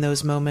finding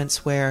those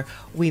moments where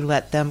we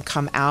let them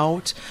come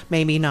out,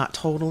 maybe not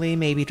totally,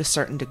 maybe to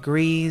certain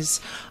degrees.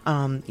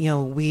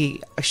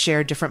 We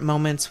share different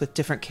moments with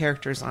different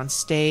characters on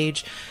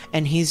stage,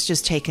 and he's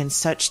just taken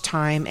such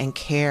time and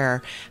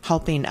care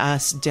helping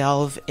us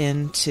delve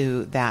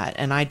into that,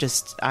 and I've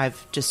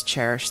just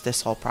cherished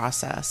this whole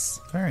process.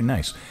 Very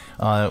nice.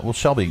 Well,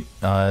 Shelby,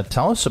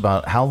 tell us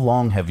about how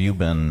long have you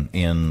been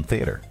in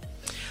theater?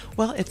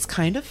 Well, it's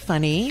kind of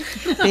funny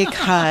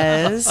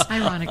because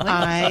ironically,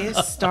 I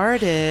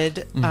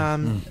started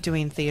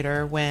doing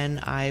theater when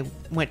I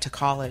went to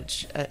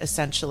college,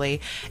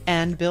 essentially,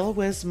 and Bill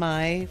was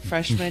my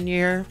freshman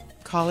year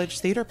college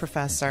theater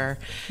professor.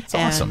 That's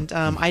awesome.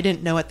 And I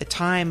didn't know at the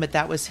time, but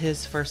that was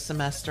his first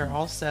semester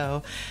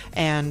also.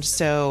 And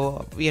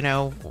so,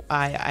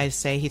 I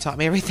say he taught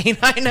me everything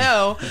I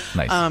know.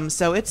 Nice.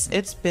 So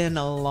it's been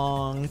a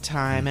long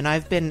time, and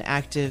I've been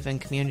active in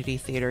community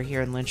theater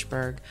here in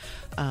Lynchburg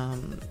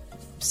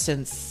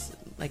since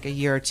like a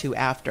year or two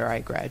after I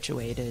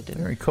graduated.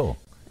 Very cool.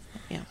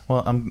 Yeah.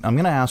 Well, I'm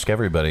going to ask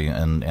everybody,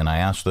 and I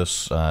asked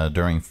this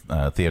during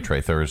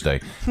Theatre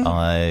Thursday.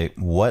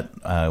 What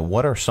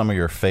are some of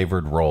your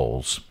favorite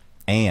roles,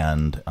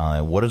 and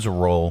what is a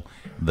role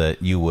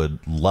that you would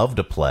love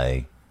to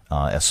play,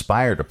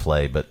 aspire to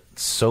play, but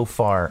so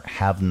far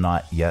have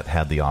not yet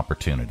had the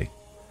opportunity?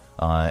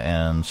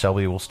 And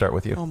Shelby, we'll start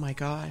with you. Oh my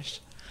gosh.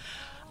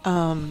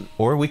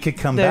 Or we could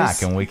come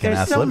back and we can ask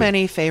There's so Libby.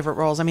 many favorite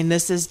roles. I mean,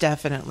 this is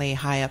definitely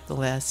high up the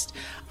list.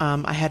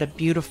 I had a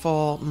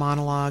beautiful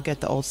monologue at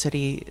the Old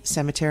City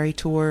Cemetery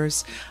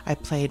tours. I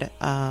played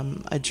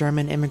a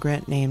German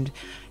immigrant named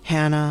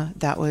Hannah.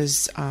 That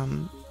was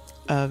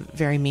a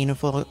very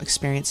meaningful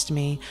experience to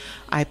me.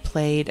 I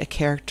played a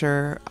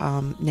character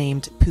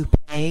named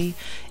Poupée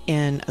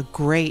in a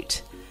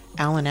great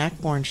Alan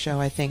Ayckbourn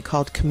show, I think,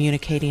 called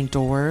Communicating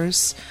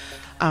Doors.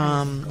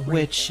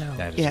 Which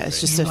it's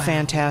just a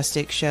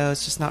fantastic show.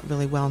 It's just not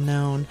really well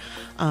known.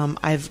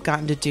 I've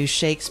gotten to do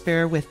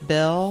Shakespeare with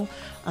Bill,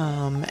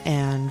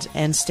 and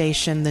End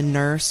Station, the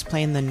nurse,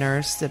 playing the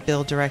nurse that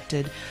Bill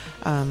directed,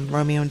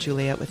 Romeo and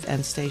Juliet with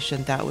End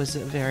Station. That was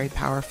a very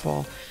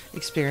powerful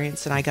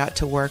experience, and I got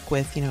to work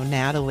with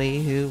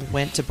Natalie, who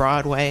went to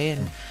Broadway,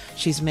 and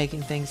she's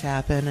making things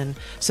happen, and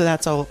so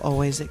that's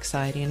always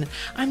exciting.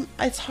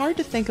 It's hard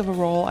to think of a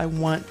role I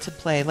want to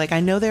play. Like, I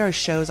know there are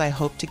shows I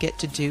hope to get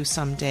to do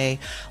someday.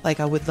 Like,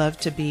 I would love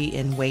to be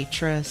in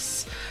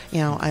Waitress.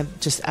 I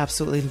just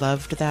absolutely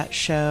loved that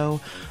show.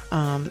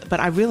 But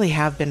I really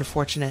have been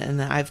fortunate in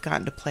that I've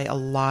gotten to play a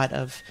lot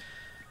of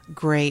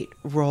great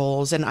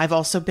roles, and I've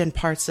also been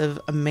parts of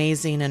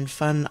amazing and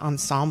fun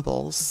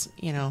ensembles,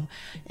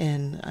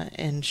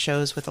 in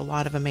shows with a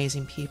lot of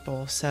amazing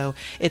people. So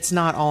it's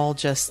not all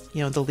just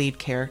the lead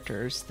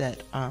characters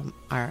that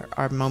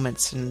are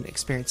moments and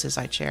experiences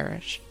I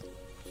cherish.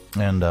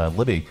 And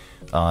Libby,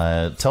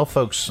 tell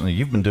folks,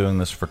 you've been doing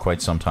this for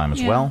quite some time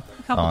as well.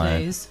 A couple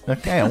days.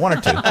 Okay, one or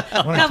two.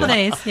 Couple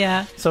days,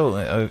 yeah.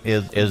 So,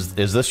 is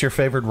this your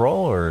favorite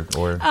role, or?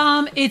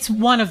 It's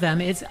one of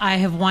them.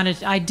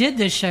 I did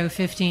this show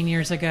 15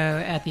 years ago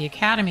at the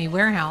Academy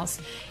Warehouse,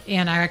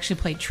 and I actually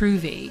played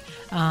Truvy.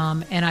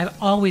 And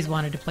I've always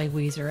wanted to play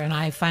Weezer, and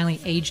I finally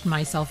aged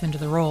myself into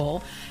the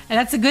role, and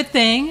that's a good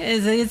thing.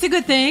 It's a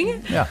good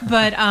thing. Yeah.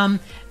 But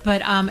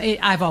But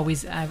I've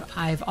always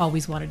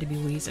wanted to be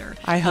Weezer.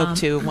 I hope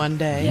to one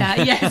day. Yeah,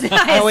 yes.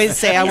 I always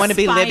say I want to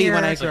be Libby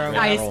when I grow up.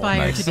 I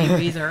aspire to be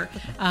Weezer.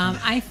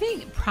 I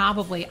think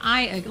probably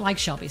like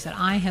Shelby said,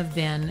 I have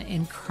been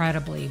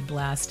incredibly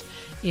blessed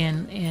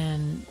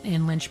in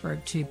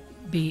Lynchburg to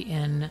be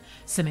in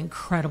some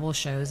incredible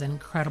shows,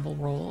 incredible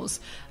roles.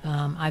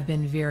 I've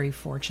been very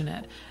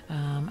fortunate.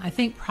 I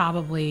think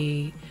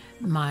probably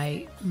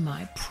my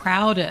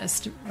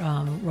proudest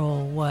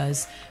role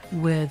was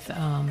with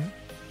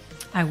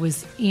I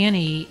was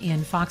Annie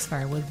in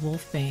Foxfire with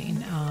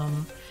Wolfbane.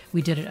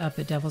 We did it up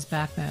at Devil's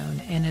Backbone,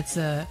 and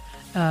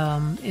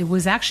it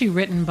was actually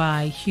written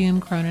by Hume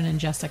Cronin and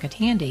Jessica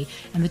Tandy,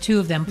 and the two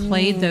of them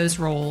played those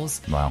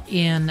roles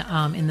in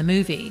the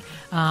movie.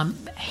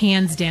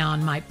 Hands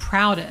down, my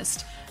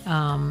proudest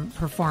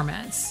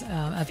performance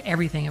of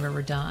everything I've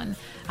ever done.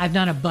 I've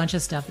done a bunch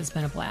of stuff that's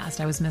been a blast.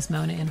 I was Miss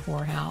Mona in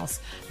Whorehouse.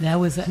 That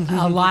was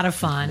a lot of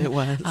fun. It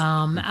was.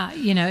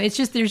 It's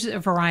just there's a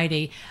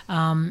variety.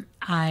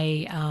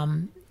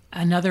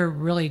 Another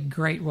really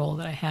great role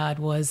that I had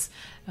was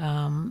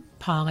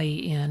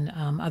Polly in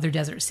Other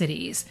Desert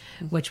Cities,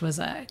 which was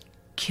a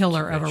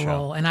killer of a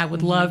role, and I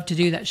would love to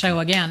do that show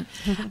again.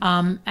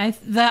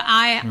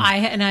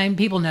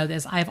 People know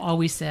this. I've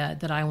always said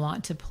that I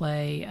want to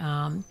play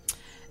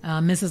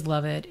Mrs.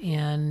 Lovett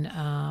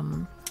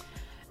in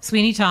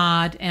Sweeney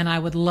Todd, and I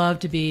would love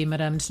to be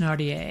Madame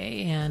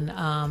Thénardier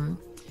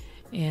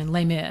in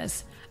Les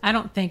Mis. I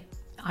don't think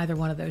either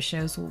one of those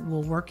shows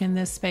will work in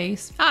this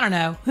space. I don't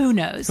know. Who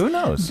knows?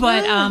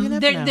 But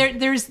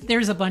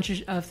there's a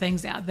bunch of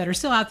things out that are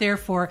still out there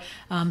for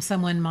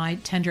someone my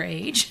tender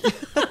age.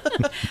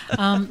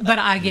 But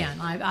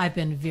again, I've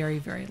been very,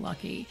 very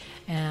lucky,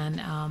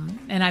 and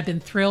I've been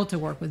thrilled to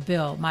work with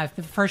Bill.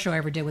 The first show I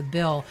ever did with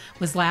Bill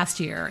was last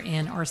year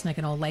in Arsenic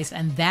and Old Lace,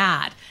 and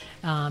that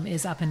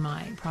is up in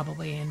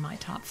probably in my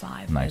top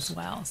 5 as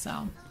well.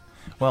 So.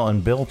 Well,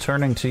 and Bill,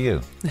 turning to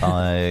you,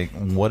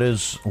 what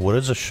is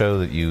a show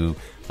that you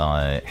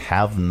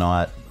have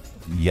not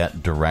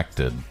yet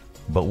directed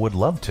but would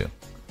love to?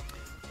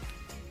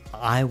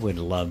 I would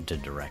love to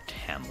direct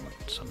Hamlet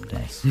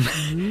someday.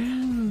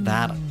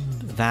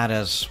 That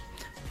is,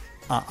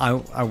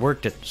 I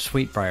worked at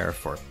Sweetbriar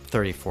for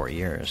 34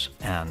 years,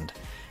 and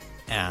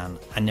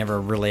I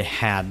never really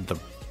had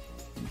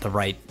the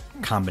right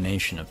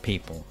combination of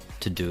people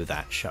to do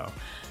that show.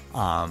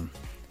 And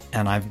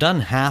I've done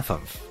half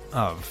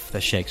of the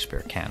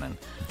Shakespeare canon.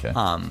 Okay.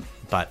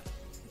 But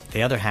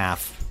the other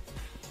half,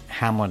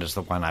 Hamlet is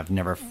the one I've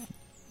never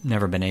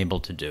been able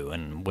to do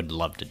and would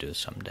love to do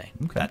someday.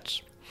 Okay.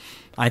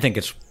 I think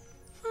it's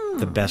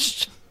the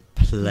best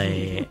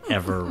play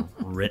ever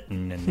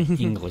written in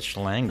the English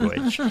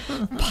language,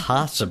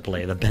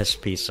 possibly the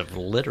best piece of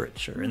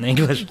literature in the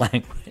English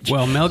language.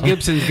 Well, Mel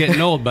Gibson's getting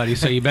old, buddy,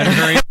 so you better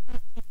hurry.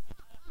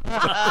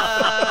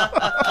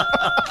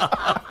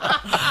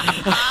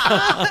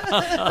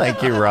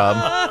 Thank you, Rob.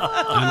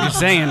 I'm just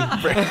saying.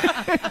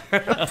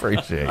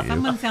 Appreciate you.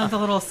 Someone sounds a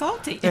little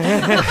salty.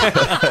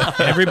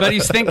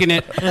 Everybody's thinking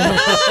it.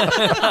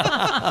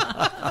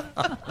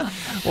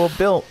 Well,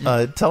 Bill,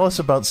 tell us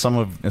about some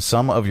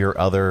of your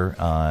other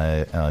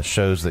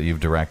shows that you've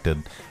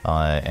directed,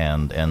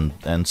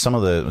 and some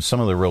of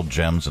the real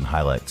gems and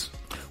highlights.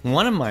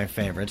 One of my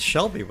favorites,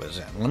 Shelby was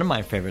in. One of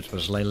my favorites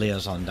was Les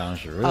Liaisons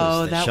Dangereuses.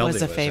 Oh, that Shelby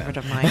was a favorite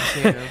of mine,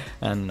 too.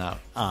 And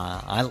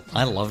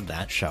I loved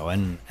that show.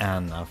 And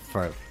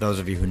for those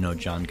of you who know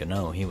John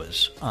Gannot, he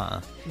was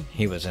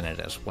in it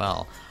as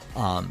well.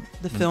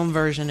 The film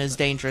version is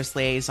Dangerous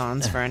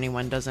Liaisons, for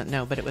anyone doesn't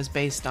know, but it was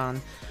based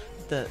on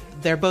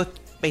they're both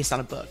based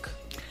on a book.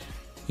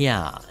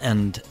 Yeah,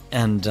 and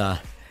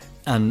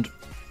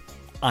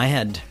I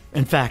had,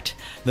 in fact,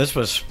 this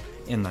was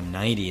in the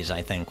 90s,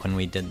 I think, when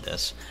we did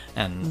this,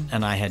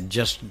 and I had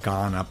just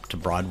gone up to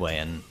Broadway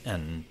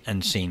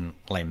and seen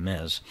Les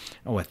Mis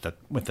with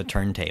the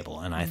turntable,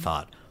 and I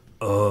thought,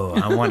 oh,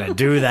 I want to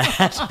do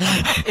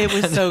that. It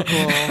was so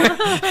cool.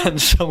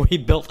 And so we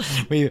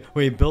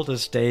built a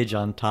stage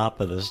on top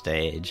of the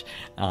stage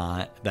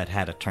that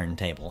had a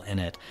turntable in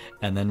it,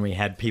 and then we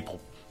had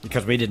people,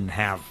 because we didn't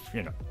have,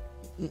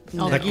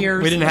 all the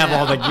gears. We didn't have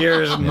all the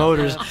gears and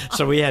motors,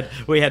 so we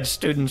had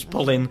students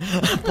pulling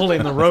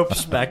the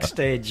ropes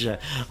backstage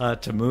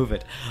to move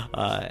it,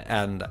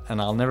 and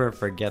I'll never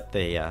forget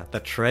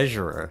the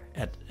treasurer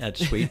at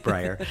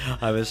Sweetbriar.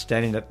 I was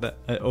standing at the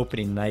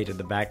opening night in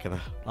the back of the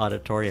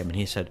auditorium, and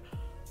he said,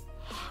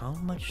 "How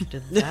much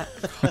did that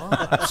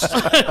cost?"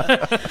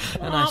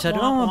 And I said,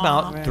 "Oh,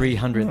 about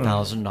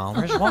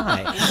 $300,000.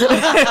 Why?"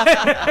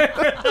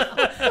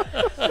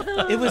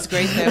 It was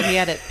great, though. He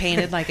had it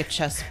painted like a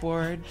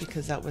chessboard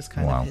because that was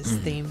kind of his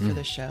theme for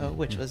the show,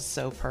 which was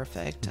so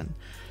perfect. And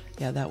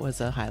yeah, that was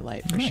a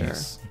highlight for sure.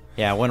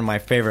 Yeah, one of my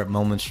favorite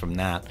moments from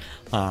that,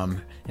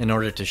 in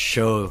order to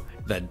show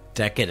the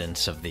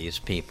decadence of these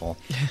people,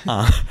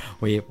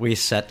 we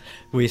set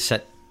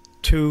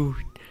two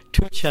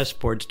two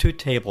chessboards, two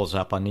tables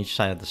up on each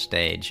side of the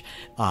stage,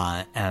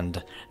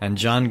 and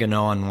John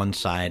Gano on one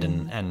side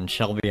and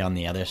Shelby on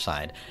the other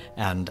side,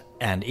 and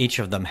each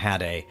of them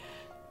had a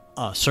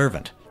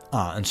servant.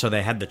 And so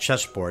they had the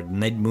chessboard,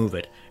 and they'd move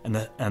it,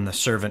 and the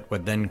servant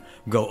would then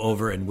go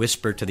over and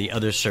whisper to the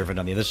other servant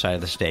on the other side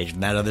of the stage,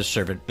 and that other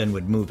servant then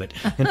would move it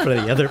in front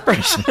of the other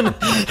person.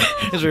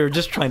 Because we were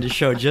just trying to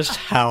show just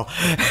how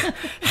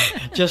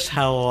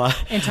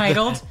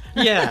entitled.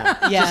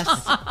 Yeah. Yes.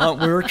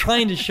 We were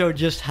trying to show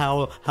just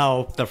how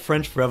the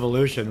French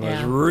Revolution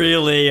was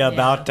really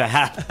about to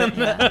happen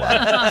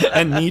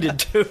and needed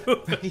to.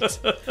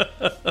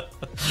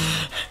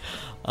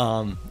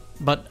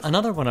 But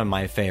another one of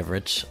my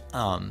favorites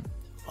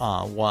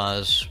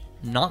was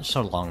not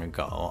so long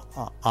ago,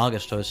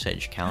 August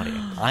Osage County.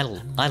 I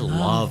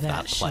love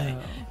that play,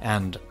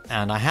 and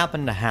I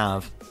happen to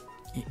have,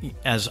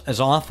 as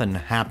often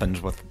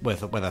happens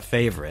with a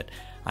favorite,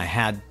 I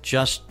had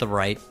just the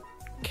right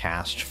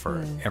cast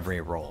for every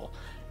role,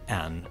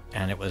 and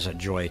it was a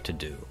joy to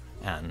do,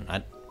 and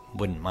I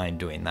wouldn't mind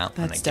doing that one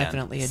again. That's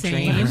definitely a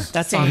dream.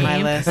 That's on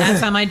my list.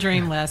 That's on my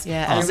dream list.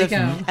 Yeah,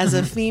 as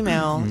a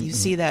female, you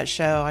see that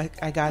show.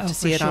 I got to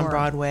see it on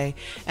Broadway,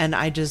 and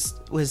I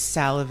just was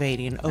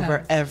salivating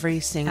over every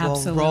single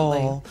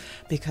role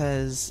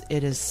because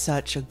it is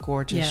such a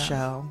gorgeous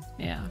show.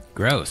 Yeah.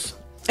 Gross.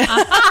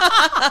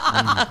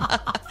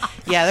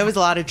 Yeah, there was a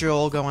lot of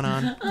drool going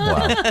on.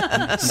 Wow.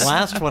 The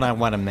last one I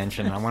want to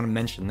mention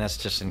this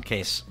just in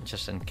case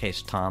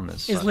Tom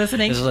is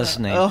listening.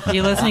 Oh. Are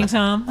you listening,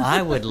 Tom?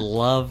 I would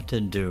love to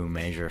do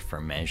Measure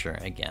for Measure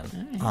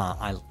again.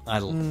 I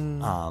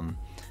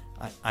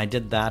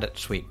did that at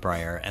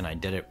Sweetbriar, and I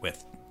did it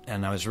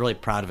and I was really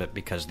proud of it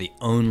because the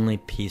only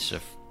piece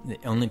of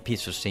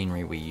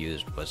scenery we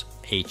used was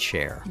a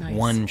chair,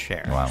 one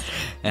chair. Wow!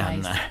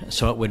 And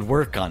so it would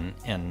work and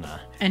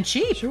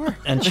cheap, sure,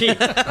 and cheap.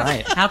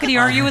 Right? How could he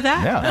argue with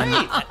that?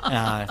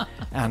 Yeah.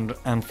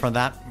 And for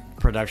that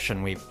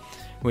production, we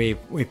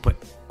put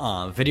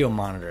video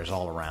monitors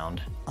all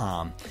around,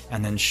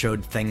 and then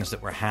showed things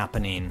that were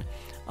happening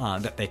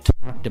that they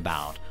talked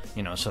about.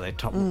 So they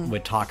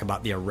would talk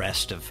about the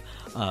arrest of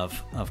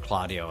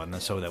Claudio, and then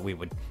so that we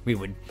went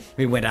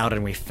out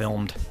and we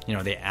filmed,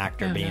 the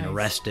actor being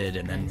arrested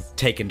and then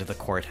taken to the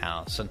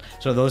courthouse, and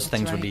so those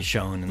things would be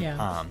shown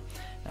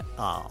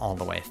all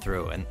the way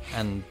through,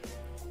 and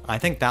I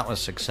think that was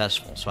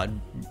successful. So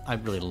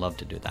I'd really love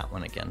to do that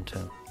one again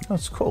too.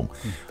 That's cool.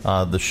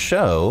 The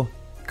show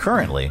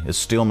currently is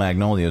Steel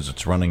Magnolias.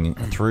 It's running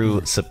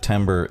through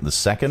September the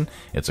 2nd.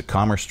 It's a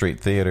Commerce Street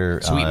Theater.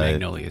 Sweet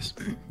Magnolias.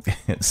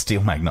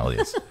 Steel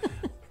Magnolias.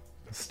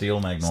 Steel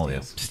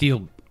Magnolias.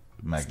 Steel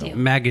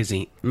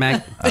Magazine.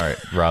 All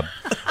right, Rob.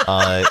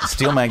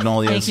 Steel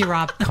Magnolias. Thank you,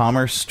 Rob.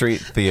 Commerce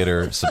Street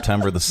Theater,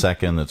 September the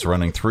 2nd. It's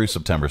running through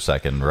September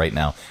 2nd right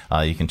now.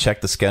 You can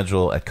check the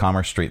schedule at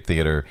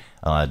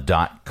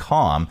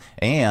commercestreettheater.com,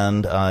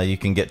 and you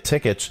can get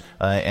tickets.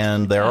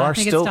 And there are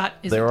still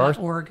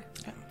 .org.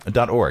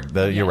 .org.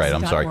 You're right.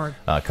 I'm sorry.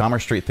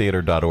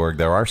 CommerceStreetTheater.org.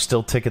 There are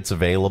still tickets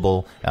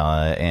available,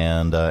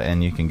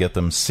 and you can get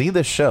them. See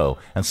this show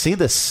and see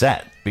this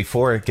set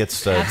before it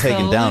gets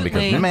taken down,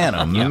 because man,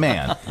 oh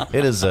man,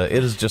 it is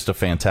just a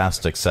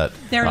fantastic set.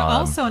 There's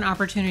also an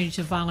opportunity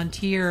to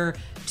volunteer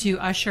to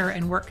usher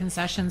and work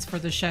concessions for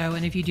the show,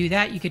 and if you do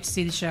that, you get to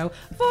see the show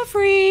for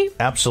free.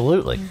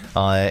 Absolutely,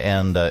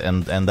 and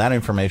that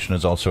information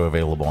is also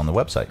available on the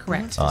website.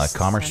 Correct.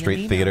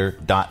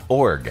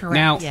 CommerceStreetTheater.org. Correct.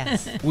 Now,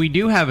 yes. We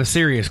do have a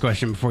serious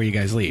question before you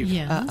guys leave.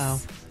 Yes.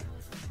 Uh-oh.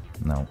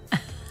 No.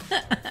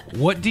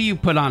 What do you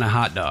put on a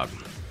hot dog?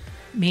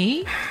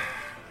 Me?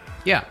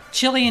 Yeah.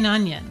 Chili and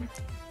onion.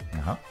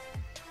 Uh-huh.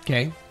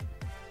 Okay.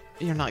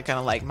 You're not going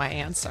to like my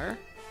answer.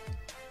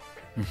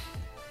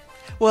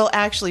 Well,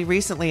 actually,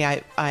 recently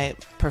I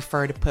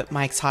prefer to put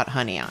Mike's Hot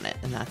Honey on it,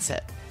 and that's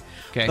it.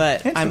 Okay.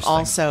 But I'm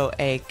also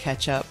a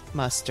ketchup,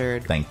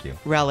 mustard,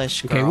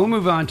 relish girl. Okay, we'll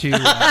move on to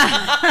Dr.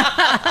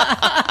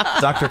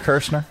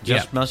 Kirshner?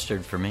 Just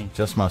mustard for me.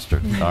 Just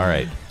mustard. All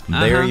right.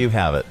 There you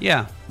have it.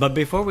 Yeah. But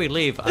before we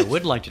leave, I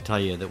would like to tell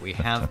you that we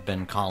have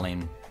been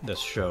calling this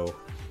show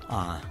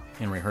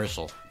in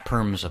rehearsal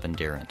Perms of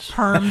Endearance.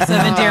 Perms of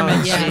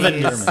Endearment.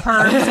 Yes.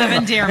 Perms of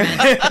Endearment.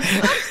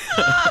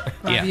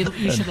 Rob, Yeah.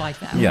 you should like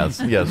that.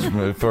 Yes.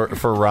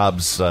 For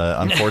Rob's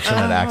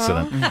unfortunate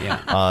accident.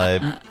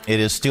 Yeah. It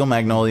is Steel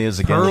Magnolias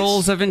again.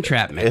 Pearls of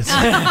Entrapment.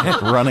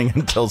 It's running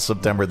until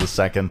September the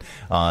 2nd,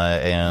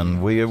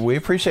 and we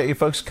appreciate you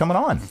folks coming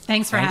on.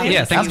 Thanks for having us.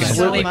 Yeah, thanks, guys.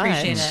 Really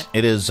appreciate it.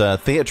 It is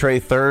Theatre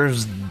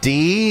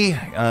Thursday,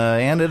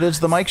 and it is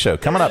the Mike Show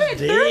coming up.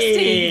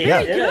 Thursday.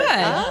 Yeah.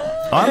 Good.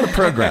 On the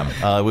program,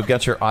 we've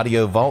got your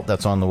audio vault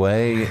that's on the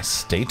way.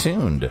 Stay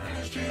tuned.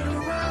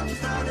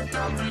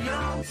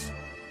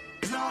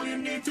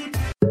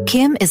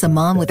 Kim is a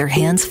mom with her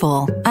hands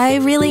full. I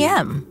really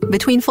am.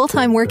 Between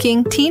full-time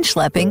working, teen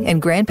schlepping,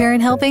 and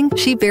grandparent helping,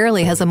 she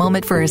barely has a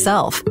moment for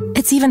herself.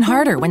 It's even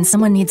harder when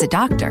someone needs a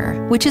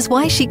doctor, which is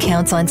why she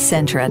counts on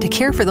Centra to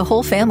care for the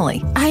whole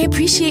family. I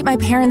appreciate my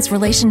parents'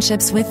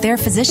 relationships with their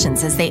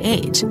physicians as they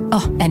age.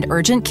 Oh, and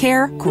urgent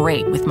care?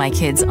 Great with my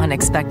kids'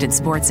 unexpected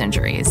sports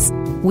injuries.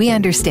 We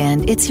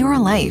understand it's your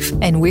life,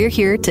 and we're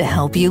here to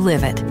help you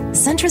live it.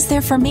 Centra's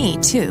there for me,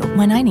 too,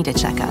 when I need a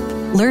checkup.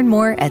 Learn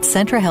more at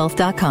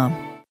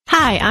CentraHealth.com.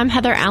 Hi, I'm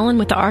Heather Allen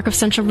with the ARC of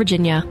Central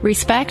Virginia.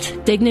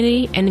 Respect,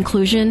 dignity, and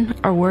inclusion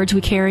are words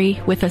we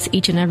carry with us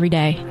each and every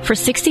day. For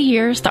 60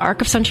 years, the ARC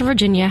of Central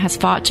Virginia has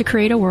fought to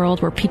create a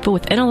world where people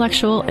with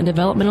intellectual and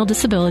developmental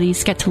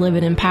disabilities get to live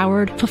an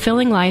empowered,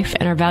 fulfilling life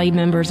and are valued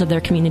members of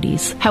their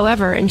communities.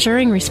 However,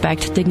 ensuring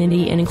respect,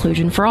 dignity, and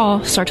inclusion for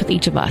all starts with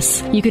each of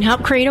us. You can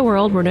help create a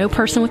world where no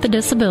person with a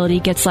disability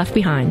gets left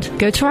behind.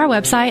 Go to our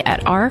website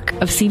at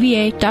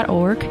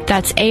arcofcva.org.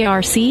 That's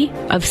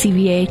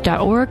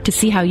arcofcva.org to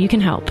see how you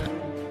can help.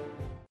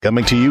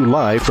 Coming to you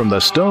live from the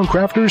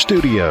Stonecrafters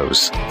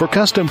Studios. For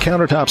custom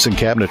countertops and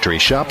cabinetry,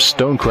 shop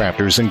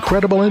Stonecrafters'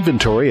 incredible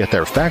inventory at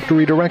their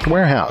Factory Direct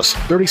Warehouse,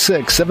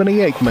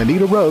 3678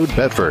 Moneta Road,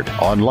 Bedford.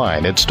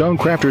 Online at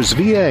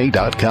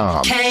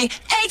stonecraftersva.com.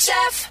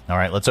 KHF. All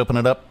right, let's open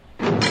it up.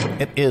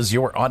 It is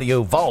your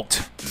Audio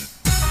Vault.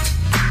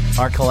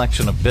 Our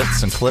collection of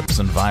bits and clips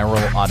and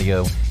viral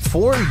audio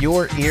for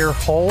your ear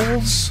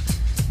holes.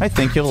 I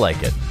think you'll like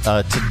it.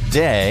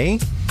 Today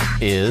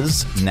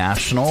is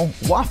National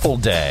Waffle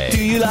Day.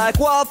 Do you like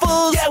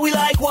waffles? Yeah, we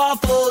like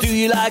waffles. Do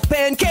you like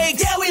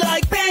pancakes? Yeah, we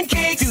like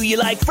pancakes. Do you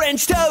like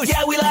French toast?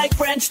 Yeah, we like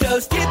French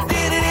toast. Dip, dip, dip,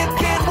 dip.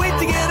 Can't wait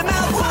to get them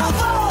out.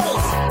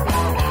 Waffles!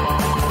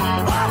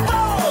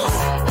 Waffles!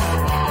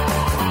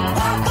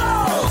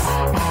 Waffles!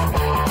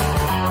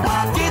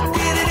 Dip, dip,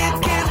 dip,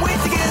 dip. Can't wait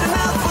to get them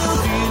out.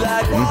 Do you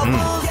like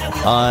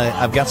waffles?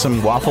 I've got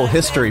some waffle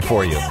history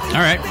for you. All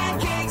right.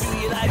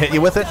 Hit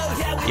you with it?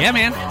 Yeah,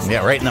 man.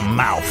 Yeah, right in the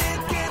mouth.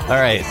 All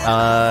right,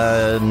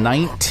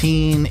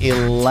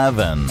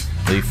 1911,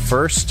 the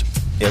first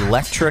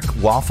electric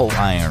waffle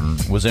iron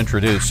was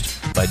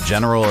introduced by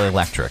General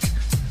Electric,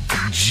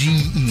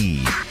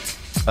 GE.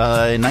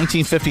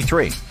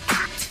 1953,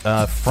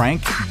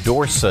 Frank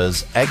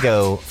Dorsa's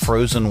Eggo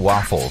frozen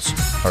waffles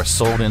are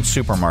sold in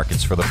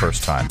supermarkets for the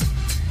first time.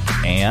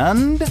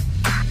 And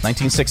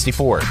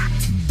 1964,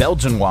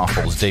 Belgian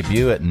waffles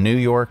debut at New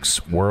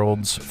York's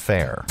World's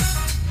Fair.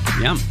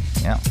 Yum.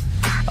 Yeah.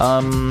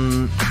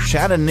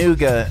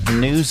 Chattanooga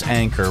news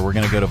anchor, we're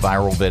going to go to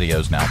viral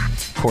videos now.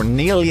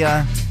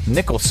 Cornelia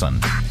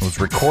Nicholson was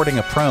recording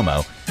a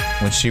promo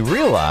when she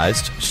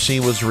realized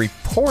she was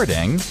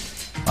reporting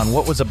on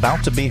what was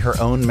about to be her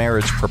own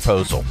marriage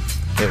proposal.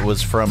 It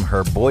was from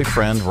her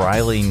boyfriend,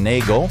 Riley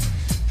Nagel,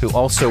 who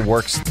also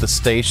works at the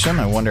station.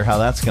 I wonder how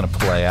that's going to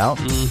play out.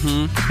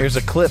 Here's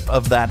a clip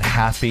of that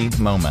happy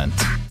moment.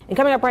 And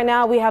coming up right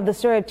now, we have the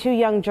story of two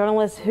young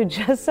journalists who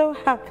just so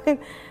happen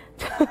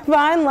to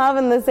find love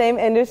in the same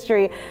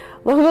industry.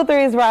 Local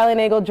 3's Riley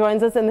Nagel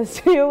joins us in the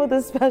studio with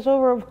a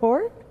special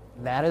report.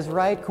 That is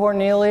right,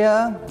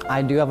 Cornelia.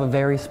 I do have a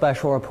very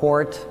special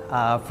report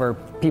for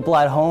people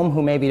at home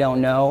who maybe don't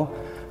know.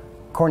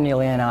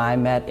 Cornelia and I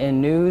met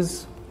in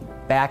news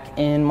back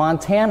in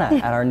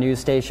Montana at our news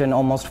station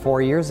almost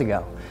 4 years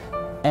ago.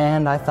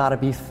 And I thought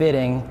it'd be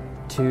fitting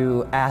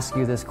to ask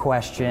you this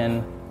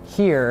question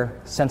here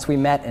since we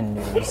met in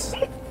news.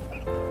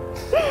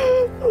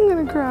 I'm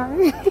gonna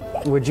cry.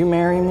 Would you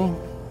marry me?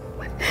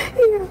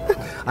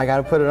 Yeah. I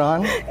gotta put it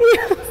on?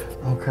 Yeah.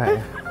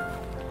 Okay.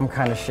 I'm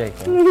kind of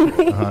shaking.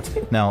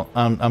 Now,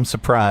 I'm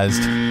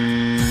surprised.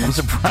 I'm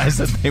surprised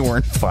that they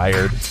weren't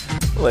fired,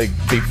 like,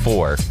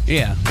 before.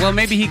 Yeah. Well,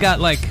 maybe he got,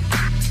 like,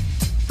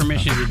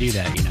 permission to do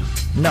that, you know.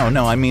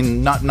 No, I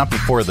mean, not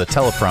before the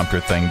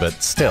teleprompter thing,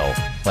 but still.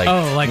 Like,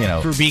 you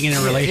know, for being in a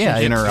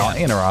relationship? Yeah,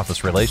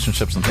 inter-office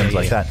relationships and things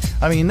like that.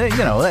 I mean,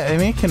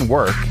 it can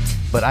work,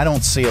 but I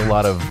don't see a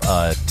lot of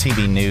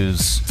TV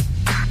news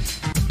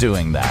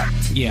doing that,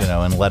 you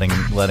know, and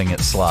letting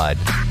it slide.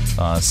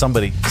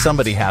 Somebody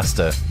has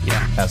to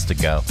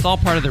go. It's all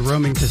part of the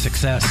roaming to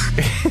success.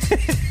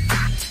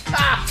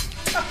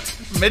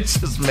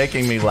 Mitch is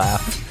making me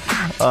laugh.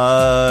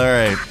 All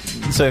right.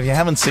 So if you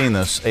haven't seen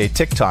this, a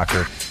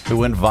TikToker who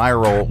went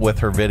viral with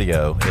her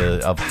video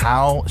of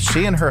how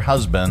she and her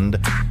husband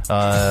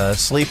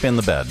sleep in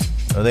the bed.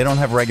 They don't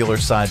have regular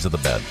sides of the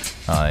bed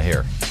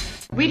here.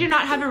 We do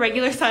not have a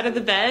regular side of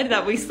the bed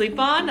that we sleep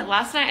on.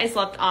 Last night I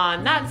slept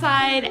on that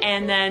side,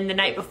 and then the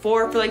night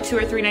before for like 2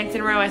 or 3 nights in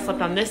a row I slept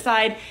on this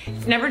side.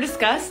 It's never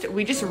discussed.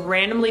 We just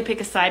randomly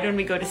pick a side when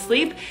we go to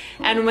sleep,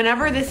 and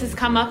whenever this has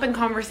come up in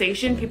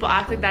conversation, people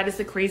act like that is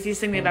the craziest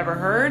thing they've ever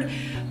heard.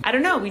 I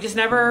don't know, we just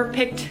never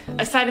picked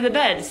a side of the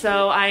bed,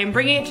 so I'm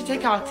bringing it to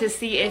TikTok to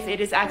see if it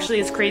is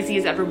actually as crazy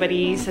as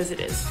everybody says it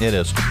is. It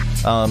is.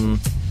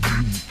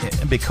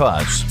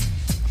 Because,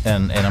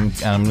 and I'm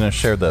going to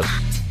share this.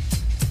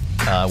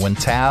 When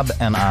Tab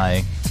and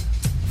I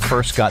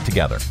first got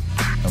together,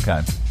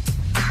 okay,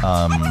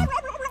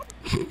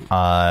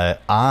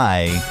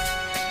 I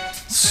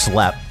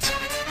slept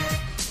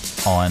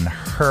on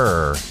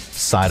her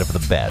side of the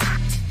bed.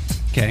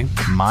 Okay.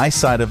 My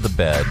side of the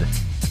bed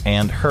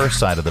and her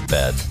side of the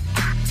bed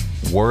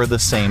were the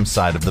same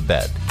side of the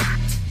bed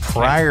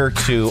prior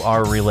to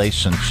our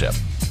relationship.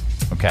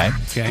 Okay?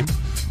 Okay.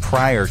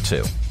 Prior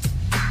to.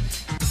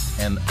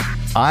 And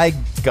I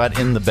got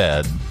in the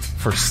bed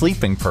for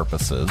sleeping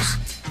purposes,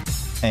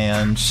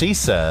 and she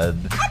said,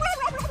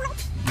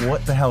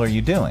 "What the hell are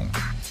you doing?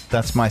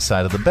 That's my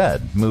side of the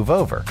bed. Move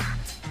over."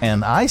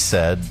 And I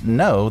said,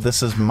 "No,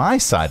 this is my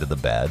side of the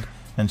bed."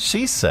 And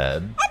she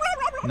said,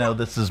 "No,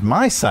 this is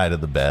my side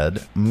of the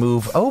bed.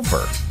 Move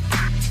over."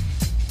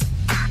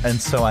 And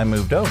so I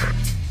moved over.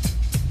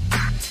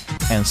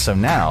 And so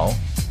now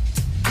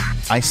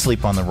I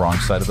sleep on the wrong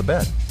side of the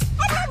bed.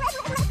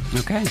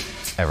 Okay.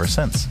 Ever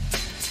since.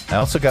 I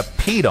also got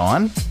peed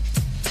on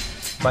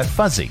by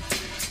Fuzzy,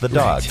 the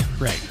dog.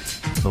 Right.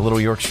 The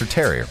little Yorkshire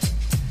Terrier.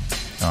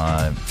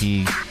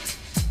 He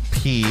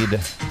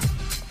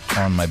peed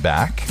on my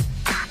back.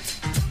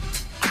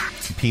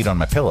 He peed on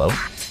my pillow.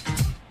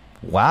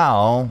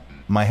 While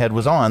my head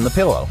was on the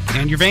pillow.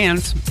 And your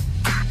Vans.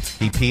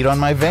 He peed on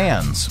my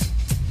Vans.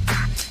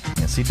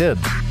 Yes, he did.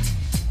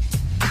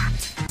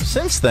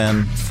 Since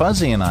then,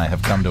 Fuzzy and I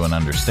have come to an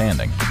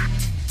understanding.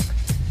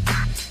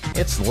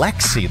 It's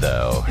Lexi,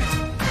 though,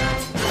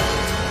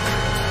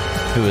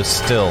 who is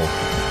still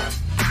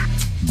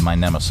my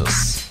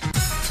nemesis.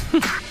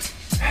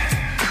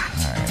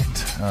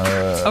 All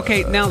right.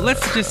 Okay, now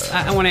let's just...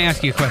 I want to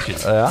ask you a question.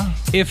 Yeah?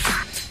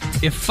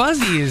 If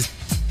Fuzzy is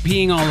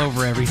peeing all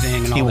over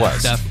everything and all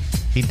that stuff...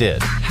 He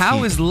did.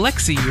 How is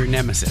Lexi your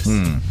nemesis?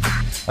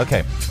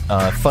 Okay.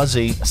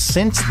 Fuzzy,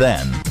 since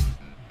then,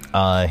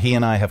 he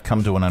and I have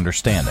come to an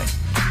understanding.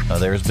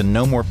 There's been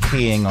no more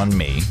peeing on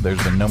me.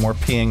 There's been no more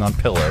peeing on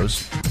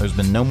pillows. There's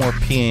been no more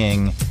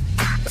peeing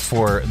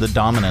for the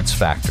dominance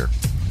factor.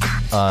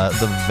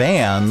 The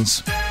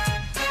Vans,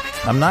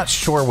 I'm not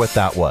sure what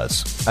that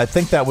was. I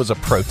think that was a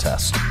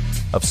protest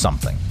of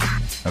something.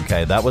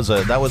 Okay, that was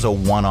a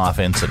one-off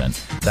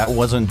incident. That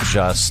wasn't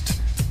just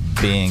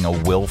being a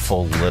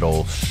willful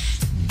little,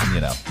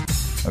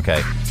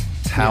 Okay.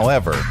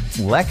 However,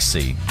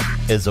 Lexi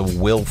is a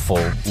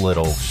willful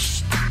little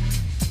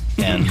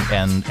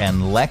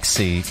and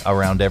Lexi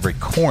around every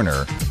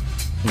corner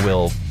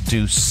will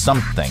do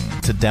something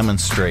to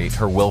demonstrate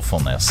her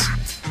willfulness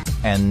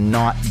and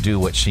not do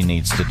what she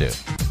needs to do.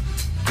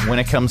 When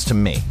it comes to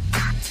me,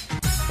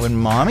 when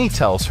Mommy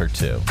tells her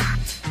to,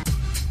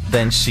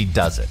 then she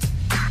does it.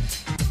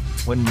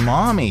 When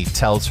Mommy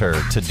tells her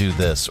to do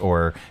this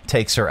or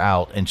takes her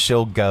out, and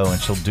she'll go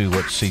and she'll do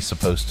what she's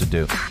supposed to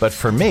do. But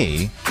for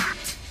me,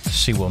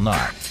 she will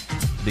not,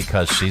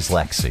 because she's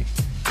Lexi,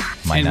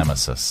 my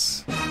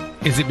nemesis.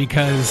 Is it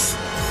because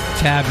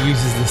Tab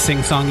uses the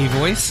sing-songy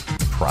voice?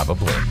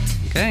 Probably.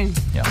 Okay.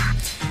 Yeah.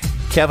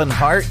 Kevin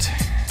Hart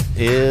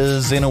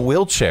is in a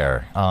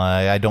wheelchair.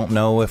 I don't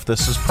know if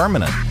this is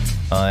permanent.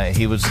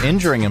 He was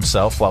injuring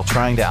himself while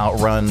trying to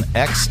outrun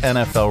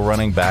ex-NFL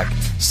running back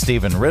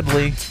Stephen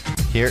Ridley.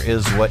 Here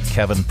is what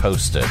Kevin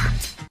posted.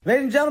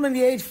 Ladies and gentlemen,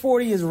 the age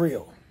 40 is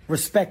real.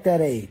 Respect that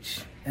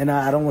age. And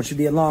I don't want you to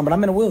be alarmed, but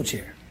I'm in a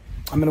wheelchair.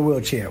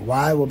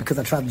 Why? Well, because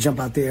I tried to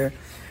jump out there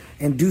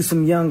and do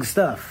some young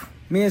stuff.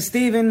 Me and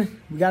Steven,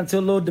 we got into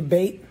a little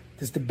debate.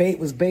 This debate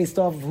was based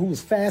off of who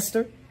was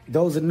faster.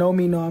 Those that know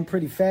me know I'm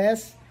pretty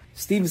fast.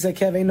 Steven said,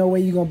 "Kev, ain't no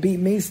way you going to beat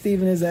me."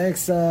 Steven is an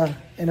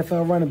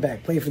ex-NFL running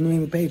back, played for New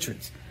England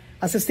Patriots.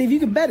 I said, "Steve, you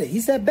can bet it."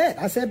 He said, "Bet."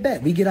 I said,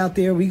 "Bet." We get out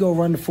there, we go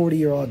run the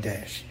 40-year-old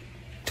dash.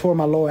 Tore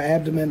my lower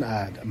abdomen.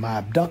 My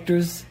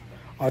abductors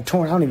are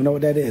torn. I don't even know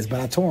what that is,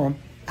 but I tore them.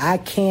 I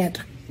can't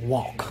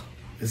walk.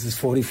 This is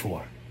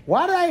 44.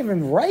 Why did I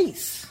even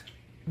race?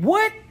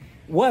 What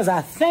was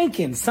I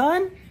thinking,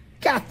 son?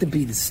 Got to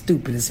be the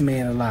stupidest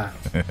man alive.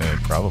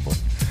 Probably.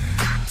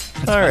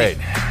 All right.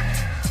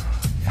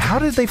 How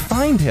did they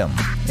find him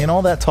in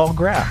all that tall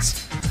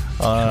grass?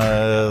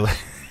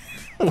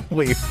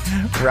 We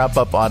wrap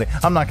up audio.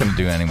 I'm not going to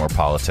do any more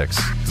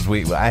politics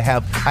because I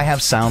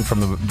have sound from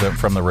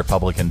the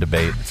Republican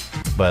debate,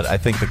 but I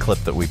think the clip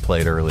that we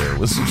played earlier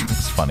was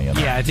funny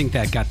enough. Yeah, I think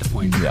that got the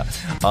point. Yeah.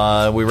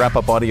 We wrap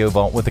up Audio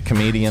Vault with a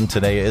comedian.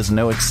 Today is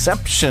no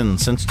exception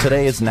since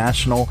today is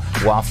National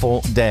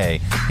Waffle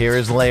Day. Here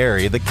is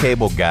Larry, the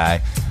cable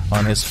guy,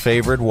 on his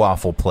favorite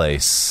waffle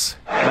place.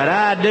 But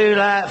I do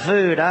like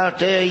food. I'll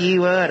tell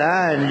you what,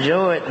 I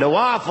enjoy it. The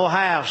Waffle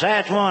House,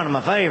 that's one of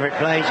my favorite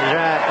places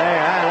right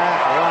there. I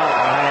like the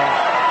Waffle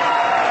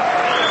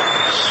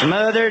House.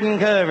 Smothered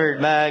and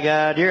covered, by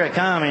God. You're a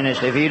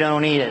communist if you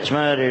don't eat it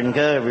smothered and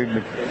covered.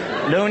 But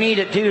don't eat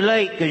it too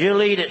late, because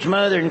you'll eat it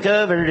smothered and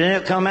covered, and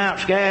it'll come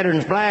out scattered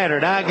and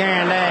splattered. I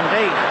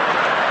guarantee.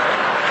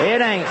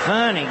 It ain't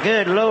funny.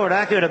 Good Lord,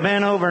 I could have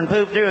been over and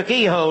pooped through a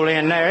keyhole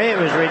in there. It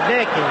was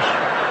ridiculous.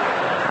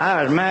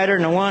 I was madder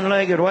than a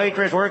one-legged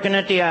waitress working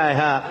at the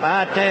IHOP.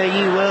 I tell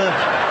you what.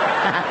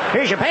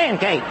 Here's your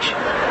pancakes.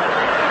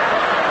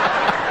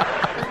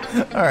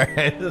 All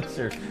right, that's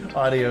your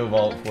Audio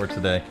Vault for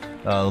today.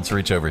 Let's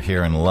reach over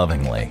here and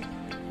lovingly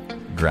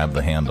grab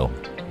the handle.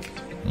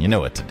 You know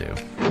what to do.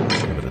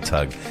 Give it a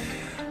tug.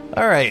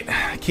 All right,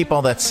 keep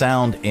all that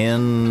sound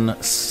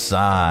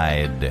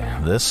inside.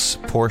 This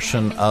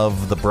portion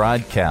of the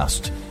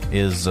broadcast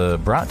is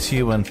brought to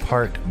you in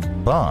part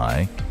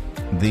by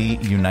the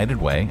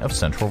United Way of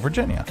Central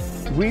Virginia.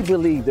 We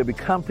believe that we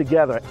come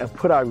together and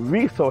put our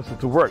resources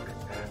to work,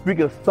 we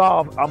can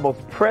solve our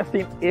most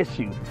pressing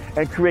issues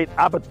and create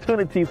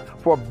opportunities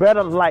for a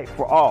better life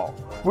for all.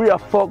 We are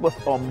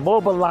focused on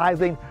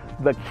mobilizing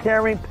the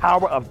caring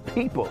power of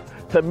people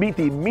to meet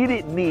the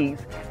immediate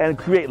needs and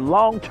create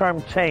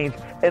long-term change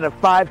in the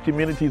 5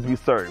 communities we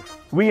serve.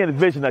 We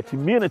envision a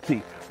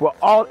community where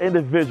all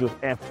individuals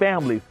and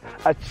families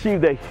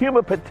achieve their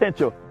human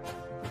potential.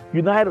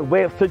 United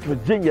Way of Central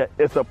Virginia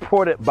is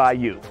supported by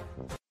you.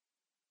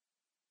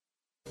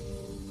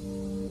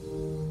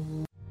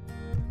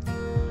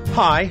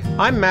 Hi,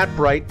 I'm Matt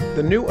Bright,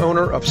 the new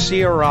owner of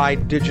CRI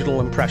Digital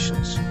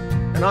Impressions,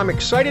 and I'm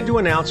excited to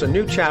announce a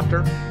new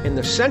chapter in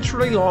the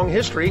century-long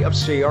history of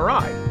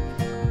CRI.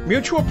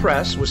 Mutual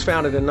Press was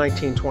founded in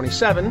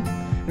 1927,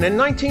 and in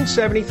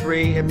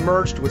 1973 it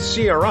merged with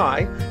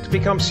CRI to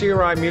become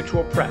CRI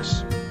Mutual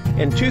Press.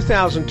 In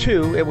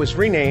 2002, it was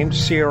renamed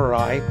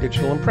CRI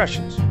Digital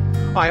Impressions.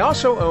 I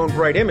also own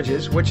Bright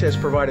Images, which has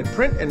provided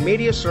print and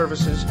media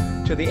services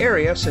to the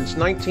area since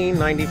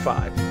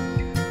 1995.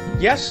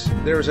 Yes,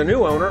 there is a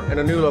new owner and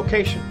a new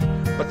location,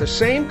 but the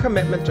same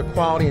commitment to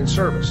quality and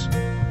service.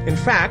 In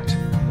fact,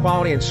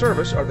 quality and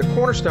service are the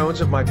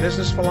cornerstones of my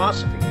business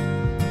philosophy.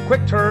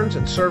 Quick turns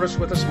and service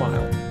with a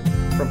smile.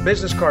 From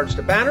business cards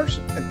to banners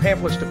and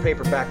pamphlets to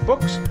paperback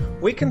books,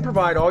 we can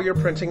provide all your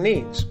printing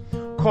needs.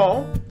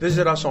 Call,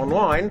 visit us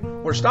online,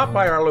 or stop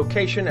by our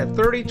location at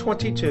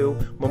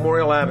 3022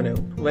 Memorial Avenue,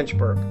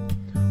 Lynchburg.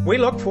 We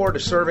look forward to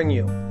serving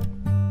you.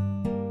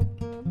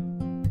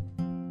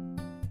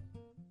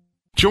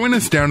 Join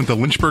us down at the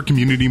Lynchburg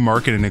Community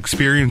Market and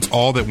experience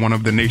all that one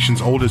of the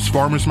nation's oldest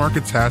farmers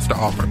markets has to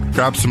offer.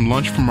 Grab some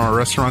lunch from our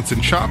restaurants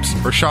and shops,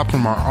 or shop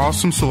from our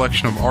awesome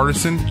selection of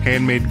artisan,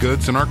 handmade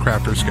goods in our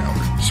crafters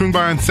gallery. Swing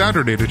by on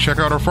Saturday to check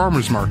out our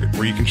farmers market,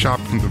 where you can shop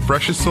from the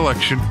freshest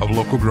selection of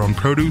local grown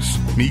produce,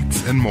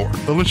 meats, and more.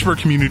 The Lynchburg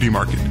Community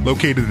Market,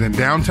 located in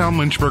downtown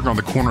Lynchburg on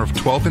the corner of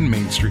 12th and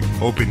Main Street.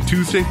 Open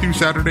Tuesday through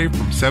Saturday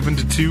from 7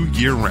 to 2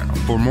 year-round.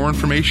 For more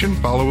information,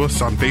 follow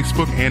us on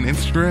Facebook and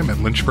Instagram at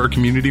Lynchburg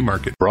Community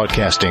Market.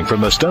 Broadcasting from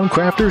the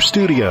Stonecrafters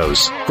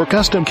Studios. For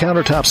custom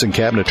countertops and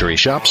cabinetry,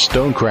 shop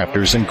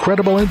Stonecrafters'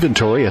 incredible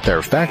inventory at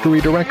their Factory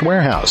Direct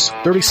Warehouse,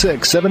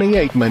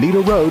 3678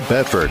 Moneta Road,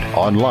 Bedford.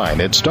 Online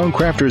at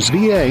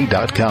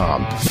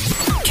stonecraftersva.com.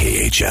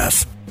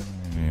 KHF.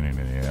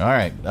 All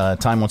right,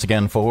 time once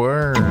again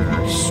for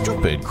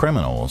Stupid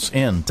Criminals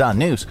in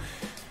 .news.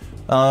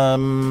 A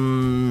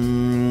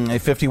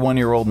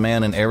 51-year-old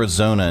man in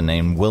Arizona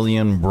named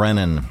William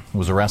Brennan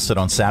was arrested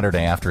on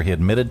Saturday after he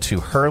admitted to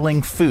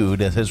hurling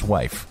food at his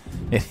wife.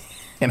 It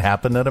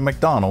happened at a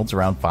McDonald's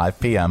around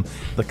 5 p.m.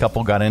 The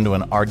couple got into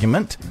an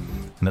argument,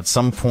 and at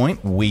some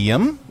point,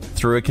 William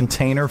threw a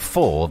container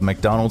full of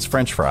McDonald's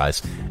French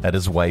fries at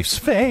his wife's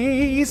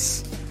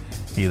face.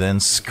 He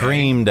then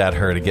screamed at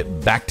her to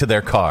get back to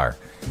their car.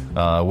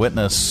 A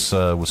witness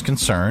was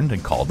concerned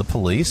and called the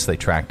police. They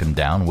tracked him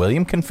down.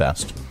 William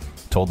confessed,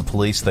 told the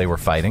police they were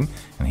fighting,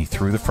 and he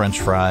threw the French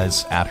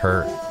fries at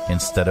her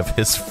instead of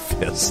his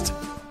fist.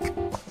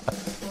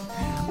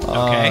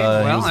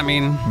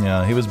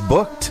 He was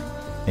booked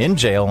in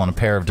jail on a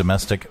pair of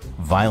domestic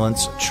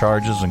violence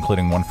charges,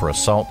 including one for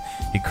assault.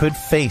 He could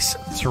face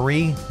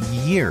 3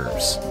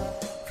 years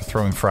for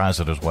throwing fries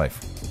at his wife.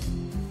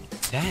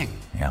 Dang.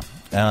 Yeah.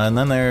 And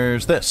then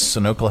there's this.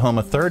 An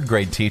Oklahoma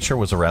third-grade teacher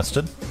was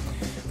arrested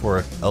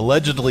for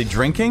allegedly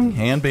drinking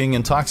and being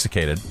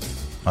intoxicated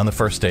on the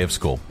first day of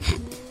school.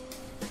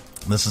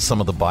 This is some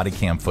of the body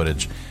cam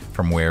footage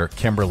from where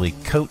Kimberly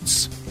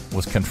Coates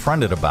was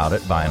confronted about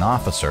it by an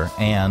officer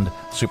and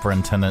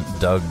Superintendent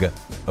Doug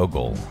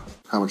Ogle.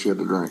 How much you had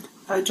to drink?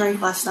 I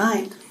drank last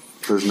night.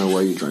 There's no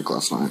way you drank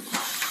last night.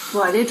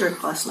 Well, I did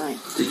drink last night.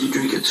 Did you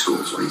drink at school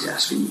is what he's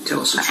asking you. Tell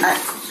us the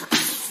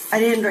truth. I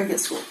didn't drink at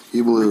school.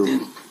 You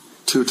blew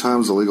 2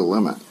 times the legal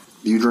limit.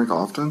 Do you drink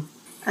often?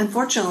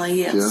 Unfortunately,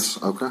 yes. Yes?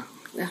 Okay.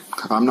 Yeah.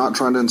 I'm not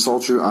trying to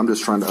insult you. I'm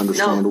just trying to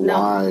understand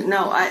why.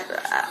 No,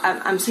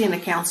 I'm seeing a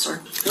counselor.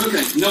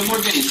 Okay, no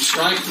more games,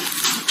 right?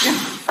 Yeah.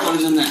 What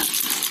is in that?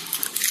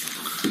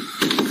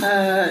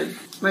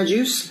 My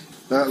juice.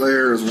 That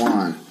there is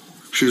wine.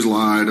 She's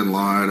lied, and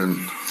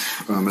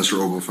Mr.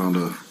 Ogle found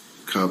a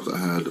cup that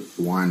had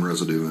wine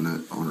residue in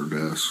it on her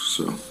desk.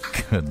 So.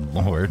 Good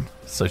Lord.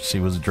 So she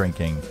was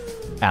drinking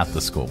at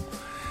the school.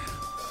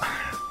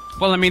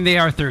 Well, I mean, they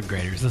are third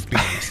graders, let's be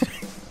honest.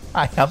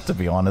 I have to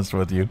be honest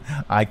with you.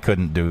 I could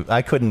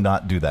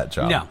not do that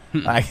job. No.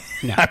 I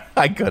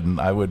couldn't.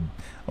 I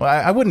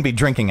wouldn't be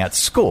drinking at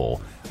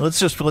school. Let's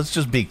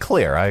just be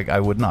clear. I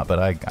would not, but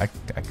I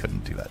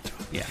couldn't do that job.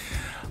 Yeah.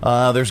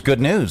 There's good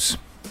news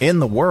in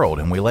the world,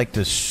 and we like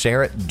to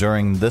share it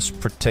during this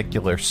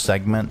particular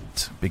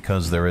segment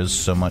because there is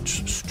so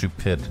much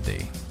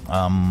stupidity.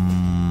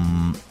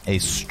 A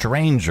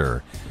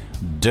stranger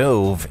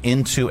dove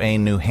into a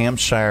New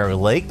Hampshire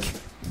lake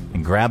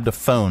and grabbed a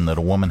phone that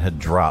a woman had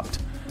dropped.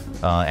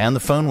 And the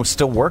phone was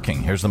still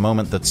working. Here's the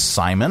moment that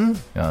Simon,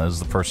 is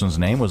the person's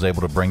name, was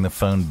able to bring the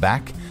phone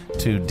back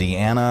to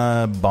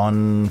Deanna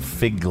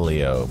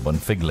Bonfiglio.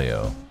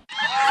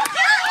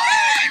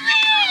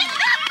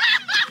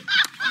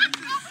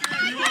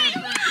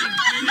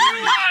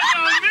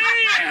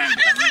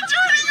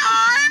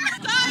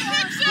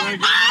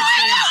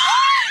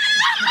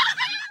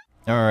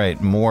 All right,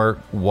 more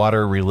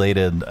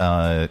water-related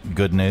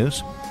good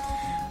news.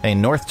 A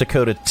North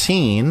Dakota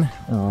teen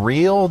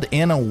reeled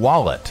in a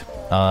wallet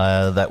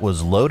that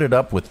was loaded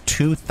up with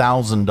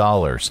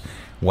 $2,000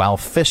 while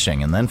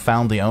fishing, and then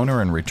found the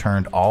owner and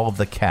returned all of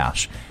the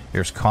cash.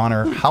 Here's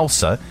Connor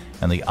Halsa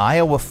and the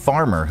Iowa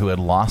farmer who had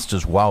lost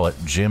his wallet,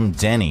 Jim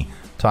Denny,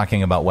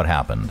 talking about what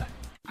happened.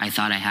 I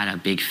thought I had a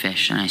big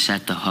fish, and I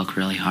set the hook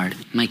really hard.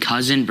 My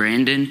cousin,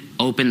 Brandon,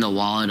 opened the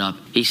wallet up.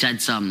 He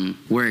said some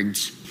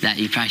words that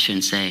you probably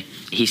shouldn't say.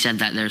 He said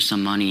that there's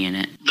some money in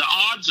it. The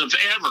odds of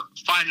ever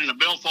finding a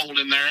billfold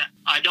in there,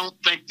 I don't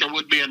think there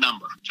would be a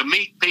number. To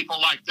meet people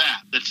like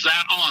that, that's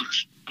that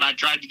honest. And I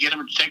tried to get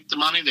them to take the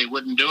money. They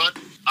wouldn't do it.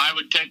 I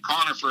would take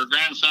Connor for a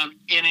grandson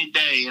any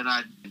day, and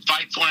I'd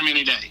fight for him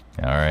any day.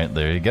 All right,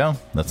 there you go.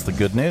 That's the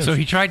good news. So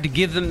he tried to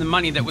give them the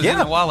money that was in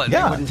the wallet, and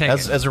they wouldn't take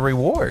it. As a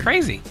reward.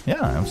 Crazy.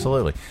 Yeah,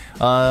 absolutely.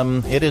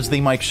 It is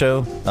the Mike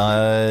Show.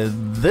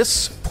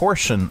 This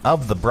portion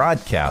of the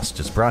broadcast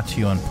is brought to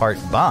you in part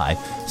by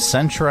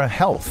Centra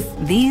Health.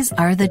 These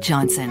are the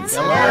Johnsons.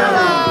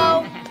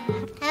 Hello.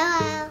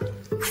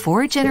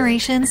 4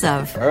 generations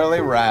of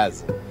Early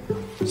rising.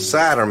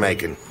 Cider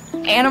making.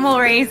 Animal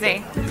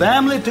raising.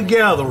 Family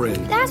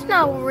together-ing. That's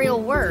not a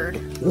real word.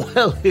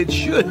 Well, it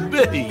should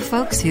be.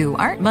 folks who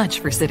aren't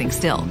much for sitting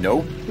still.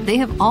 Nope. They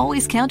have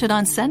always counted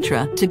on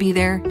Centra to be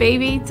their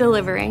baby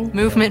delivering,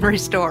 movement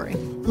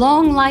restoring,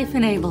 long life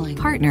enabling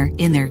partner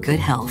in their good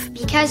health.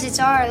 Because it's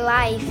our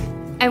life.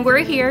 And we're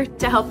here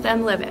to help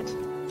them live it.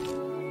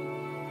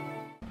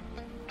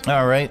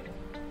 All right.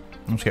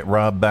 Let's get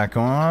Rob back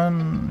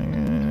on.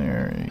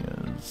 There he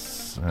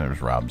is.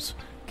 There's Rob's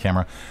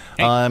camera.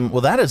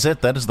 Well, that is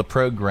it. That is the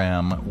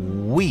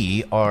program.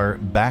 We are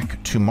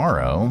back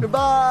tomorrow.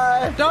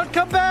 Goodbye. Don't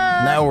come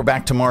back. Now we're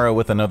back tomorrow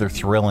with another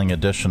thrilling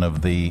edition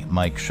of the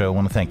Mike Show. I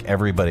want to thank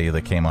everybody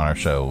that came on our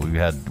show.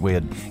 We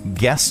had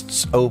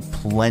guests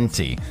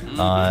plenty.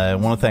 I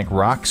want to thank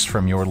Rox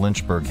from your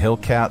Lynchburg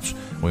Hillcats.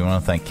 We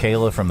want to thank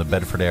Kayla from the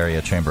Bedford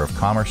Area Chamber of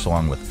Commerce,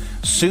 along with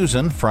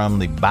Susan from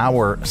the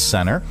Bauer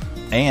Center,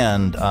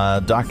 and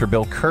Dr.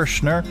 Bill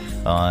Kirshner,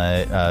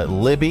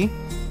 Libby,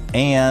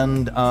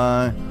 and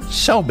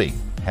Shelby.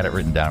 Had it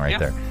written down right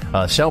there.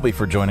 Shelby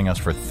for joining us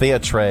for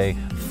Theatre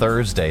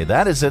Thursday.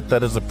 That is it.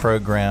 That is the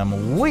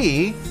program.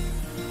 We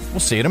will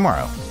see you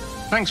tomorrow.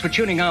 Thanks for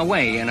tuning our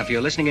way, and if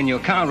you're listening in your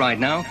car right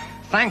now,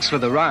 thanks for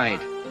the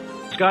ride.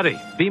 Scotty,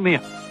 beat me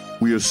up.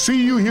 We'll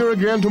see you here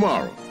again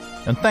tomorrow.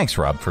 And thanks,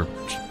 Rob, for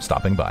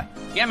stopping by.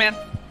 Yeah, man.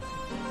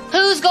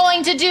 Who's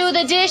going to do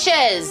the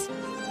dishes?